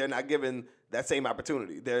yet they're not given that same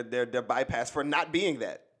opportunity. They're bypassed for not being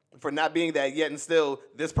that. Yet and still,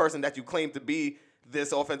 this person that you claim to be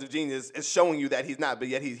this offensive genius is showing you that he's not, but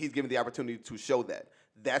yet he's given the opportunity to show that.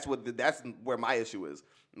 That's where my issue is.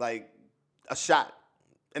 Like, a shot,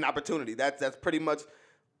 an opportunity. That's pretty much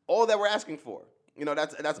all that we're asking for.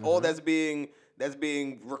 That's all that's being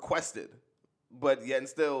requested. But yet and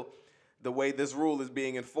still, the way this rule is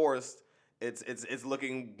being enforced, it's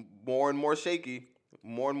looking more and more shaky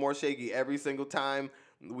every single time.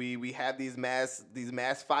 We have these mass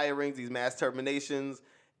firings, these mass terminations,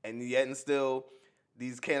 and yet and still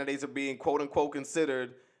these candidates are being quote unquote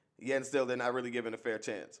considered, yet and still they're not really given a fair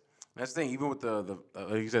chance. That's the thing, even with the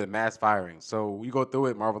like you said, the mass firing. So you go through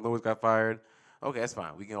it, Marvin Lewis got fired. Okay, that's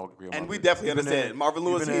fine. We can all agree on that. And we definitely understand. Marvin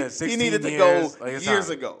Lewis, he needed to go years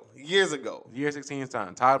ago. Year 16 is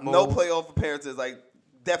time. Todd Bowles. No playoff appearances. Like,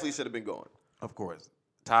 definitely should have been going. Of course.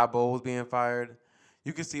 Todd Bowles being fired.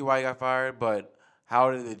 You can see why he got fired, but how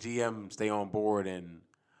did the GM stay on board and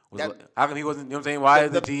how come he wasn't, you know what I'm saying? Why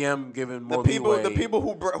is the GM giving more leeway? The people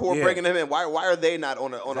who are bringing him in, why are they not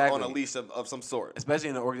on a leash of some sort? Especially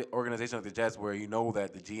in an organization like the Jets, where you know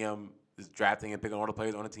that the GM is drafting and picking all the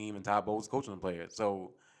players on the team, and Todd Bowles is coaching the players.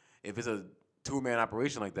 So if it's a two-man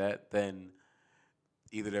operation like that, then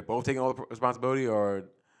either they're both taking all the responsibility, or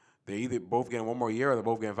they're either both getting one more year, or they're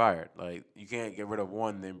both getting fired. Like, you can't get rid of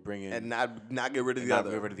one then bring in and not get rid of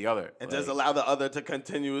the other. And just allow the other to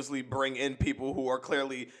continuously bring in people who are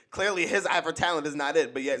clearly his eye for talent is not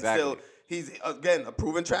it, but yet still he's again a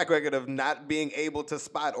proven track record of not being able to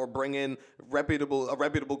spot or bring in a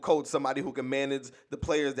reputable coach, somebody who can manage the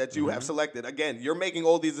players that you have selected. Again, you're making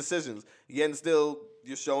all these decisions, yet and still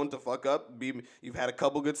you're shown to fuck up. You've had a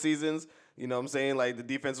couple good seasons. You know what I'm saying? Like, the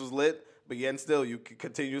defense was lit. But yet and still, you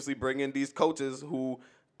continuously bring in these coaches who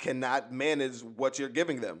cannot manage what you're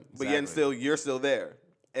giving them. But yet and still, you're still there.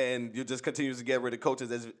 And you just continue to get rid of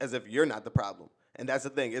coaches as if you're not the problem. And that's the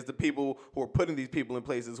thing. It's the people who are putting these people in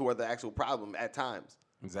places who are the actual problem at times.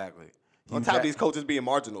 Exactly. On top of these coaches being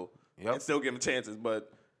marginal and still giving chances.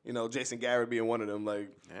 But, Jason Garrett being one of them.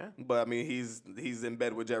 But, I mean, he's in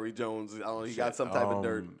bed with Jerry Jones. I don't know. He got some type of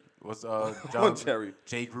dirt. What's Jerry?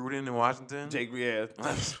 Jake Gruden in Washington?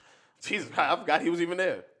 Jesus, I forgot he was even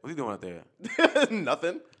there. What's he doing out there?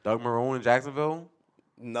 Nothing. Doug Marrone in Jacksonville?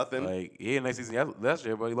 Nothing. Like, he had a nice season last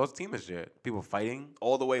year, but he lost the team this year. People fighting.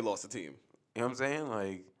 All the way lost the team. You know what I'm saying?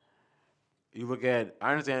 Like, you look at, I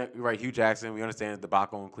understand, you're right, Hugh Jackson, we understand the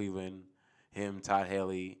debacle in Cleveland, him, Todd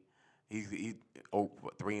Haley. He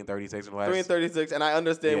 3-36 in the last. 3-36, and I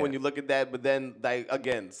understand when you look at that, but then, like,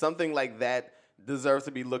 again, something like that deserves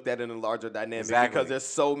to be looked at in a larger dynamic because there's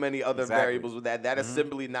so many other variables with that. That is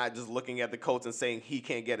simply not just looking at the coach and saying he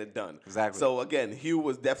can't get it done. Exactly. So, again, Hugh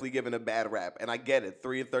was definitely given a bad rap, and I get it.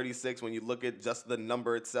 3-36, when you look at just the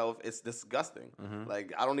number itself, it's disgusting.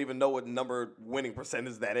 Like, I don't even know what number winning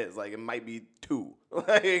percentage that is. Like, it might be 2.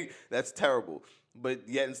 Like, that's terrible. But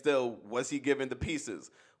yet and still, was he given the pieces?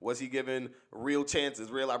 Was he given real chances,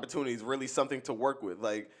 real opportunities, really something to work with,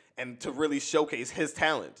 like, and to really showcase his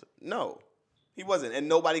talent? No. He wasn't, and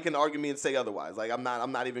nobody can argue me and say otherwise. Like, I'm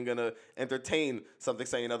not even gonna entertain something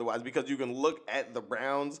saying otherwise, because you can look at the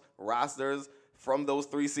Browns rosters from those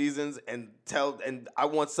 3 seasons and I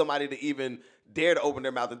want somebody to even dare to open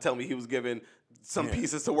their mouth and tell me he was given some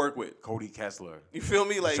pieces to work with. Cody Kessler. You feel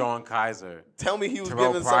me? Like, Sean Kaiser. Tell me he was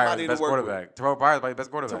Terrell given Pryor, somebody to work with. Terrell Pryor is my best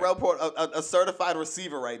quarterback. Terrell Pryor, a certified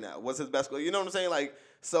receiver right now, was his best. You know what I'm saying? Like,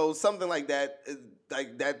 so something like that,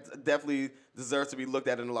 that definitely deserves to be looked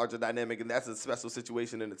at in a larger dynamic, and that's a special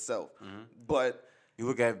situation in itself. But you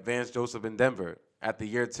look at Vance Joseph in Denver after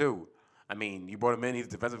year 2. I mean, you brought him in. He's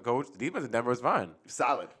the defensive coach. The defense in Denver is fine.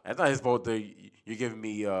 Solid. That's not his fault. You're giving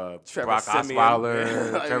me Brock Simeon.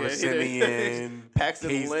 Osweiler, Trevor Simeon, Paxton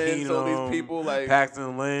Case Lynch, Keenum, all these people. Like,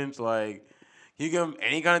 Paxton Lynch. Like, can you give him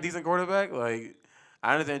any kind of decent quarterback? Like,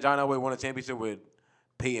 I understand John Elway won a championship with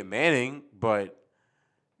Peyton Manning, but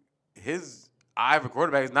his eye for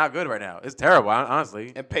quarterback is not good right now. It's terrible,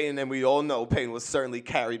 honestly. And Peyton, and we all know Peyton was certainly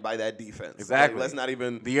carried by that defense. Exactly. Like, let's not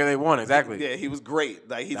even. The year they won, exactly. Yeah, he was great.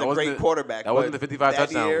 Like he's That a wasn't great the- quarterback. that wasn't but the 55 that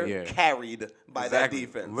touchdown year year. carried by Exactly. that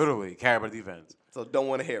defense. Literally carried by the defense. So don't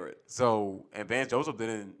want to hear it. So, and Vance Joseph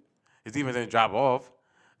his defense didn't drop off.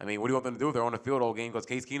 I mean, what do you want them to do? They're on the field all game because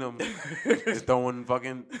Case Keenum is throwing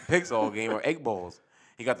fucking picks all game or egg balls.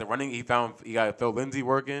 He got the running. He got Phil Lindsay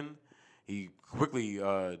working. He quickly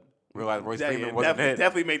realized Royce Freeman wasn't it.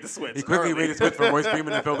 Definitely made the switch. He quickly early. made the switch from Royce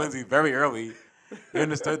Freeman to Phil Lindsay very early. He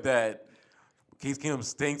understood that Case Keenum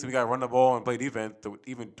stinks. We got to run the ball and play defense to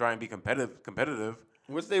even try and be competitive.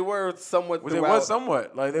 Which they were somewhat. Which it was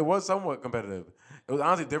somewhat. Like, they was somewhat competitive. It was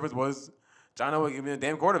honestly, the difference was John Elway give me a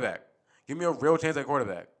damn quarterback. Give me a real chance at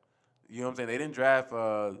quarterback. You know what I'm saying? They didn't draft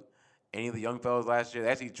any of the young fellas last year. They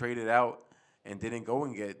actually traded out and didn't go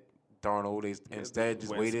and get Darnold. They instead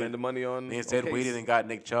just waited. Spend the money on. They instead Case. waited and got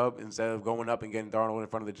Nick Chubb instead of going up and getting Darnold in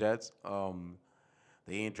front of the Jets.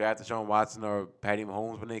 They didn't draft Deshaun Watson or Patty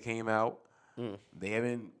Mahomes when they came out. They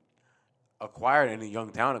haven't acquired any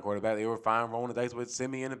young talent at quarterback. They were fine rolling the dice with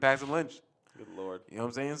Simeon and Paxton Lynch. Good Lord. You know what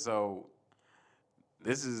I'm saying? So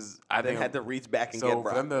this is I think had to reach back and so get for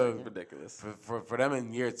Brock. them to Ridiculous. for them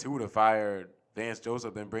in year 2 to fire Vance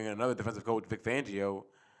Joseph and bring in another defensive coach, Vic Fangio.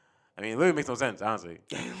 I mean, it literally makes no sense, honestly.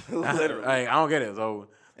 Literally. I don't get it. So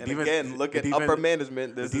And again, look at upper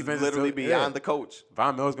management. This is defense is literally still- beyond yeah. the coach.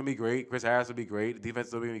 Von Miller's gonna be great. Chris Harris will be great. The defense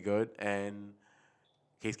is still gonna be good. And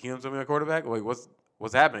Case Keenum's gonna be a quarterback. Like,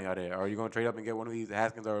 what's happening out there? Are you gonna trade up and get one of these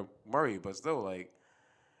Haskins or Murray? But still, like,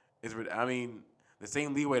 I mean, the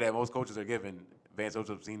same leeway that most coaches are given, Vance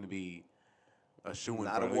Joseph seemed to be a shoo-in.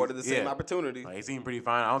 Not for at awarded the least- same yeah. opportunity. Like, he seemed pretty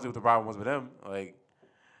fine. I don't see what the problem was with him. Like,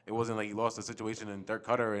 it wasn't like he lost the situation in Dirk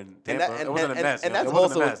Cutter and Tampa. It wasn't a mess. And you know? that's It wasn't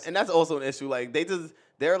also a mess. and that's also an issue. Like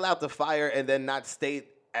they're allowed to fire and then not state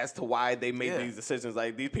as to why they made Yeah. these decisions.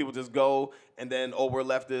 Like these people just go and then all we're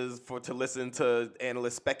left is to listen to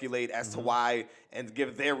analysts speculate as to why and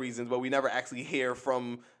give their reasons, but we never actually hear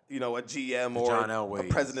from a GM or John a Elway.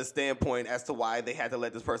 president's standpoint as to why they had to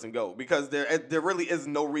let this person go. Because there really is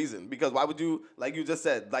no reason. Because why would you, like you just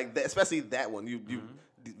said, like especially that one, you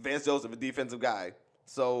Vance Joseph, a defensive guy,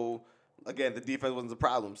 so. Again, the defense wasn't the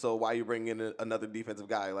problem, so why are you bringing in another defensive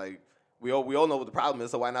guy? Like we all know what the problem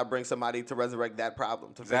is, so why not bring somebody to resurrect that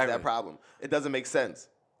problem, to fix that problem? It doesn't make sense.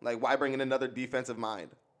 Like why bring in another defensive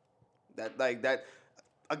mind? That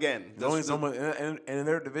again. There's only so much, and in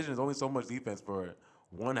their division, there's only so much defense for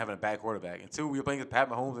one having a bad quarterback, and two, we're playing against Pat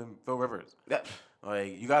Mahomes and Phil Rivers.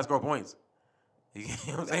 Like you gotta score points. You know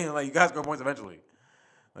what I'm saying? Like you gotta score points eventually.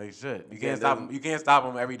 Like shit, you can't stop them. You can't stop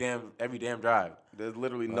them every damn drive. There's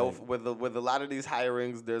literally no with a lot of these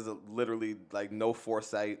hirings. There's literally like no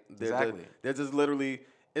foresight. Exactly. They're just literally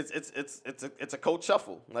it's a coach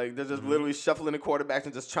shuffle. Like they're just literally shuffling the quarterbacks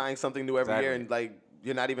and just trying something new every year. And like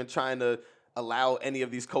you're not even trying to allow any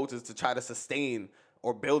of these coaches to try to sustain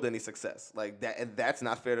or build any success like that, and that's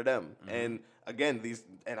not fair to them. And again,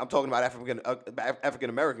 I'm talking about African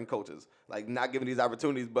American coaches, like not giving these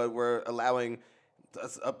opportunities, but we're allowing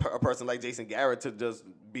a person like Jason Garrett to just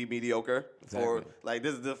be mediocre for like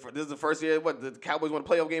this is the first year the Cowboys won a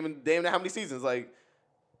playoff game in damn near how many seasons, like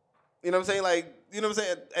you know what I'm saying, like you know what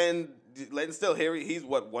I'm saying, and still here he's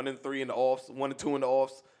 1-3 in the offs, 1-2 in the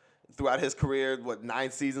offs throughout his career,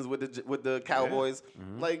 9 seasons with the Cowboys,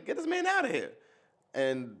 like get this man out of here.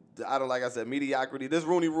 And I don't, like I said, mediocrity. This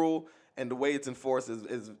Rooney Rule and the way it's enforced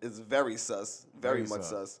is very sus, very much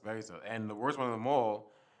sus. Very sus. And the worst one of them all.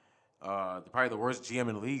 Probably the worst GM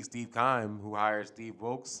in the league, Steve Keim, who hired Steve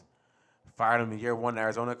Wilkes, fired him in year 1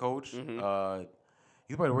 Arizona coach. He's probably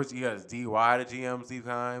the worst. He has DUI to GM, Steve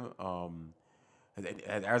Keim.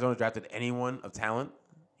 Has Arizona drafted anyone of talent?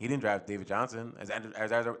 He didn't draft David Johnson.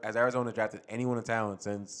 Has Arizona drafted anyone of talent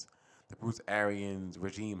since the Bruce Arians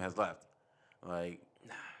regime has left? Like,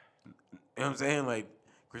 you know what I'm saying? Like,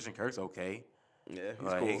 Christian Kirk's okay. Yeah,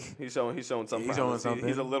 he's cool. He's showing some. He's showing something.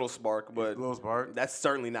 He's a little spark, but that's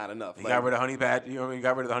certainly not enough. He got rid of Honey Badger. You know what I mean? He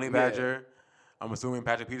got rid of the Honey Badger. I'm assuming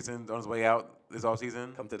Patrick Peterson's on his way out this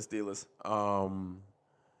offseason. Come to the Steelers.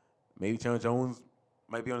 Maybe Chandler Jones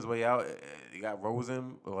might be on his way out. You got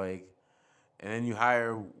Rosen, and then you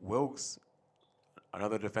hire Wilkes,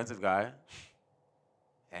 another defensive guy,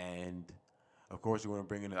 and of course you want to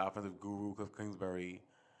bring in the offensive guru Cliff Kingsbury.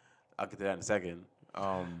 I'll get to that in a second.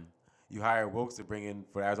 You hire Wilkes to bring in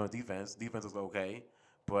for Arizona defense. Defense is okay,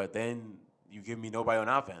 but then you give me nobody on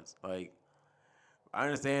offense. Like, I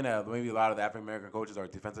understand that maybe a lot of the African American coaches are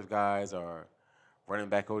defensive guys, or running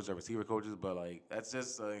back coaches, or receiver coaches, but like that's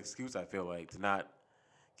just an excuse. I feel like to not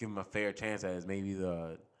give him a fair chance as maybe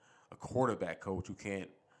a quarterback coach who can't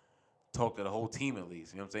talk to the whole team at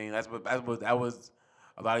least. You know what I'm saying? That was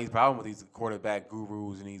a lot of these problems with these quarterback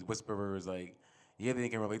gurus and these whisperers. Like, yeah, they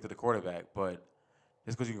can relate to the quarterback, but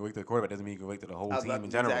just because you can relate to the quarterback doesn't mean you can relate to the whole team in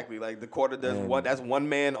general. Exactly. Like the quarter does one. That's one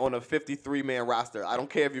man on a 53-man roster. I don't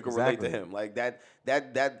care if you can relate to him. Like that,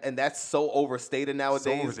 and that's so overstated nowadays.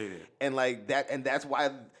 So overstated. And like that, and that's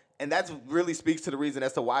why. And that really speaks to the reason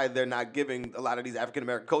as to why they're not giving a lot of these African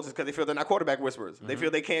American coaches, because they feel they're not quarterback whisperers. They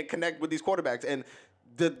feel they can't connect with these quarterbacks, and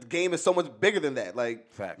the game is so much bigger than that. Like,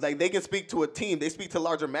 like they can speak to a team, they speak to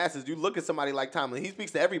larger masses. You look at somebody like Tomlin; he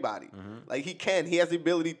speaks to everybody. Like he has the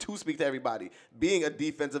ability to speak to everybody. Being a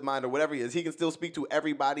defensive mind or whatever he is, he can still speak to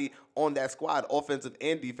everybody on that squad, offensive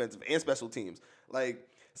and defensive and special teams. Like,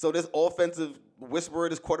 so this offensive whisperer,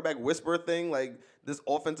 this quarterback whisperer thing, like this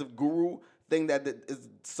offensive guru thing that is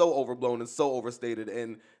so overblown and so overstated,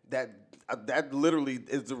 and that literally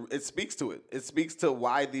it speaks to it. It speaks to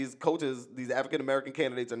why these coaches, these African American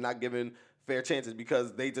candidates, are not given fair chances,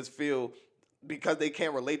 because they just feel, because they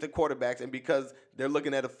can't relate to quarterbacks and because they're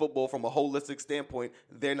looking at a football from a holistic standpoint,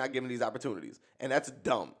 they're not given these opportunities, and that's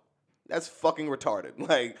dumb. That's fucking retarded.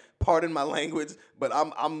 Like, pardon my language, but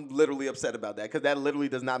I'm literally upset about that, because that literally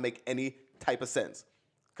does not make any type of sense.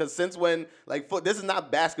 Because since when, like, this is not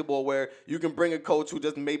basketball where you can bring a coach who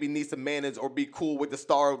just maybe needs to manage or be cool with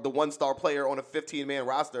the one-star player on a 15-man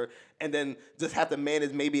roster, and then just have to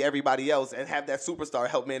manage maybe everybody else and have that superstar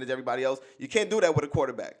help manage everybody else. You can't do that with a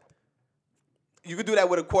quarterback. You could do that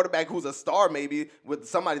with a quarterback who's a star, maybe, with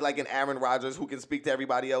somebody like an Aaron Rodgers who can speak to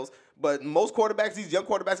everybody else. But most quarterbacks, these young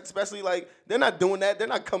quarterbacks especially, like, they're not doing that. They're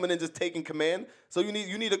not coming in just taking command. So you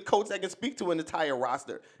need a coach that can speak to an entire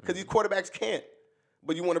roster, because these quarterbacks can't.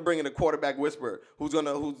 But you want to bring in a quarterback whisperer who's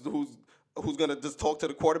gonna just talk to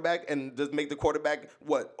the quarterback and just make the quarterback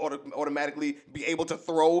automatically be able to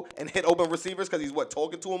throw and hit open receivers because he's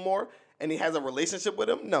talking to him more and he has a relationship with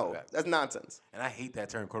him? No, that's nonsense. And I hate that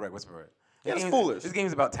term, quarterback whisperer. Yeah, it's foolish. This game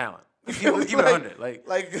is about talent. Let's keep it 100.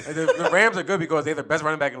 The Rams are good because they're the best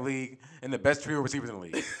running back in the league and the best trio receivers in the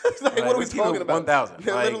league. What are we talking about? 1,000.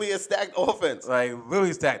 They're literally a stacked offense. Like,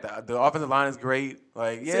 literally stacked. The offensive line is great.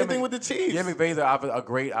 Like, Same thing with the Chiefs. Yeah, McVay's a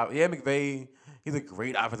great. Yeah, McVay, he's a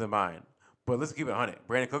great offensive mind. But let's keep it 100.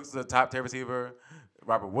 Brandon Cooks is a top 10 receiver.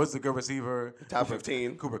 Robert Woods is a good receiver. Top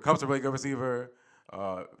 15. Cooper Kupp's a really good receiver.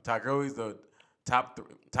 Todd Gurley's the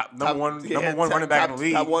number one running back in the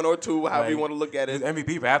league. Top 1 or 2, however you want to look at it. He's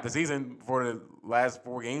MVP for half the season for the last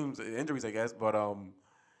 4 games, injuries, I guess. But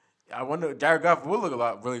I wonder, Jared Goff will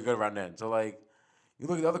look really good around then. So, like, you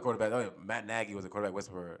look at the other quarterbacks. Matt Nagy was a quarterback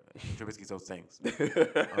whisperer. Trubisky still stinks.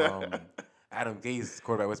 Adam Gase,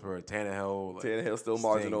 quarterback whisperer. Tannehill. Tannehill still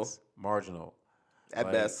stinks. Marginal.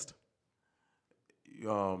 At best.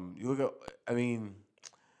 You look at, I don't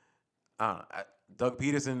know. Doug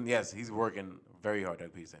Peterson, yes, he's working very hard,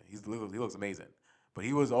 Doug Peterson. He looks amazing. But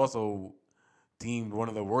he was also deemed one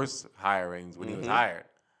of the worst hirings when he was hired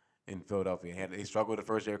in Philadelphia. They struggled the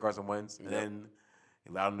first year of Carson Wentz, and then he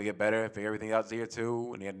allowed him to get better, figure everything out year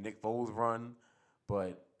 2, and he had Nick Foles run.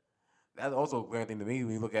 But that's also a great thing to me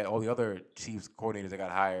when you look at all the other Chiefs coordinators that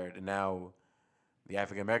got hired, and now the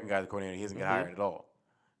African-American guy, the coordinator, he doesn't get hired at all.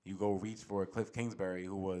 You go reach for Cliff Kingsbury,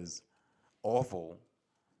 who was awful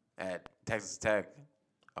at Texas Tech.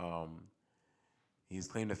 His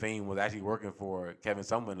claim to fame was actually working for Kevin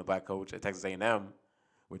Sumlin, the black coach at Texas A&M,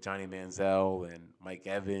 with Johnny Manziel and Mike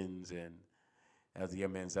Evans, and as the year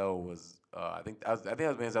Manziel was, I think that was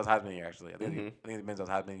Manziel's Heisman year actually. I think Manziel's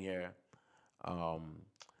Heisman year.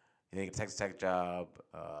 He didn't get a Texas Tech job.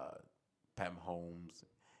 Pat Mahomes.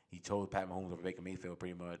 He chose Pat Mahomes over Baker Mayfield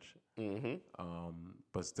pretty much.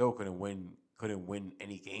 But still couldn't win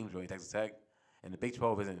any games really. Texas Tech, and the Big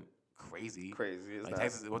 12 isn't crazy. It's like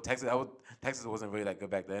not. Texas wasn't really that good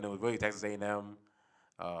back then. It was really Texas A&M,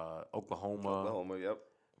 Oklahoma. Yep.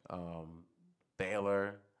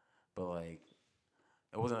 Baylor, but like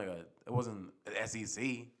it wasn't an SEC.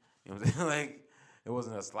 You know what I'm saying? Like it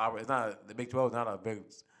wasn't a slobber. It's not the Big 12 is not a big.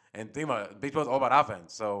 And think about it, Big 12 is all about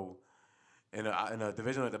offense. So in a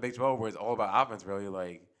division like the Big 12 where it's all about offense, really,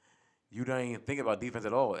 like you don't even think about defense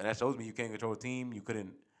at all, and that shows me you can't control a team. You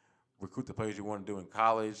couldn't recruit the players you want to do in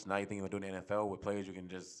college. Now you think about doing the NFL with players you can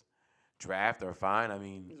just draft or find. I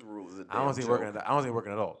mean, These rules are I don't see it joke. working. I don't see it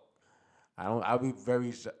working at all. I'll be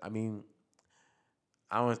very. I mean,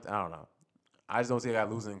 I don't know. I just don't see a guy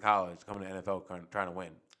losing in college coming to the NFL trying to win.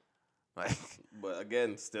 Like, but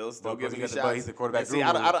again, still but giving me he's shots. the quarterback. See,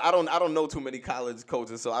 I don't know too many college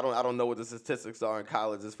coaches, so I don't know what the statistics are in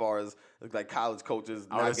college as far as like college coaches.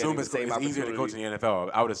 I would assume it's easier to coach in the NFL.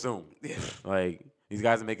 I would assume. Yeah. Like these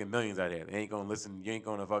guys are making millions out here. They ain't gonna listen. You ain't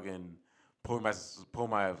gonna fucking pull my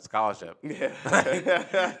scholarship.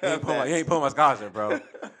 Yeah. he ain't pulling my scholarship, bro. Like,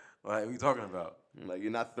 what are you talking about? Like,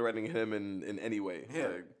 you're not threatening him in any way. Yeah.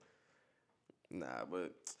 Like, nah,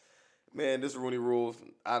 but man, this Rooney Rule,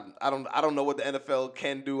 I don't know what the NFL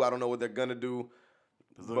can do. I don't know what they're gonna do.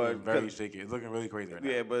 It's looking very shaky. It's looking really crazy right now.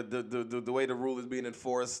 Yeah, but the way the rule is being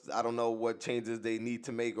enforced, I don't know what changes they need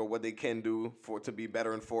to make or what they can do for it to be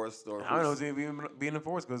better enforced. Or I don't know if it's even being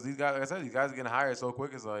enforced because these guys, like I said, these guys are getting hired so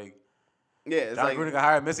quick. It's like it's John like Gruden got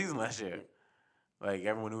hired mid-season last year. Like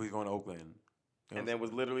everyone knew he was going to Oakland. and then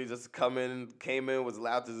was literally just came in, was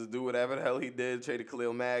allowed to just do whatever the hell he did, traded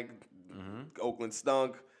Khalil Mack, Oakland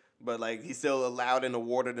stunk, but like he still allowed and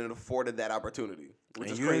awarded and afforded that opportunity,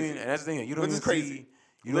 which is crazy. And that's the thing, you don't Which even is crazy. see.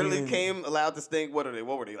 Literally came allowed to stink. What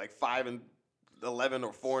were they? Like 5-11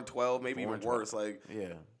 or 4-12, maybe even worse. Like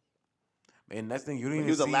Yeah. And that's the thing, you don't even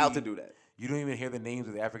he was see, allowed to do that. You don't even hear the names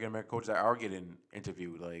of the African American coaches that are getting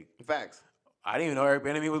interviewed. Like Facts. I didn't even know Eric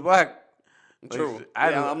Bieniemy was black. True.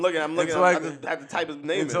 Like, I'm looking. until I just had to type his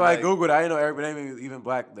name Until in. I Googled, I didn't know Eric Bieniemy was even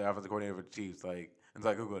black, the offensive coordinator for the Chiefs. Like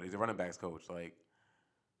until I Googled, he's a running backs coach. Like,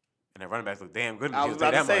 and the running backs look damn good. I was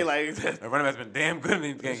about to say, like, the running backs been damn good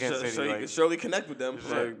in Kansas City. so you like, can surely connect with them.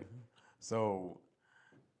 Like, so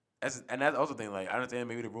that's also the thing. Like I understand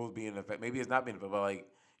maybe the rules being in effect, maybe it's not being in effect, but like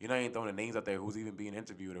you're not even throwing the names out there who's even being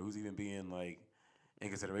interviewed or who's even being like in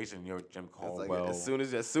consideration. You're Jim Caldwell. like as soon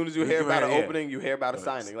as you hear about an opening, you hear about a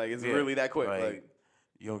signing. Like it's really that quick. Like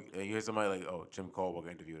you hear somebody like, oh, Jim Caldwell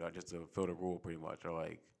got interviewed, just to fill the rule pretty much, or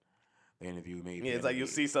like they interview maybe. yeah, it's like you'll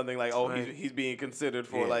see something like, oh, he's being considered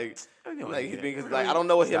for like he's being Really? like I don't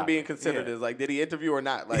know what him Stop being it. considered Yeah. is. Like, did he interview or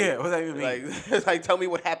not? Like, Yeah, what does that even mean? Like, like tell me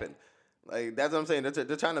what happened. Like that's what I'm saying.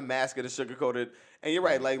 They're trying to mask it and sugarcoat it. And you're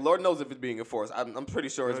right. Like Lord knows if it's being enforced. I'm pretty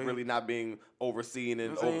sure it's really not being overseen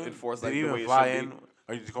and enforced like Did he the even way it fly should in, be.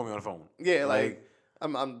 or you just call me on the phone? Yeah, like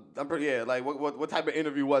I'm pretty. Yeah, like what type of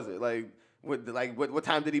interview was it? Like what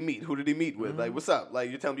time did he meet? Who did he meet with? Like what's up? Like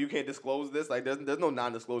you're telling me you can't disclose this? Like there's no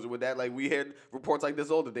non-disclosure with that. Like we heard reports like this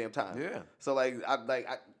all the damn time. Yeah. So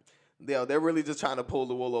they're really just trying to pull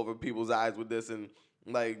the wool over people's eyes with this and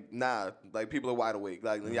like nah, like people are wide awake.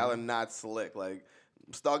 Like y'all are not slick. Like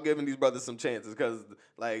start giving these brothers some chances because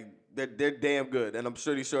like they're damn good and I'm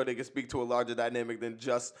pretty sure they can speak to a larger dynamic than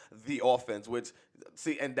just the offense. Which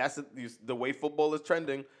see, and that's the way football is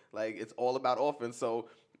trending. Like it's all about offense. So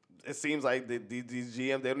it seems like these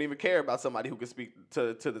GMs, they don't even care about somebody who can speak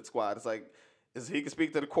to the squad. It's like he can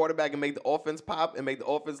speak to the quarterback and make the offense pop and make the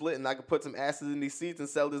offense lit, and I can put some asses in these seats and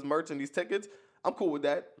sell this merch and these tickets. I'm cool with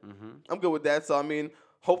that. I'm good with that. So I mean,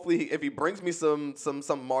 hopefully, if he brings me some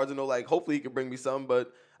marginal, like hopefully he can bring me some.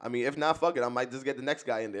 But I mean, if not, fuck it, I might just get the next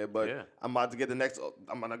guy in there. But I'm gonna get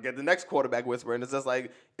the next quarterback whisperer, and it's just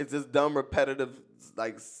like it's this dumb, repetitive,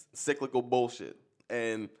 like cyclical bullshit,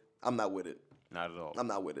 and I'm not with it. Not at all. I'm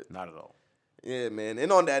not with it. Not at all. Yeah, man. And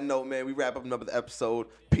on that note, man, we wrap up another episode,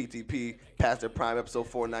 PTP, Past Their Prime, episode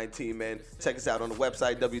 419, man. Check us out on the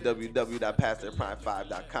website,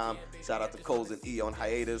 www.pasttheirprime5.com. Shout out to Coles and E on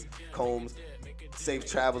hiatus, Combs, safe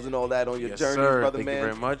travels and all that on your journeys, brother, Thank man. you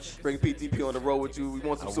very much. Bring PTP on the road with you. We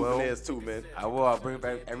want some souvenirs too, man. I will. I'll bring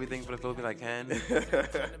back everything for the Philippines I can.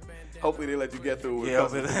 Hopefully they let you get through. Yeah,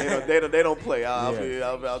 they don't play.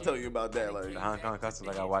 I'll tell you about that. Like The Hong Kong customs,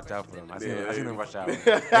 I gotta watch out for them. I seen them rush out. They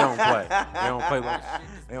don't play.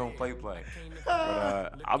 They don't play. But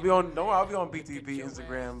I'll be on PTP,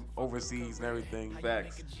 Instagram, overseas, and everything.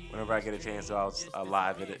 Facts. Whenever I get a chance, so I'll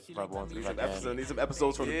live at it. Probably once if I can. Need some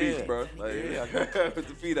episodes from the beach, bro. Like, put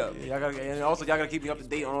the feet up. Yeah, y'all gotta keep me up to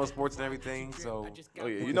date on all the sports and everything. So Oh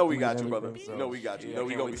yeah, you know we got you, brother. So, You know we got you. You yeah, know I we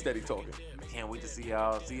can't gonna wait be steady talking. I can't wait to see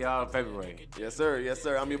y'all. See y'all in February. Yes, sir. Yes,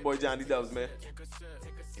 sir. I'm your boy Johnny Dubs, man.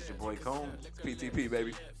 It's your boy Combs. PTP,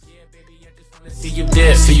 baby. See you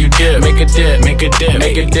dip, make a dip, make a dip,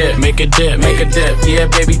 make a dip, make a dip, make a dip. Yeah,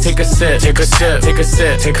 baby, take a sip, take a sip, take a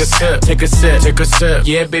sip, take a sip, take a sip, take a sip.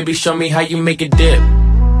 Yeah, baby, show me how you make a dip.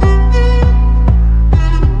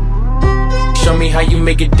 Show me how you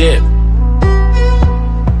make a dip.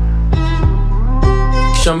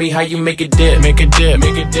 Show me how you make a dip, make a dip,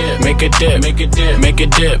 make a dip, make a dip, make a dip, make a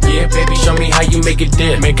dip. Yeah, baby, show me how you make a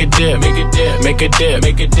dip, make a dip, make a dip, make a dip,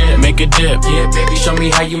 make a dip, make a dip. Yeah, baby, show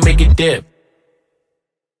me how you make a dip.